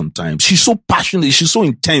drives her sometimes. She's so passionate. She's so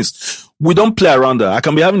intense. We don't play around her. I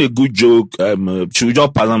can be having a good joke. She will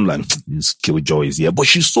just pass. I'm like, this killjoy is here. But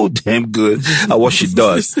she's so damn good at what she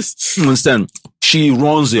does. You understand? She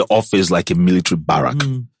runs the office like a military barrack.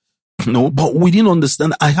 No, but we didn't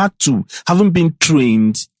understand. I had to. Having been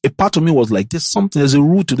trained, a part of me was like, there's a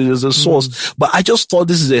root to this, there's a source. But I just thought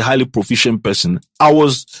this is a highly proficient person. I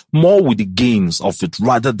was more with the gains of it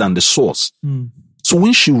rather than the source. So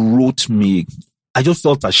when she wrote me, I just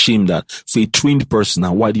felt ashamed that for a trained person,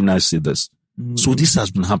 now why didn't I say this? So this has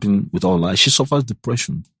been happening with all her. She suffers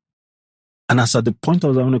depression. And as at the point I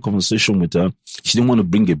was having a conversation with her, she didn't want to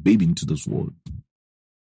bring a baby into this world.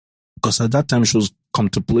 Because at that time she was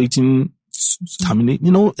contemplating terminating,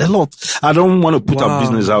 you know, a lot. I don't want to put her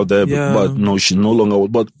business out there, but no, she no longer,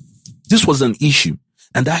 but this was an issue.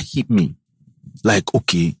 And that hit me. Like,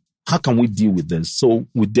 okay, how can we deal with this? So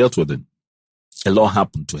we dealt with it. A lot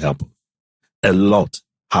happened to help her. A lot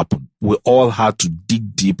happened. We all had to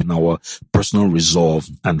dig deep in our personal resolve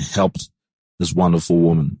and help this wonderful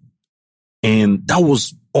woman. And that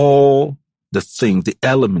was all the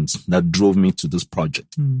elements that drove me to this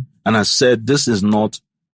project. And I said, this is not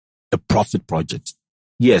a profit project.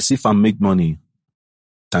 Yes, if I make money,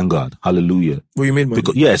 thank God. Hallelujah. Well, you made money.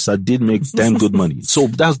 Because, yes, I did make damn good money. So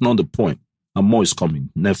that's not the point. And more is coming.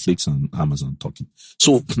 Netflix and Amazon talking.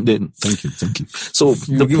 So then, thank you. So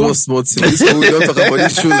you give us small things. We don't talk about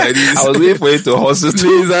this show like this. I was waiting for you to hustle.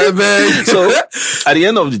 Please, I beg. So at the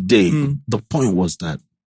end of the day, the point was that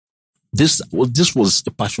this was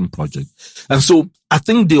a passion project. And so I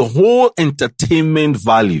think the whole entertainment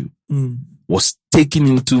value was taken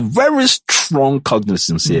into very strong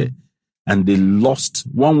cognizance here. And they lost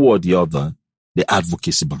one way or the other, the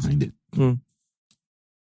advocacy behind it.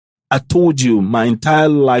 I told you my entire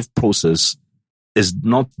life process is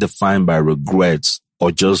not defined by regrets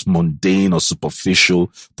or just mundane or superficial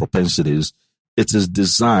propensities. It is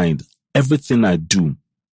designed. Everything I do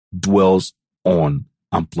dwells on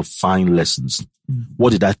amplifying lessons.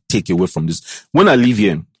 What did I take away from this? When I leave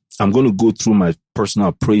here, I'm going to go through my personal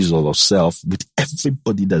appraisal of self with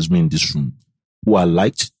everybody that's been in this room. Who I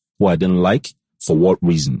liked, who I didn't like, for what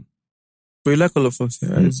reason. But you like all of us,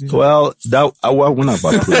 yeah? Well, that I won't have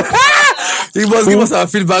You must give us our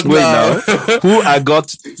feedback now. Who I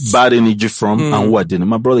got bad energy from and who I didn't.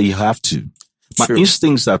 My brother, you have to. My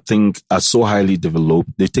instincts, I think, are so highly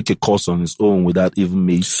developed. They take a course on its own without even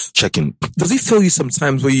me checking. Does it fail you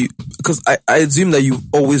sometimes because I assume that you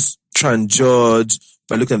always try and judge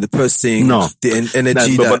by looking at the person, the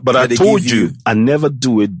energy but I told you, I never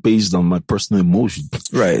do it based on my personal emotion.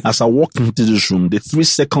 Right. As I walked into this room, the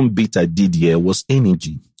 3-second beat I did here was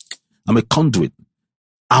energy. I'm a conduit.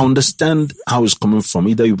 I understand how it's coming from.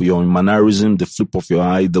 Either your mannerism, the flip of your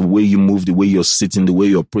eye, the way you move, the way you're sitting, the way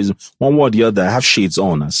you're praising. One way or the other, I have shades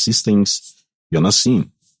on. I see things you're not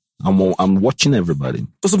seeing. I'm watching everybody.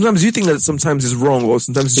 But sometimes you think that sometimes it's wrong, or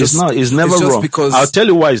sometimes it's not. It's never wrong. Because I'll tell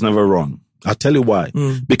you why it's never wrong. I'll tell you why.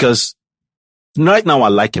 Because right now I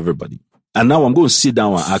like everybody. And now I'm going to sit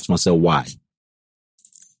down and ask myself why.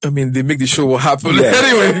 I mean, they make the show what happen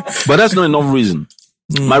anyway. But that's not enough reason.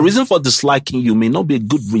 My reason for disliking you may not be a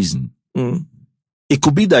good reason. It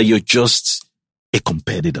could be that you're just a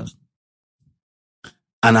competitor.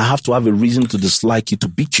 And I have to have a reason to dislike you to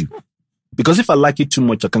beat you. Because if I like you too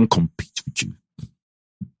much, I can't compete with you.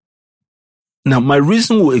 Now, my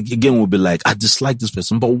reason will be like, I dislike this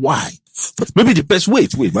person, but why? But maybe the person,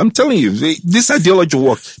 wait, I'm telling you, this ideology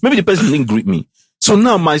works. Maybe the person didn't greet me. So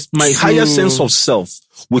now my higher sense of self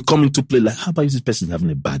will come into play. Like, how about this person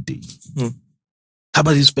having a bad day? How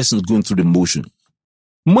about this person going through the motion?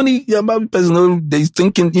 Money, about person, they're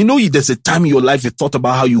thinking, there's a time in your life you thought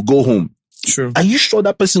about how you go home. Sure. Are you sure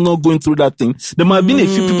that person not going through that thing? There might have been a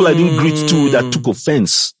few people I didn't greet to that took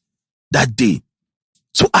offense that day.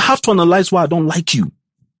 So I have to analyze why I don't like you.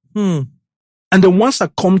 And then once I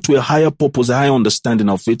come to a higher purpose, a higher understanding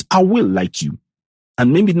of it, I will like you.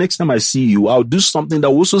 And maybe next time I see you, I'll do something that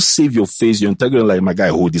will also save your face, your integrity, like, my guy,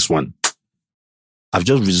 hold this one. I've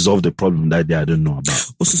just resolved the problem that day I don't know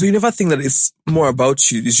about. Also, so you never think that it's more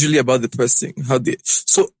about you. It's usually about the person.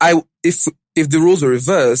 If the roles were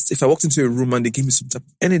reversed, if I walked into a room and they gave me some type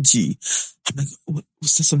of energy, I'm like,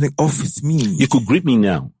 was there something off with me? You could greet me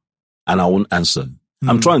now and I won't answer.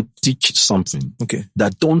 I'm trying to teach something. Okay.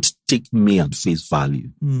 That don't take me at face value.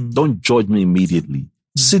 Don't judge me immediately.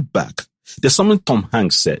 Sit back. There's something Tom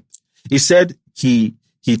Hanks said. He said he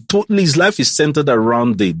totally, his life is centered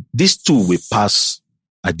around these two will pass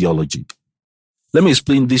ideology. Let me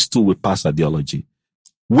explain these two will pass ideology.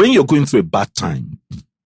 When you're going through a bad time,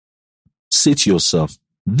 say to yourself,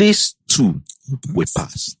 these two will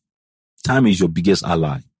pass. Time is your biggest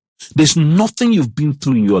ally. There's nothing you've been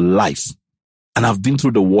through in your life, and I've been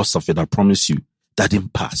through the worst of it, I promise you, that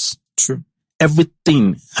didn't pass. True.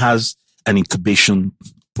 Everything has an incubation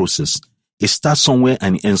process. It starts somewhere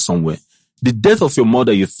and it ends somewhere. The death of your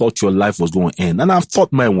mother, you thought your life was going to end, and I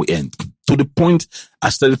thought mine would end. To the point I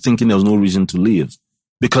started thinking there was no reason to live,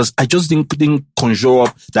 because I just didn't conjure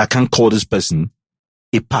up that I can't call this person.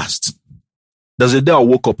 It passed. There's a day I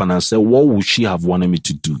woke up and I said, what would she have wanted me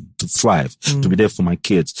to do, to thrive, to be there for my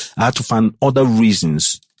kids? I had to find other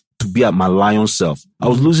reasons to be at my lion self. I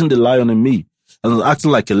was losing the lion in me. I was acting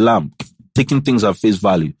like a lamb, taking things at face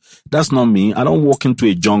value. That's not me. I don't walk into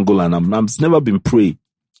a jungle and I've never been prey.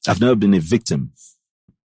 I've never been a victim.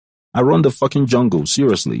 I run the fucking jungle,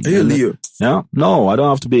 seriously. Are you a Leo? Yeah? No, I don't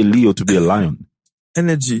have to be a Leo to be a lion.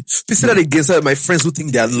 Energy. Please say that again. So my friends who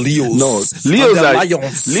think they are Leos. No, Leos are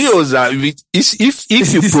lions. Leos are.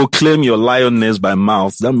 If you proclaim your lioness by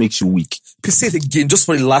mouth, that makes you weak. Please say it again, just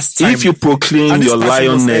for the last time. If you proclaim your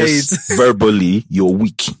lioness verbally, you're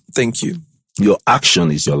weak. Thank you. Your action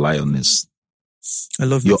is your lioness. I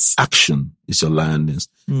love your it. action is your lioness.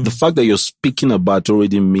 The fact that you're speaking about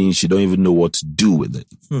already means you don't even know what to do with it.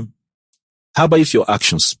 How about if your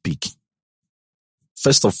actions speak?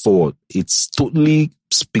 First of all, it's totally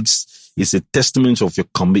speaks. It's a testament of your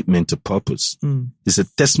commitment to purpose. It's a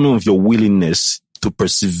testament of your willingness to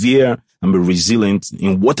persevere and be resilient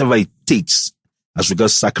in whatever it takes as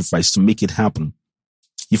regards sacrifice to make it happen.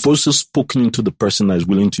 You've also spoken into the person that is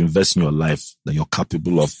willing to invest in your life, that you're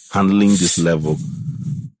capable of handling this level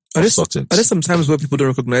of success. Are there some times where people don't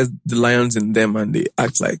recognize the lions in them and they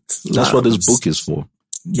act like lions? That's what this book is for.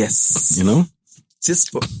 Yes. You know? This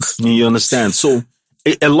book. You understand? So,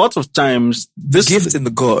 a lot of times, this gift in the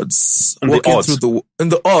gods. In the odds. In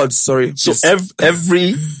the odds, sorry. So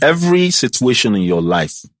every situation in your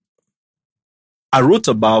life, I wrote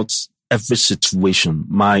about every situation,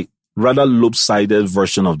 my rather lopsided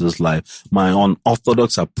version of this life, my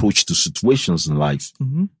unorthodox approach to situations in life.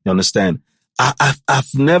 You understand?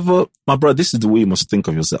 I've never, my brother, this is the way you must think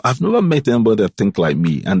of yourself. I've never met anybody that think like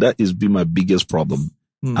me, and that has been my biggest problem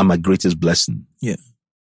and my greatest blessing. Yeah.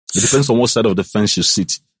 It depends on what side of the fence you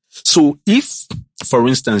sit. So if, for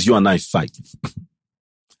instance, you and I fight,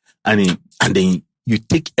 and then you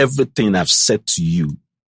take everything I've said to you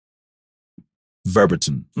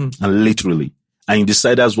verbatim and literally, and you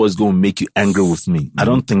decide that's what's going to make you angry with me. I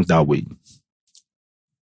don't think that way.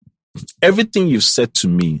 Everything you've said to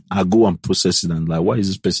me, I go and process it and like, why is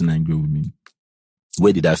this person angry with me?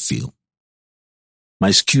 Where did I feel? My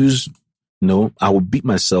excuse, no, I will beat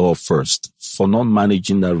myself up first for not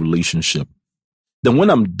managing that relationship. Then when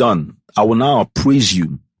I'm done, I will now appraise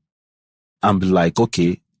you and be like,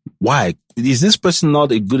 okay, why? Is this person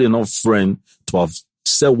not a good enough friend to have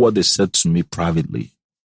said what they said to me privately?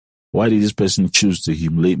 Why did this person choose to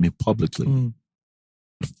humiliate me publicly?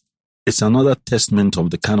 It's another testament of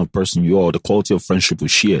the kind of person you are, the quality of friendship we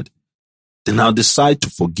shared. Then I'll decide to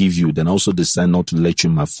forgive you. Then also decide not to let you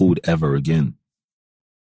in my food ever again.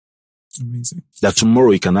 Amazing. That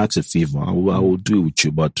tomorrow you can ask a favor. I will do it with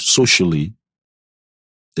you. But socially,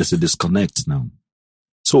 there's a disconnect now.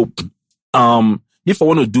 So, if I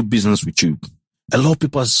want to do business with you, a lot of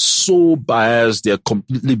people are so biased. They're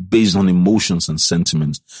completely based on emotions and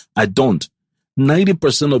sentiments. I don't.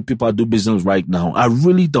 90% of people I do business right now, I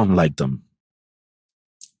really don't like them.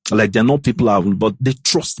 Like they're not people I will, but they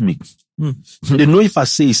trust me. They know if I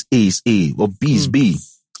say it's A or B is B.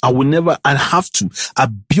 I will never, I have to. I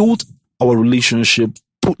built our relationship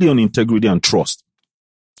totally on integrity and trust.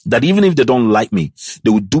 That even if they don't like me, they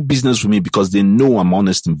will do business with me because they know I'm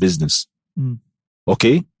honest in business.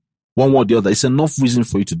 Okay? One way or the other. It's enough reason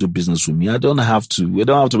for you to do business with me. We don't have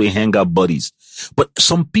to be hangout buddies. But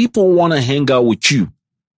some people want to hang out with you.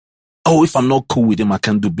 Oh, if I'm not cool with him, I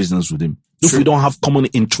can't do business with him. If we don't have common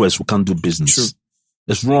interests, we can't do business.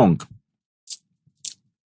 It's wrong.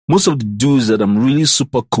 Most of the dudes that I'm really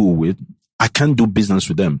super cool with, I can't do business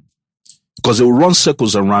with them because they will run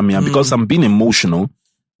circles around me. And because I'm being emotional,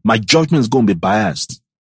 My judgment is going to be biased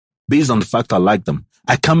based on the fact I like them.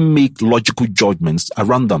 I can't make logical judgments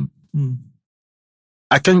around them.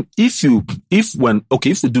 I can, if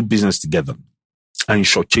we do business together and you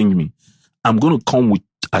shortchange me, I'm going to come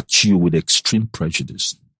at you with extreme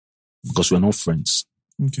prejudice because we're not friends.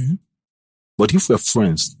 Okay. But if we're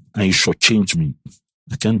friends and you shortchange me,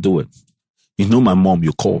 I can't do it. You know my mom,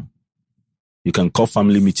 you call. You can call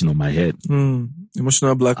family meeting on my head.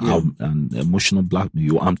 Emotional blackmail. And emotional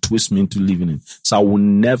blackmail. I'm twisting me into living it. So I will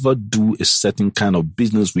never do a certain kind of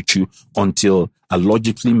business with you until I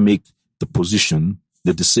logically make the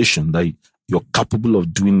decision that you're capable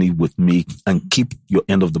of doing it with me and keep your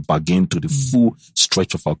end of the bargain to the full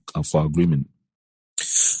stretch of our agreement.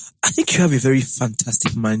 I think you have a very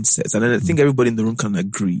fantastic mindset, and I think everybody in the room can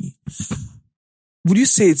agree. Would you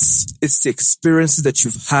say it's the experiences that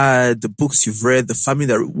you've had, the books you've read, the family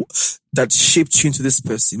that shaped you into this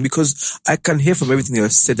person? Because I can hear from everything you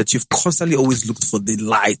have said that you've constantly always looked for the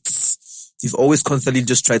lights. You've always constantly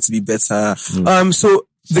just tried to be better. So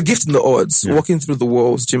the gift and the odds, walking through the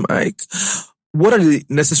walls, Jim Iyke. What are the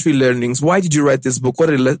necessary learnings? Why did you write this book? What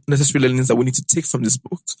are the necessary learnings that we need to take from this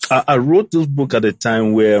book? I wrote this book at a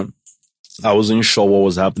time where I wasn't sure what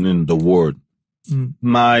was happening in the world.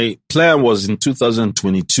 My plan was in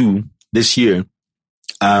 2022, this year,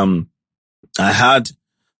 I had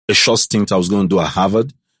a short stint I was going to do at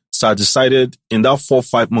Harvard. So I decided in that 4 or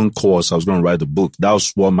 5 month course, I was going to write a book. That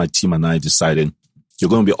was what my team and I decided. You're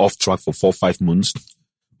going to be off track for 4 or 5 months.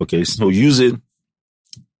 Okay, so use it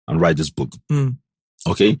and write this book.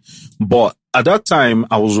 Okay. But at that time,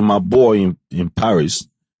 I was with my boy in Paris.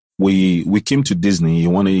 We came to Disney.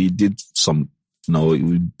 He did some,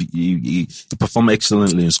 he performed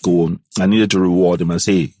excellently in school. I needed to reward him. I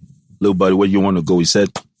said, hey, little buddy, where you want to go? He said,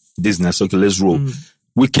 Disney. I said, okay, let's roll.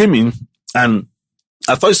 We came in and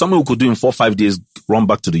I thought something we could do in 4 or 5 days, run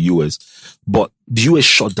back to the US. But the US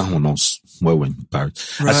shut down on us while we were in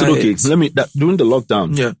Paris. Right. I said, okay, during the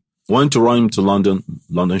lockdown, went to run him to London.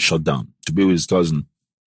 London shut down to be with his cousin.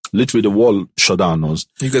 Literally, the world shut down on us.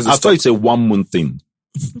 I thought it's a 1 month thing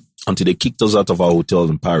until they kicked us out of our hotels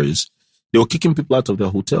in Paris. They were kicking people out of their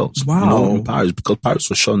hotels. Wow. In Paris because Paris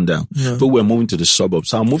was shut down. Yeah. But we were moving to the suburbs.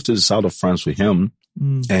 So I moved to the south of France with him.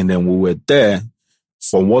 And then we were there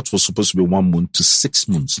from what was supposed to be 1 month to 6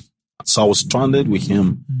 months. So I was stranded with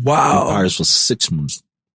him in Paris for 6 months.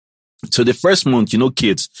 So the first month,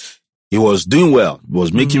 kids, he was doing well. He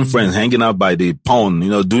was making friends, hanging out by the pond,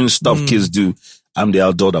 doing stuff kids do. I'm the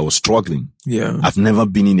outdoor that was struggling. Yeah. I've never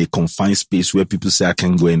been in a confined space where people say I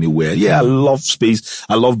can't go anywhere. Yeah, I love space.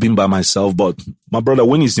 I love being by myself. But my brother,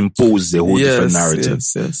 when it's imposed, it's a whole different narrative.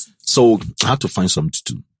 Yes. So I had to find something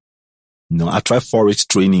to do. I tried forex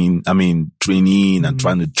training and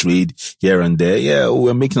trying to trade here and there. Yeah,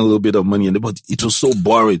 we're making a little bit of money, but it was so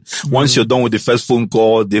boring. Once you're done with the first phone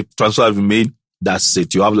call, the transfer I've made, that's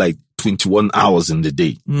it. You have like 21 hours in the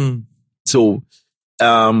day. So,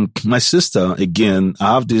 my sister, again,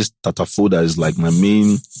 I have this Tatafo that is like my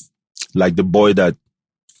main, like the boy that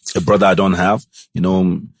a brother I don't have,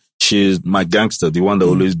 she's my gangster, the one that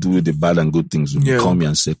always do the bad and good things. Will call me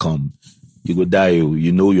and say, come, you go die.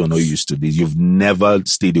 You're not used to this. You've never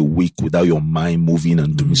stayed a week without your mind moving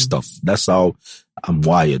and doing stuff. That's how I'm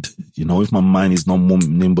wired. If my mind is not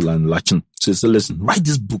nimble and latching. So say, listen, write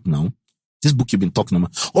this book now. This book you've been talking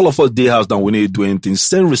about. All of us day house now, we need to do anything.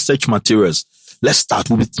 Send research materials. Let's start.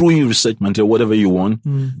 We'll be throwing you research material, whatever you want.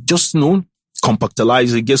 Just,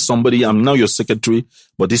 compactalize it. Get somebody. I'm now your secretary,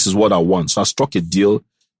 but this is what I want. So I struck a deal,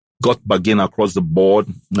 got bargain across the board.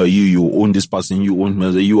 You own this person. You own,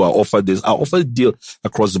 you are offered this. I offered a deal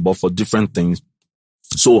across the board for different things.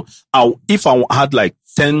 So if I had like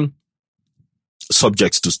 10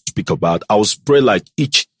 subjects to speak about, I would spray like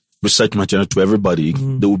each research material to everybody.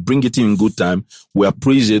 They would bring it in good time. We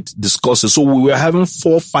appraise it, discuss it. So we were having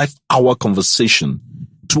 4 or 5 hour conversation,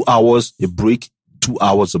 2 hours a break, 2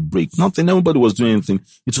 hours a break. Nothing. Nobody was doing anything.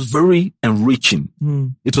 It was very enriching.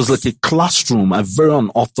 It was like a classroom, a very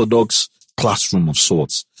unorthodox classroom of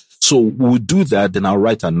sorts. So we would do that. Then I'll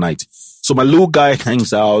write at night. So my little guy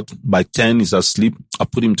hangs out by 10. He's asleep. I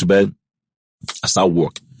put him to bed. I start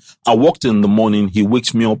work. I walked in the morning. He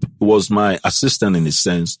wakes me up. He was my assistant in a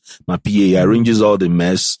sense. My PA arranges all the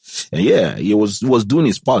mess. And he was doing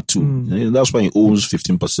his part too. And that's why he owns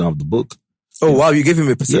 15% of the book. Oh, wow. You gave him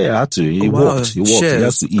a percent? Yeah, I had to. He walked. He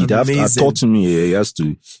has to eat. I taught him he has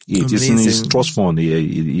to eat. Amazing. It's in his trust fund.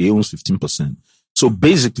 He owns 15%. So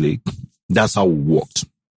basically, that's how it worked.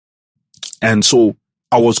 And so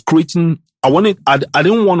I was creating, I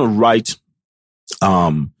didn't want to write,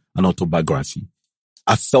 an autobiography.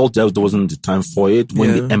 I felt that there wasn't the time for it.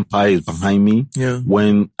 When the empire is behind me,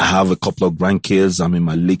 when I have a couple of grandkids, I'm in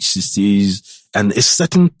my late 60s, and a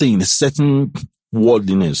certain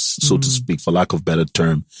worldliness, so to speak, for lack of better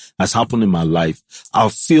term, has happened in my life. I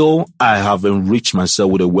feel I have enriched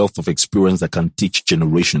myself with a wealth of experience that can teach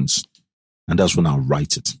generations. And that's when I'll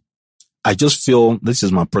write it. I just feel, this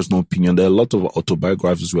is my personal opinion, there are a lot of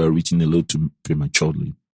autobiographies were written a little too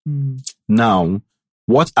prematurely. Now,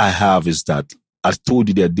 what I have is that I told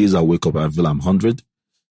you there are days I wake up and I feel I'm 100.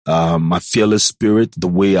 My fearless spirit, the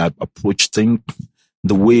way I approach things,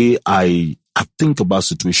 the way I think about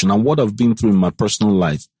situation and what I've been through in my personal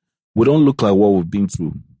life, we don't look like what we've been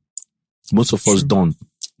through. Most of us don't.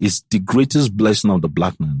 It's the greatest blessing of the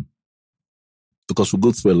black man because we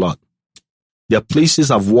go through a lot. There are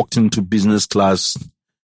places I've walked into business class,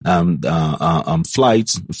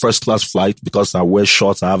 flights, first class flight because I wear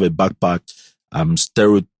shorts, I have a backpack. I'm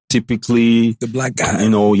stereotypically the black guy.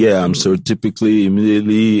 I'm stereotypically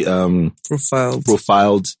immediately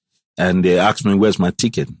profiled. And they asked me, where's my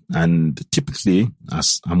ticket? And typically,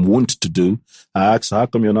 as I'm wont to do, I ask, how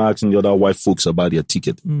come you're not asking the other white folks about their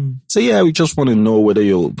ticket? So yeah, we just want to know whether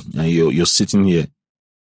you're sitting here.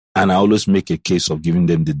 And I always make a case of giving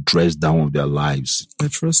them the dress down of their lives. I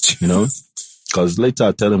trust you. You know, because later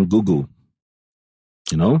I tell them Google,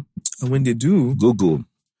 you know. And when they do, Google.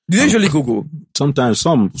 Do you usually Google? Sometimes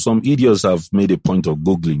some idiots have made a point of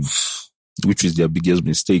Googling, which is their biggest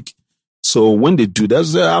mistake. So when they do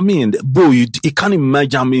that, bro, you can't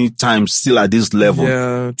imagine how many times still at this level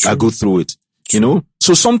I go through it, you know?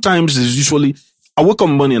 So sometimes it's usually, I wake up in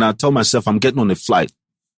the morning and I tell myself I'm getting on a flight.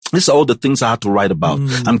 These are all the things I had to write about.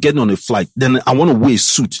 I'm getting on a flight. Then I want to wear a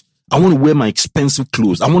suit. I want to wear my expensive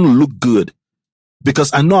clothes. I want to look good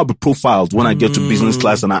because I know I'll be profiled when I get to business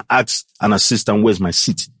class and I ask an assistant, where's my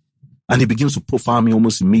seat? And he begins to profile me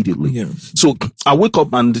almost immediately. Yeah. So I wake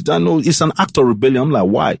up and I know it's an act of rebellion. I'm like,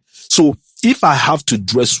 why? So if I have to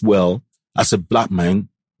dress well as a black man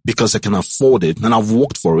because I can afford it and I've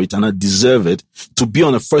worked for it and I deserve it to be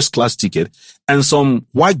on a first class ticket and some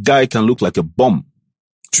white guy can look like a bum.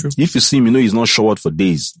 True. If you see him, you know he's not showered for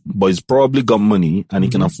days, but he's probably got money and he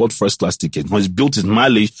can afford first class ticket. When he's built his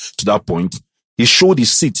mileage to that point, he showed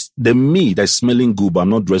his seat. Then me that's smelling good, but I'm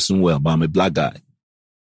not dressing well, but I'm a black guy.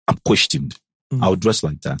 I'm questioned. I'll dress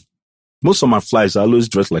like that. Most of my flights, I always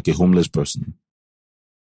dress like a homeless person.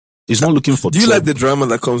 He's not looking for Do you like the drama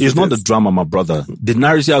that comes It's with not the drama, my brother. The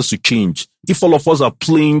narrative has to change. If all of us are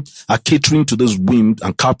catering to this whim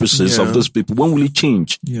and caprices of those people, when will it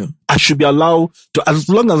change? Yeah. I should be allowed to, as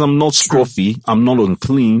long as I'm not scruffy, I'm not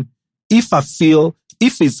unclean. If I feel,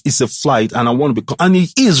 if it's a flight and I want to be, and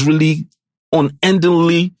it is really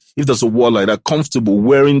unendingly, if there's a word like that, comfortable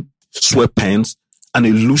wearing sweatpants and a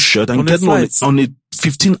loose shirt and getting on a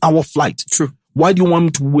 15-hour flight. True. Why do you want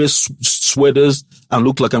me to wear sweaters and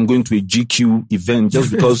look like I'm going to a GQ event just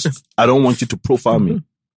because I don't want you to profile me?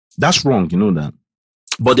 That's wrong, you know that.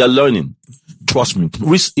 But they're learning. Trust me.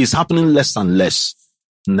 Risk is happening less and less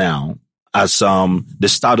now as the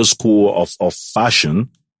status quo of fashion,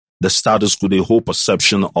 the status quo, the whole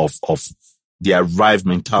perception of the arrived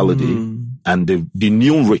mentality and the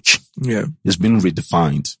new rich is being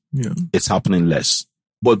redefined. Yeah. It's happening less.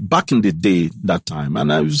 But back in the day, that time,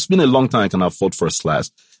 and it's been a long time I can afford first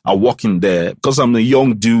class. I walk in there because I'm a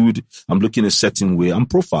young dude. I'm looking a certain way. I'm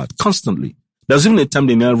profiled constantly. There's even a time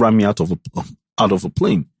they never ran me out of a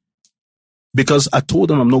plane because I told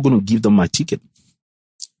them I'm not going to give them my ticket.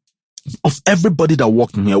 Of everybody that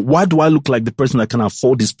walked in here, why do I look like the person that can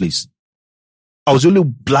afford this place? I was the only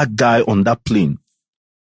black guy on that plane.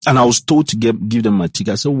 And I was told to give them my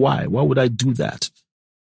ticket. I said, why? Why would I do that?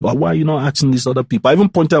 Well, why are you not asking these other people? I even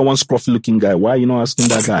pointed at one scruffy looking guy. Why are you not asking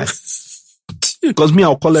that guy? Because me,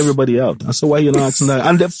 I'll call everybody out. I said, why are you not asking that?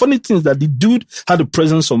 And the funny thing is that the dude had the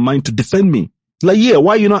presence of mind to defend me. Like, yeah,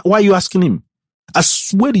 why are you asking him? I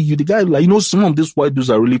swear to you, the guy, like, you know, some of these white dudes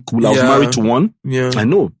are really cool. I was married to one. Yeah. I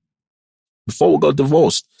know. Before we got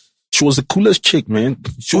divorced. She was the coolest chick, man.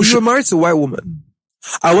 You were married to a white woman.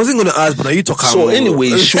 I wasn't going to ask, but now you talk about. So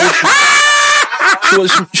anyway, she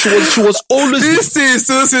was always. This is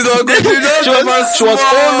so she was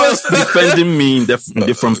always defending me in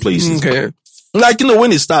different places. Okay. Like, you know,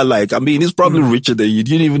 when it started, like, I mean, he's probably richer than you. You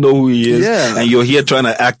didn't even know who he is. Yeah. And you're here trying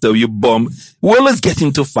to act up, you bum. We always get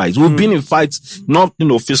into fights. We've been in fights, not, you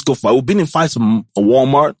know, physical fight. We've been in fights in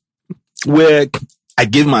Walmart where I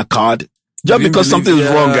gave my card. Just because something is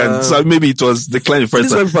wrong and so maybe it was declined first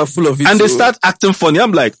time. These people are full of it. And they start acting funny.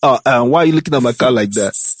 I'm like, why are you looking at my car like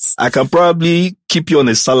that? I can probably keep you on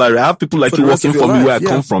a salary. I have people like you working for me where I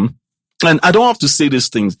come from. And I don't have to say these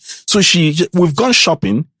things. So we've gone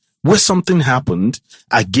shopping. where something happened.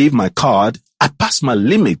 I gave my card. I passed my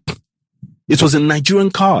limit. It was a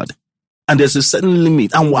Nigerian card. And there's a certain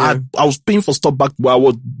limit. And I was paying for stuff back where I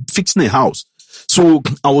was fixing a house. So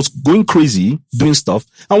I was going crazy doing stuff.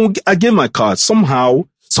 And I gave my card. Somehow,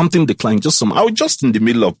 something declined. I was just in the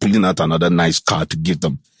middle of pulling out another nice card to give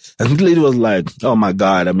them. And the lady was like, oh my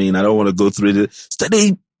God, I mean, I don't want to go through it.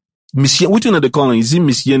 Steady, which one are they calling? Is it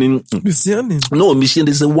Miss Yenin? Miss Yenin? No, Miss Yenin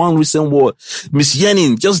is a one recent word. Miss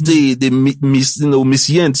Yenin, just the Miss, Miss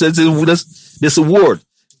Yen. There's a word.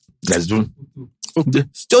 Let's do.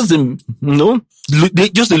 Just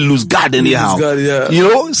the loose guard anyhow.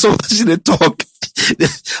 So they talk.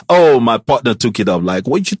 Oh, my partner took it up. Like,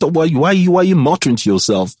 what you talk about? Why are you muttering to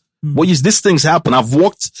yourself? What is these things happen? I've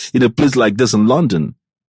worked in a place like this in London.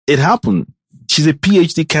 It happened. She's a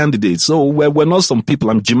PhD candidate. So we're not some people.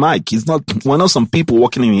 I'm Jamaica. We're not some people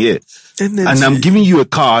walking in here. And I'm giving you a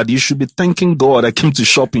card. You should be thanking God I came to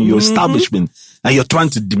shop in your establishment. And you're trying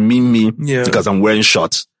to demean me because I'm wearing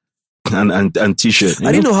shorts and t-shirt.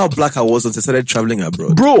 I didn't know how black I was until I started traveling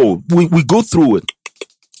abroad. Bro, we go through it.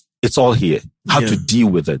 It's all here. How to deal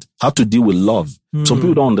with it. How to deal with love. Some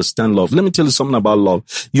people don't understand love. Let me tell you something about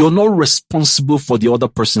love. You're not responsible for the other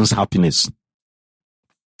person's happiness.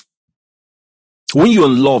 When you're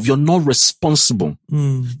in love, you're not responsible.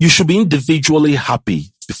 You should be individually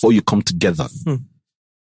happy before you come together.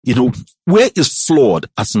 You know, where is flawed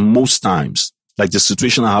as in most times, like the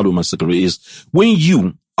situation I had with my secretary, is when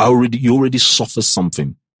you already suffer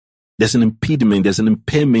something. There's an impediment, there's an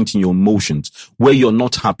impairment in your emotions where you're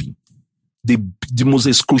not happy. The most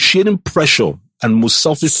excruciating pressure and most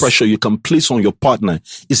selfish pressure you can place on your partner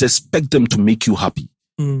is expect them to make you happy.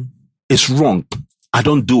 It's wrong. I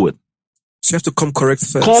don't do it. So you have to come correct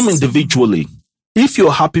first. Come individually. If you're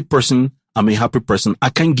a happy person, I'm a happy person. I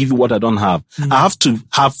can't give you what I don't have. I have to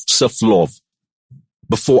have self-love.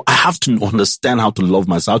 Before I have to understand how to love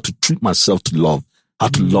myself, how to treat myself to love, how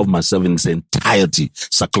to love myself in its entirety,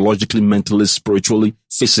 psychologically, mentally, spiritually,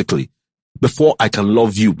 physically. Before I can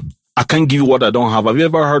love you, I can't give you what I don't have. Have you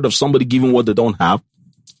ever heard of somebody giving what they don't have?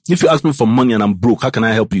 If you ask me for money and I'm broke, how can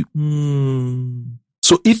I help you?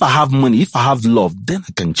 So if I have money, if I have love, then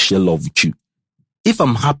I can share love with you. If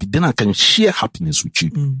I'm happy, then I can share happiness with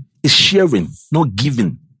you. It's sharing, not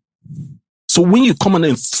giving. So when you come and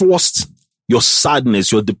enforce your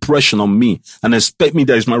sadness, your depression on me and expect me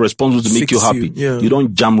that it's my responsibility to make you happy, you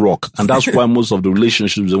don't jam rock. And that's why most of the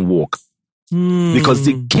relationships don't work. Because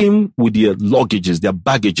they came with their luggages, their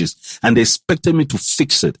baggages, and they expected me to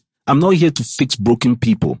fix it. I'm not here to fix broken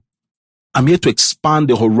people. I'm here to expand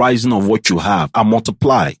the horizon of what you have. I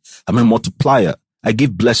multiply. I'm a multiplier. I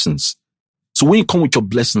give blessings. So when you come with your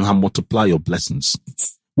blessings, I multiply your blessings.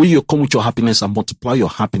 When you come with your happiness, I multiply your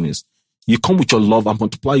happiness. You come with your love, I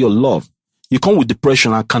multiply your love. You come with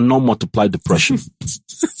depression, I cannot multiply depression.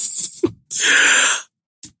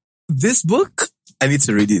 This book, I need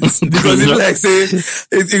to read it. Because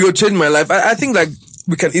it will change my life. I think like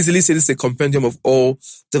we can easily say this is a compendium of all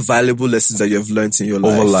the valuable lessons that you have learned in your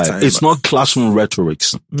lifetime. It's not classroom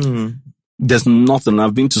rhetorics. There's nothing.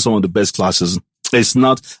 I've been to some of the best classes. It's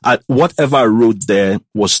not, whatever I wrote there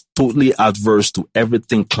was totally adverse to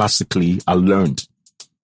everything classically I learned.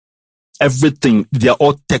 Everything, they're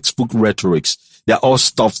all textbook rhetorics. They're all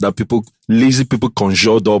stuff that lazy people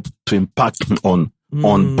conjured up to impact on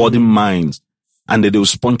body minds. And they will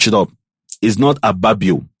sponge it up. It's not a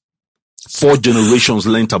Babio. 4 generations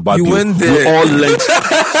learned about you. Went there. We all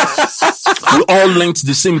learned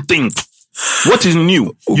the same thing. What is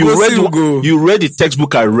new? You read the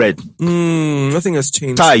textbook I read. Nothing has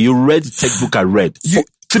changed. Tai, you read the textbook I read.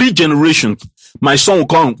 3 generations. My son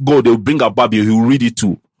will go, they'll bring up Babio, he'll read it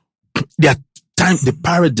too. The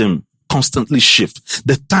paradigm constantly shift.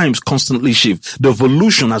 The times constantly shift. The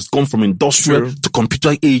evolution has gone from industrial to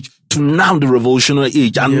computer age to now the revolutionary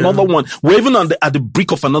age. Another one. We're even at the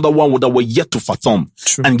brink of another one that we're yet to fathom.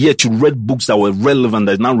 And yet you read books that were relevant,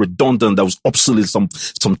 that are now redundant, that was obsolete some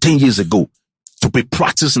 10 years ago to be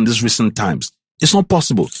practiced in these recent times. It's not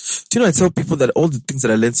possible. Do you know, I tell people that all the things that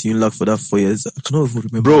I learned in UNILAG for that 4 years, I cannot even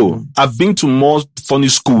remember. Bro, I've been to more funny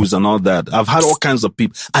schools and all that. I've had all kinds of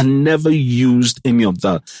people. I never used any of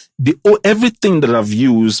that. Everything that I've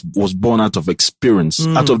used was born out of experience,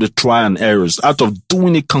 out of the trial and errors, out of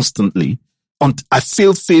doing it constantly. I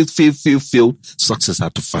failed. Success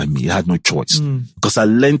had to find me. I had no choice. Because I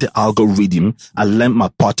learned the algorithm, I learned my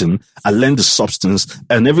pattern, I learned the substance,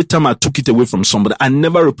 and every time I took it away from somebody, I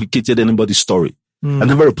never replicated anybody's story. I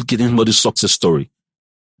never replicated anybody's success story.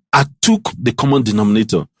 I took the common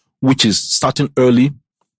denominator, which is starting early,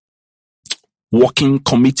 walking,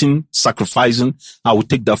 committing, sacrificing, I will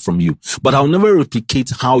take that from you. But I'll never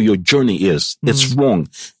replicate how your journey is. It's wrong.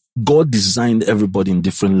 God designed everybody in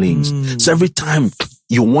different lanes. So every time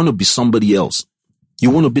you want to be somebody else, you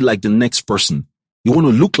want to be like the next person, you want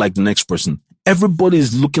to look like the next person, everybody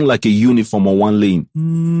is looking like a uniform on one lane.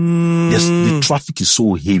 Yes, the traffic is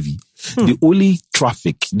so heavy. The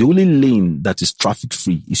only lane that is traffic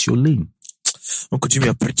free is your lane. Uncle Jimmy,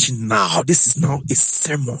 you're preaching now. This is now a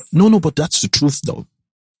sermon. No, but that's the truth though.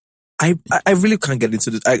 I really can't get into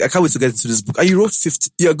this. I can't wait to get into this book. And you wrote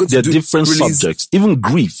 50. You're going to do different subjects. Even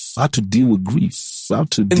grief. How to deal with grief. How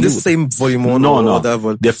to deal in the same volume one? No.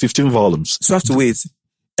 There are 15 volumes. So I have to wait.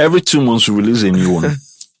 Every 2 months we release a new one.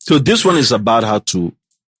 So this one is about how to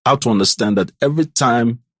understand that every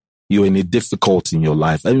time you're in a difficulty in your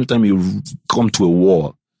life, every time you come to a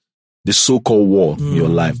war, the so-called war in your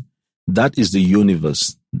life, that is the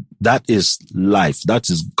universe. That is life. That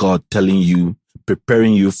is God telling you,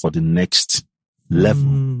 preparing you for the next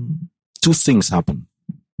level. 2 things happen.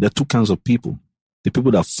 There are 2 kinds of people. The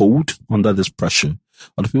people that fold under this pressure,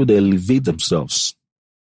 or the people that elevate themselves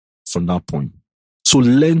from that point. So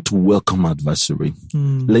learn to welcome adversary.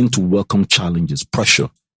 Learn to welcome challenges, pressure.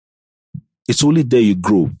 It's only there you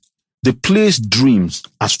grow. The place dreams,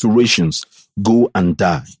 aspirations go and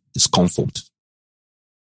die is comfort.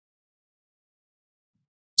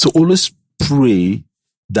 So always pray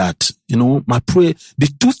that, my prayer, the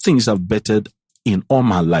 2 things I've bettered in all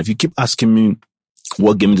my life. You keep asking me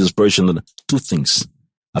what gave me the inspiration. 2 things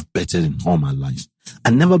I've bettered in all my life. I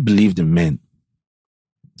never believed in men.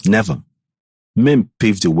 Never. Men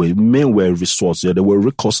paved the way. Men were a resource. They were a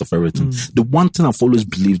recourse of everything. The one thing I've always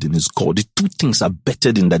believed in is God. The 2 things I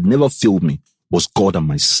bettered in that never failed me was God and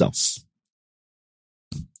myself.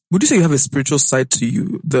 Would you say you have a spiritual side to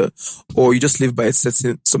you, or you just live by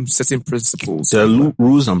some certain principles? There are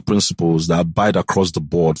rules and principles that abide across the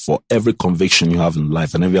board for every conviction you have in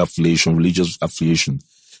life and every affiliation, religious affiliation.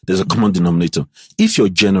 There's a common denominator. If you're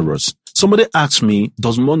generous, somebody asks me,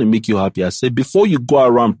 does money make you happy? I say, before you go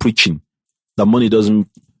around preaching that money doesn't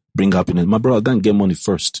bring happiness, my brother, go and get money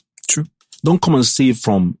first. True. Don't come and say it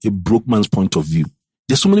from a broke man's point of view.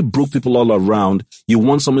 There's so many broke people all around. You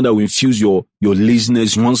want something that will infuse your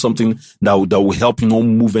laziness. You want something that will help you not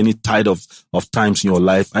move any tide of times in your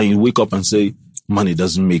life. And you wake up and say, money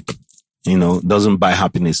doesn't make, doesn't buy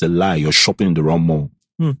happiness. A lie. You're shopping in the wrong mall.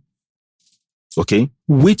 Okay?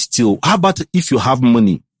 Wait till, how about if you have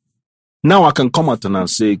money? Now I can come out and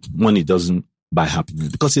say money doesn't buy happiness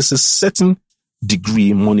because it's a certain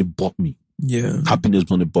degree money bought me. Yeah. Happiness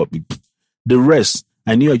money bought me. The rest,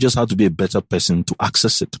 I knew I just had to be a better person to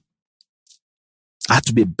access it. I had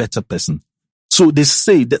to be a better person. So they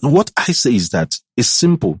say that what I say is that it's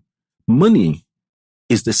simple. Money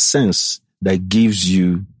is the sense that gives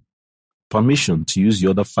you permission to use the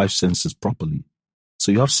other 5 senses properly.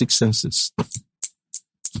 So you have 6 senses.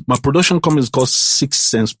 My production company is called 6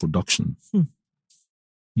 Sense Production.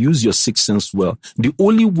 Use your 6 sense well. The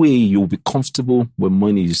only way you'll be comfortable with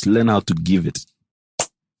money is learn how to give it.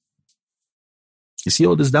 You see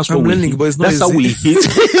all this? That's what we hate. That's how we hate.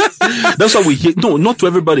 That's what we hate. No, not to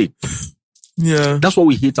everybody. Yeah. That's what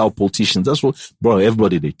we hate our politicians. That's what, bro,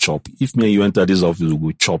 everybody they chop. If me and you enter this office,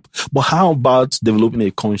 we'll chop. But how about developing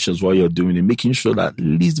a conscience while you're doing it, making sure that at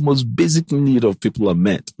least the most basic need of people are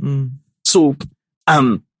met? So,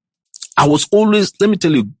 I was always, let me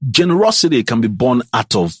tell you, generosity can be born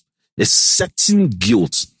out of a certain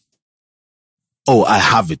guilt. Oh, I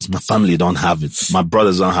have it. My family don't have it. My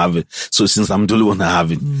brothers don't have it. So since I'm the only one that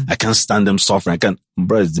have it, I can't stand them suffering.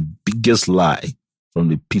 Bro, it's the biggest lie from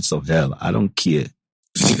the pits of hell. I don't care.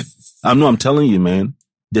 I'm telling you, man,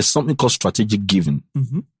 there's something called strategic giving.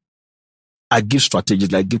 I give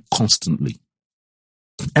strategically. I give constantly.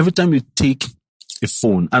 Every time you take a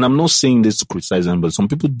phone, and I'm not saying this to criticize them, but some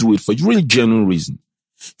people do it for a really genuine reason.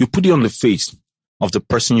 You put it on the face of the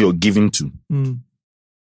person you're giving to.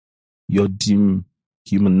 You're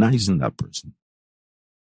dehumanizing that person.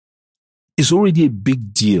 It's already a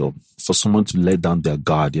big deal for someone to let down their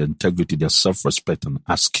guard, their integrity, their self-respect and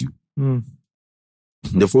ask you.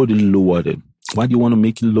 They've already lowered it. Why do you want to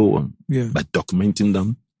make it lower? Yeah. By documenting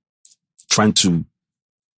them, trying to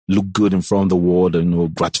look good in front of the world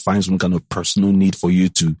and gratifying some kind of personal need for you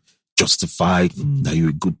to justify that you're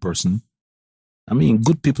a good person. I mean,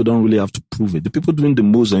 good people don't really have to prove it. The people doing the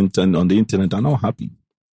most on the internet are not happy.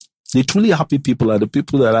 The truly happy people are the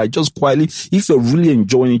people that are just quietly, if you're really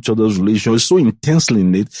enjoying each other's relationship, so intensely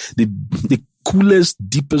in it, the coolest,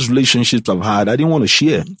 deepest relationships I've had, I didn't want to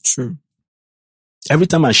share. True. Every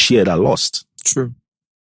time I shared, I lost. True.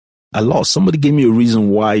 I lost. Somebody gave me a reason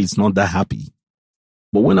why it's not that happy.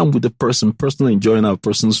 But when I'm with the person, personally enjoying our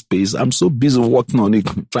personal space, I'm so busy working on it,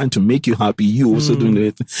 trying to make you happy. You also doing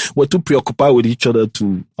it. We're too preoccupied with each other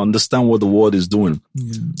to understand what the world is doing.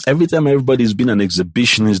 Yeah. Every time everybody's been an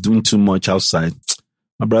exhibition is doing too much outside,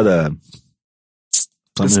 my brother,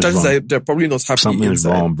 they're probably not happy. Something inside.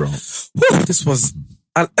 is wrong, bro. Whew, this was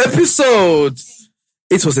an episode.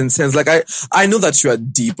 It was intense. Like I know that you are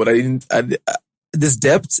deep, but this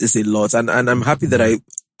depth is a lot, and I'm happy that I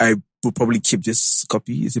will probably keep this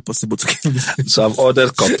copy. Is it possible to keep this? So I've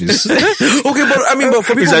ordered copies. Okay, but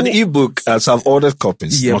for people it's an ebook, so I've ordered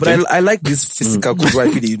copies. Yeah, okay? but I like this physical copy where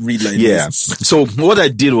I feel read like this. So what I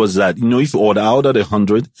did was that, if you order, I ordered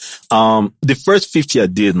 100. The first 50 I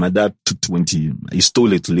did, my dad took 20. He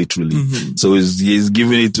stole it literally. Mm-hmm. So he's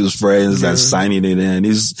giving it to his friends and signing it. And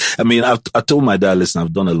I told my dad, listen,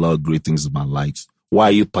 I've done a lot of great things in my life. Why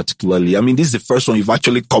are you particularly? This is the first one you've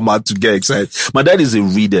actually come out to get excited. My dad is a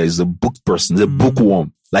reader, he's a book person, he's a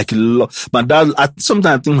bookworm. Like, my dad, sometimes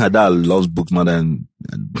I think my dad loves books more than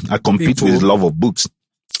I compete with his love of books.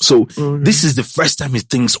 So this is the first time he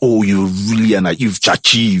thinks, oh, you really, you've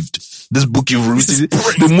achieved. This book you've written.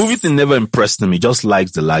 The movie thing never impressed him. He just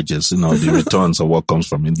likes the largest, the returns of what comes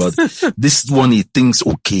from it. But this one, he thinks,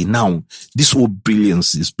 okay, now this whole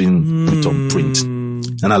brilliance is being put on print.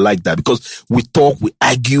 And I like that because we talk, we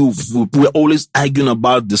argue, we're always arguing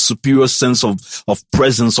about the superior sense of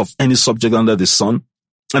presence of any subject under the sun.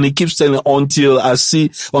 And he keeps telling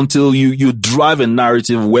until you drive a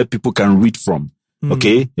narrative where people can read from.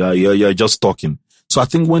 Okay. You're just talking. So I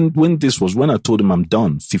think when I told him I'm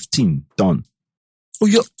done, 15, done. Oh,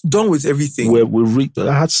 you're done with everything?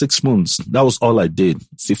 I had 6 months. That was all I did.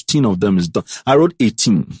 15 of them is done. I wrote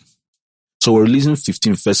 18. So we're releasing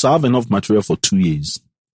 15 first. So I have enough material for 2 years.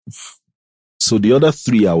 So the other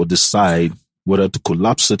 3, I would decide whether to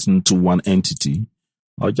collapse it into one entity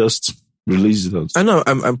or just release it out. I know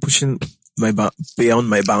I'm pushing beyond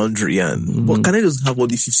my boundary, but can I just have all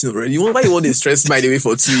the 15 already? Why you want to stress my way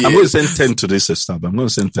for 2 years? I'm going to send 10 to this stop. I'm going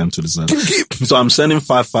to send 10 to this. So I'm sending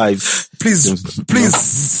 5. Please.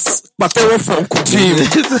 Mateo from Kutim.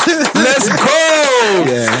 Let's go!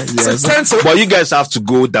 Yeah. But you guys have to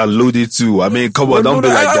go download it too. Come on, don't be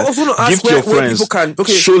like that. Give to your friends.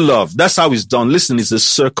 Show love. That's how it's done. Listen, it's a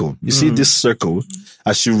circle. You see this circle?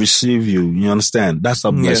 As you receive you understand? That's how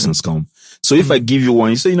blessings come. So if I give you one,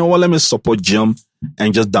 you say, you know what, let me support Jim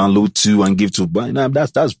and just download 2 and give 2. But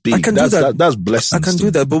that's big. I can do that. That's blessings. I can do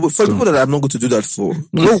that. But for people that I'm not going to do that for,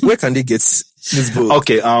 where can they get this book?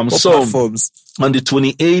 Okay. So platforms? On the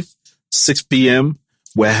 28th, 6 p.m.,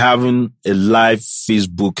 we're having a live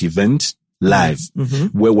Facebook event.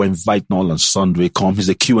 Where we're inviting all on Sunday. Come, it's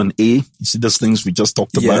a Q&A. You see those things we just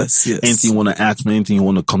talked about? Yes. Anything you want to ask me, anything you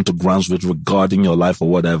want to come to grounds with regarding your life or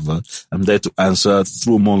whatever, I'm there to answer,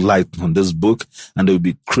 throw more light on this book, and there will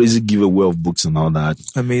be crazy giveaway of books and all that.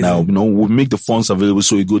 Amazing. Now, we'll make the fonts available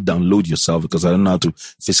so you go download yourself because I don't know how to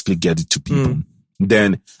physically get it to people.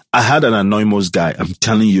 Then I had an anonymous guy, I'm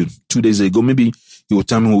telling you, 2 days ago, maybe he will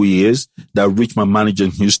tell me who he is, that reached my manager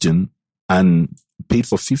in Houston and paid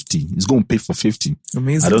for 50. He's going to pay for 50.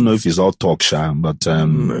 Amazing. I don't know if he's all talk shy, but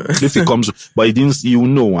if he comes, but he didn't,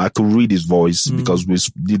 I could read his voice because we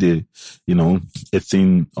did a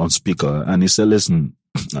thing on speaker, and he said, listen,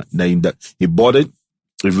 he bought it,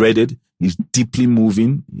 he read it, he's deeply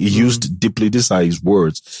moving, he used deeply, these are his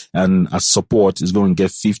words, and as support, he's going to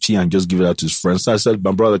get 50 and just give it out to his friends. So I said,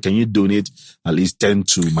 my brother, can you donate at least 10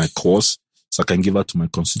 to my cause so I can give out to my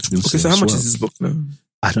constituency? Okay, so how much is this book now?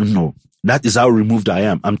 I don't know. That is how removed I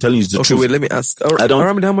am. I'm telling you the truth. Okay, wait, let me ask.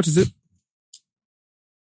 How much is it?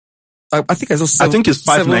 I think I saw I think it's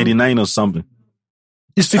 $5.99 or something.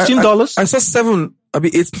 It's $15? I saw $8.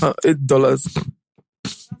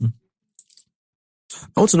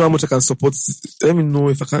 I want to know how much I can support. Let me know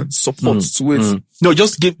if I can support to it. No,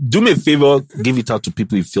 just do me a favor, give it out to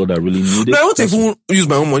people you feel that really need it. No, I want to even use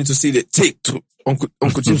my own money to see the take to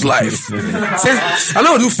Uncle Jim's life. I'm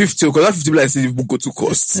not going to do 50 because that 50 like say the book go to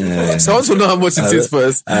cost. So I want to know how much it is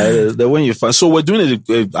first. When you find, so we're doing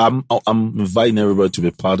it. I'm inviting everybody to be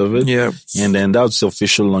part of it. Yeah, and then that's the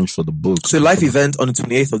official launch for the book. So live event on the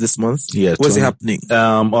 28th of this month. Yeah, where's it happening?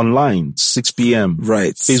 Online, 6 p.m.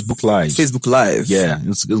 Right, Facebook Live. Yeah,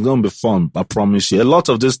 it's going to be fun. I promise you. A lot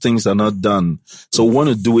of these things are not done, so we want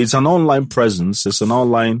to do. It's an online presence. It's an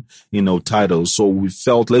online, title. So we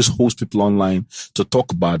felt let's host people online to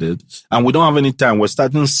talk about it, and we don't have any time. We're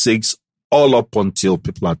starting 6 all up until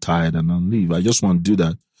people are tired and then leave. I just want to do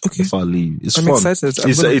that before I leave. It's I'm fun. Excited.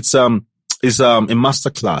 It's a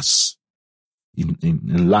masterclass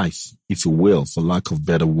in life, if you will, for lack of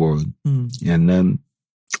better word. And then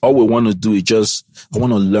all we want to do is I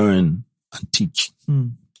want to learn and teach.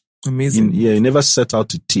 Amazing. You never set out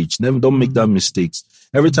to teach. Don't make that mistakes.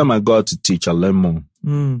 Every time I go out to teach, I learn more.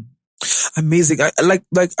 Amazing. I like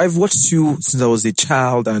I've watched you since I was a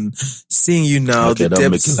child, and seeing you now. Okay, the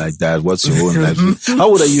don't depths. make it like that. What's your own life? How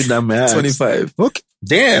old are you now, man? 25. Okay.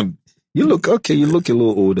 Damn. You look okay. You look a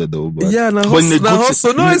little older though. But Yeah, no, no, it's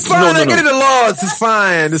fine. I get it a lot. It's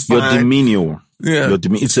fine. It's fine. Your demeanor. Yeah. Your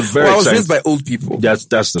demeanor. It's a very. I was raised by old people. That's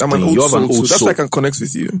the I'm thing. an old You have soul an old too. That's soul. why I can connect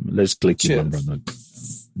with you. Let's click you, my brother.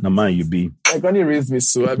 Now, man, you be. My granny raised me,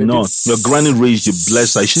 so I mean, No, your granny raised you.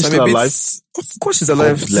 Bless her. Is she still alive? Of course she's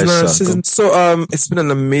alive. God bless her. So, it's been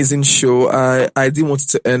an amazing show. I didn't want it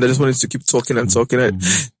to end. I just wanted to keep talking and talking.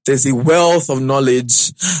 There's a wealth of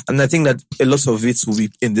knowledge, and I think that a lot of it will be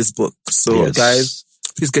in this book. So, Yes. guys,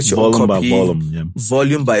 please get your Volume own by copy.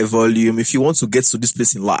 Volume by volume. If you want to get to this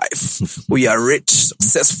place in life, where you are rich,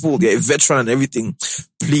 successful, you're a veteran and everything,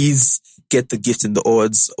 please get the gift in the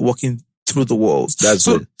odds, walking through the walls. That's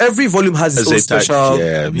so it. Every volume has its own special.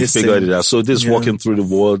 Yeah, we this figured thing. it out. So this walking through the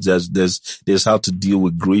walls, there's how to deal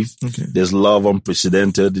with grief. Okay. There's love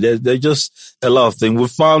unprecedented. There's just a lot of things. We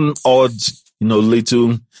found odd,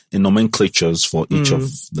 little nomenclatures for each of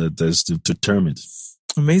there's to term it.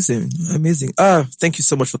 Amazing. Thank you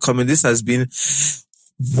so much for coming. This has been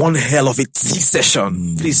one hell of a tea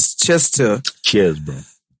session. Please Cheers, bro.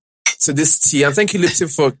 To this tea, and thank you, Lipton,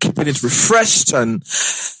 for keeping it refreshed and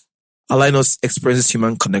allowing us experience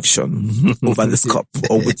human connection over this cup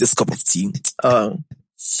or with this cup of tea.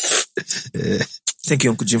 Thank you,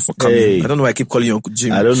 Uncle Jim, for coming. Hey. I don't know why I keep calling you Uncle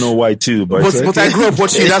Jim. I don't know why too, but I grew up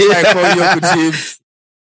watching you. That's why I call you Uncle Jim.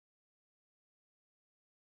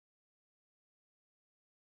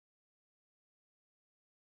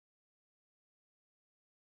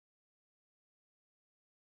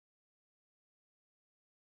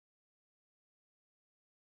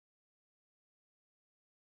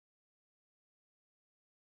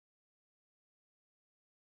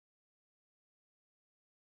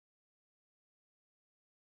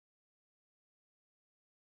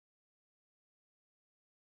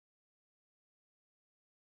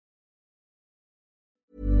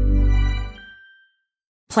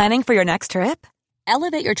 Planning for your next trip?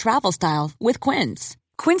 Elevate your travel style with Quince.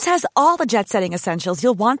 Quince has all the jet-setting essentials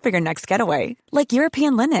you'll want for your next getaway, like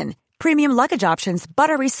European linen, premium luggage options,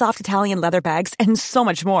 buttery soft Italian leather bags, and so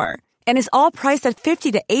much more. And is all priced at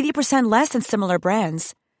 50 to 80% less than similar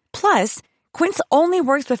brands. Plus, Quince only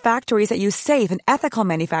works with factories that use safe and ethical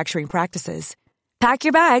manufacturing practices. Pack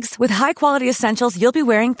your bags with high-quality essentials you'll be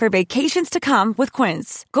wearing for vacations to come with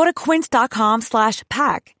Quince. Go to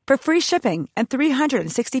quince.com/pack for free shipping and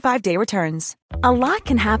 365-day returns. A lot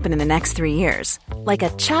can happen in the next 3 years. Like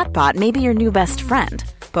a chatbot may be your new best friend.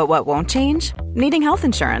 But what won't change? Needing health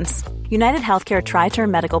insurance. United Healthcare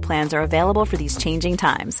Tri-Term Medical Plans are available for these changing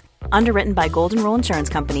times. Underwritten by Golden Rule Insurance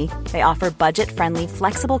Company, they offer budget-friendly,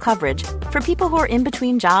 flexible coverage for people who are in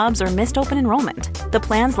between jobs or missed open enrollment. The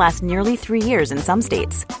plans last nearly 3 years in some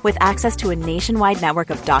states, with access to a nationwide network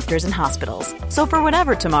of doctors and hospitals. So for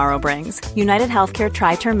whatever tomorrow brings, United Healthcare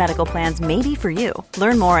Tri-Term Medical Plans may be for you.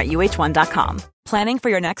 Learn more at uh1.com. Planning for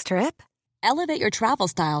your next trip? Elevate your travel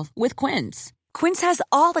style with Quince. Quince has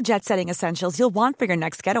all the jet-setting essentials you'll want for your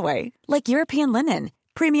next getaway, like European linen,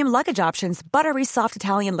 premium luggage options, buttery soft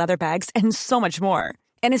Italian leather bags, and so much more.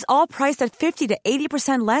 And is all priced at 50 to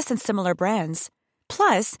 80% less than similar brands.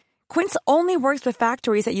 Plus, Quince only works with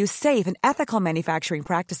factories that use safe and ethical manufacturing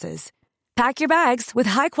practices. Pack your bags with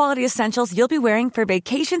high-quality essentials you'll be wearing for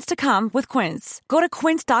vacations to come with Quince. Go to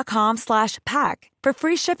quince.com/pack for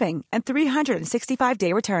free shipping and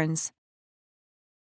 365-day returns.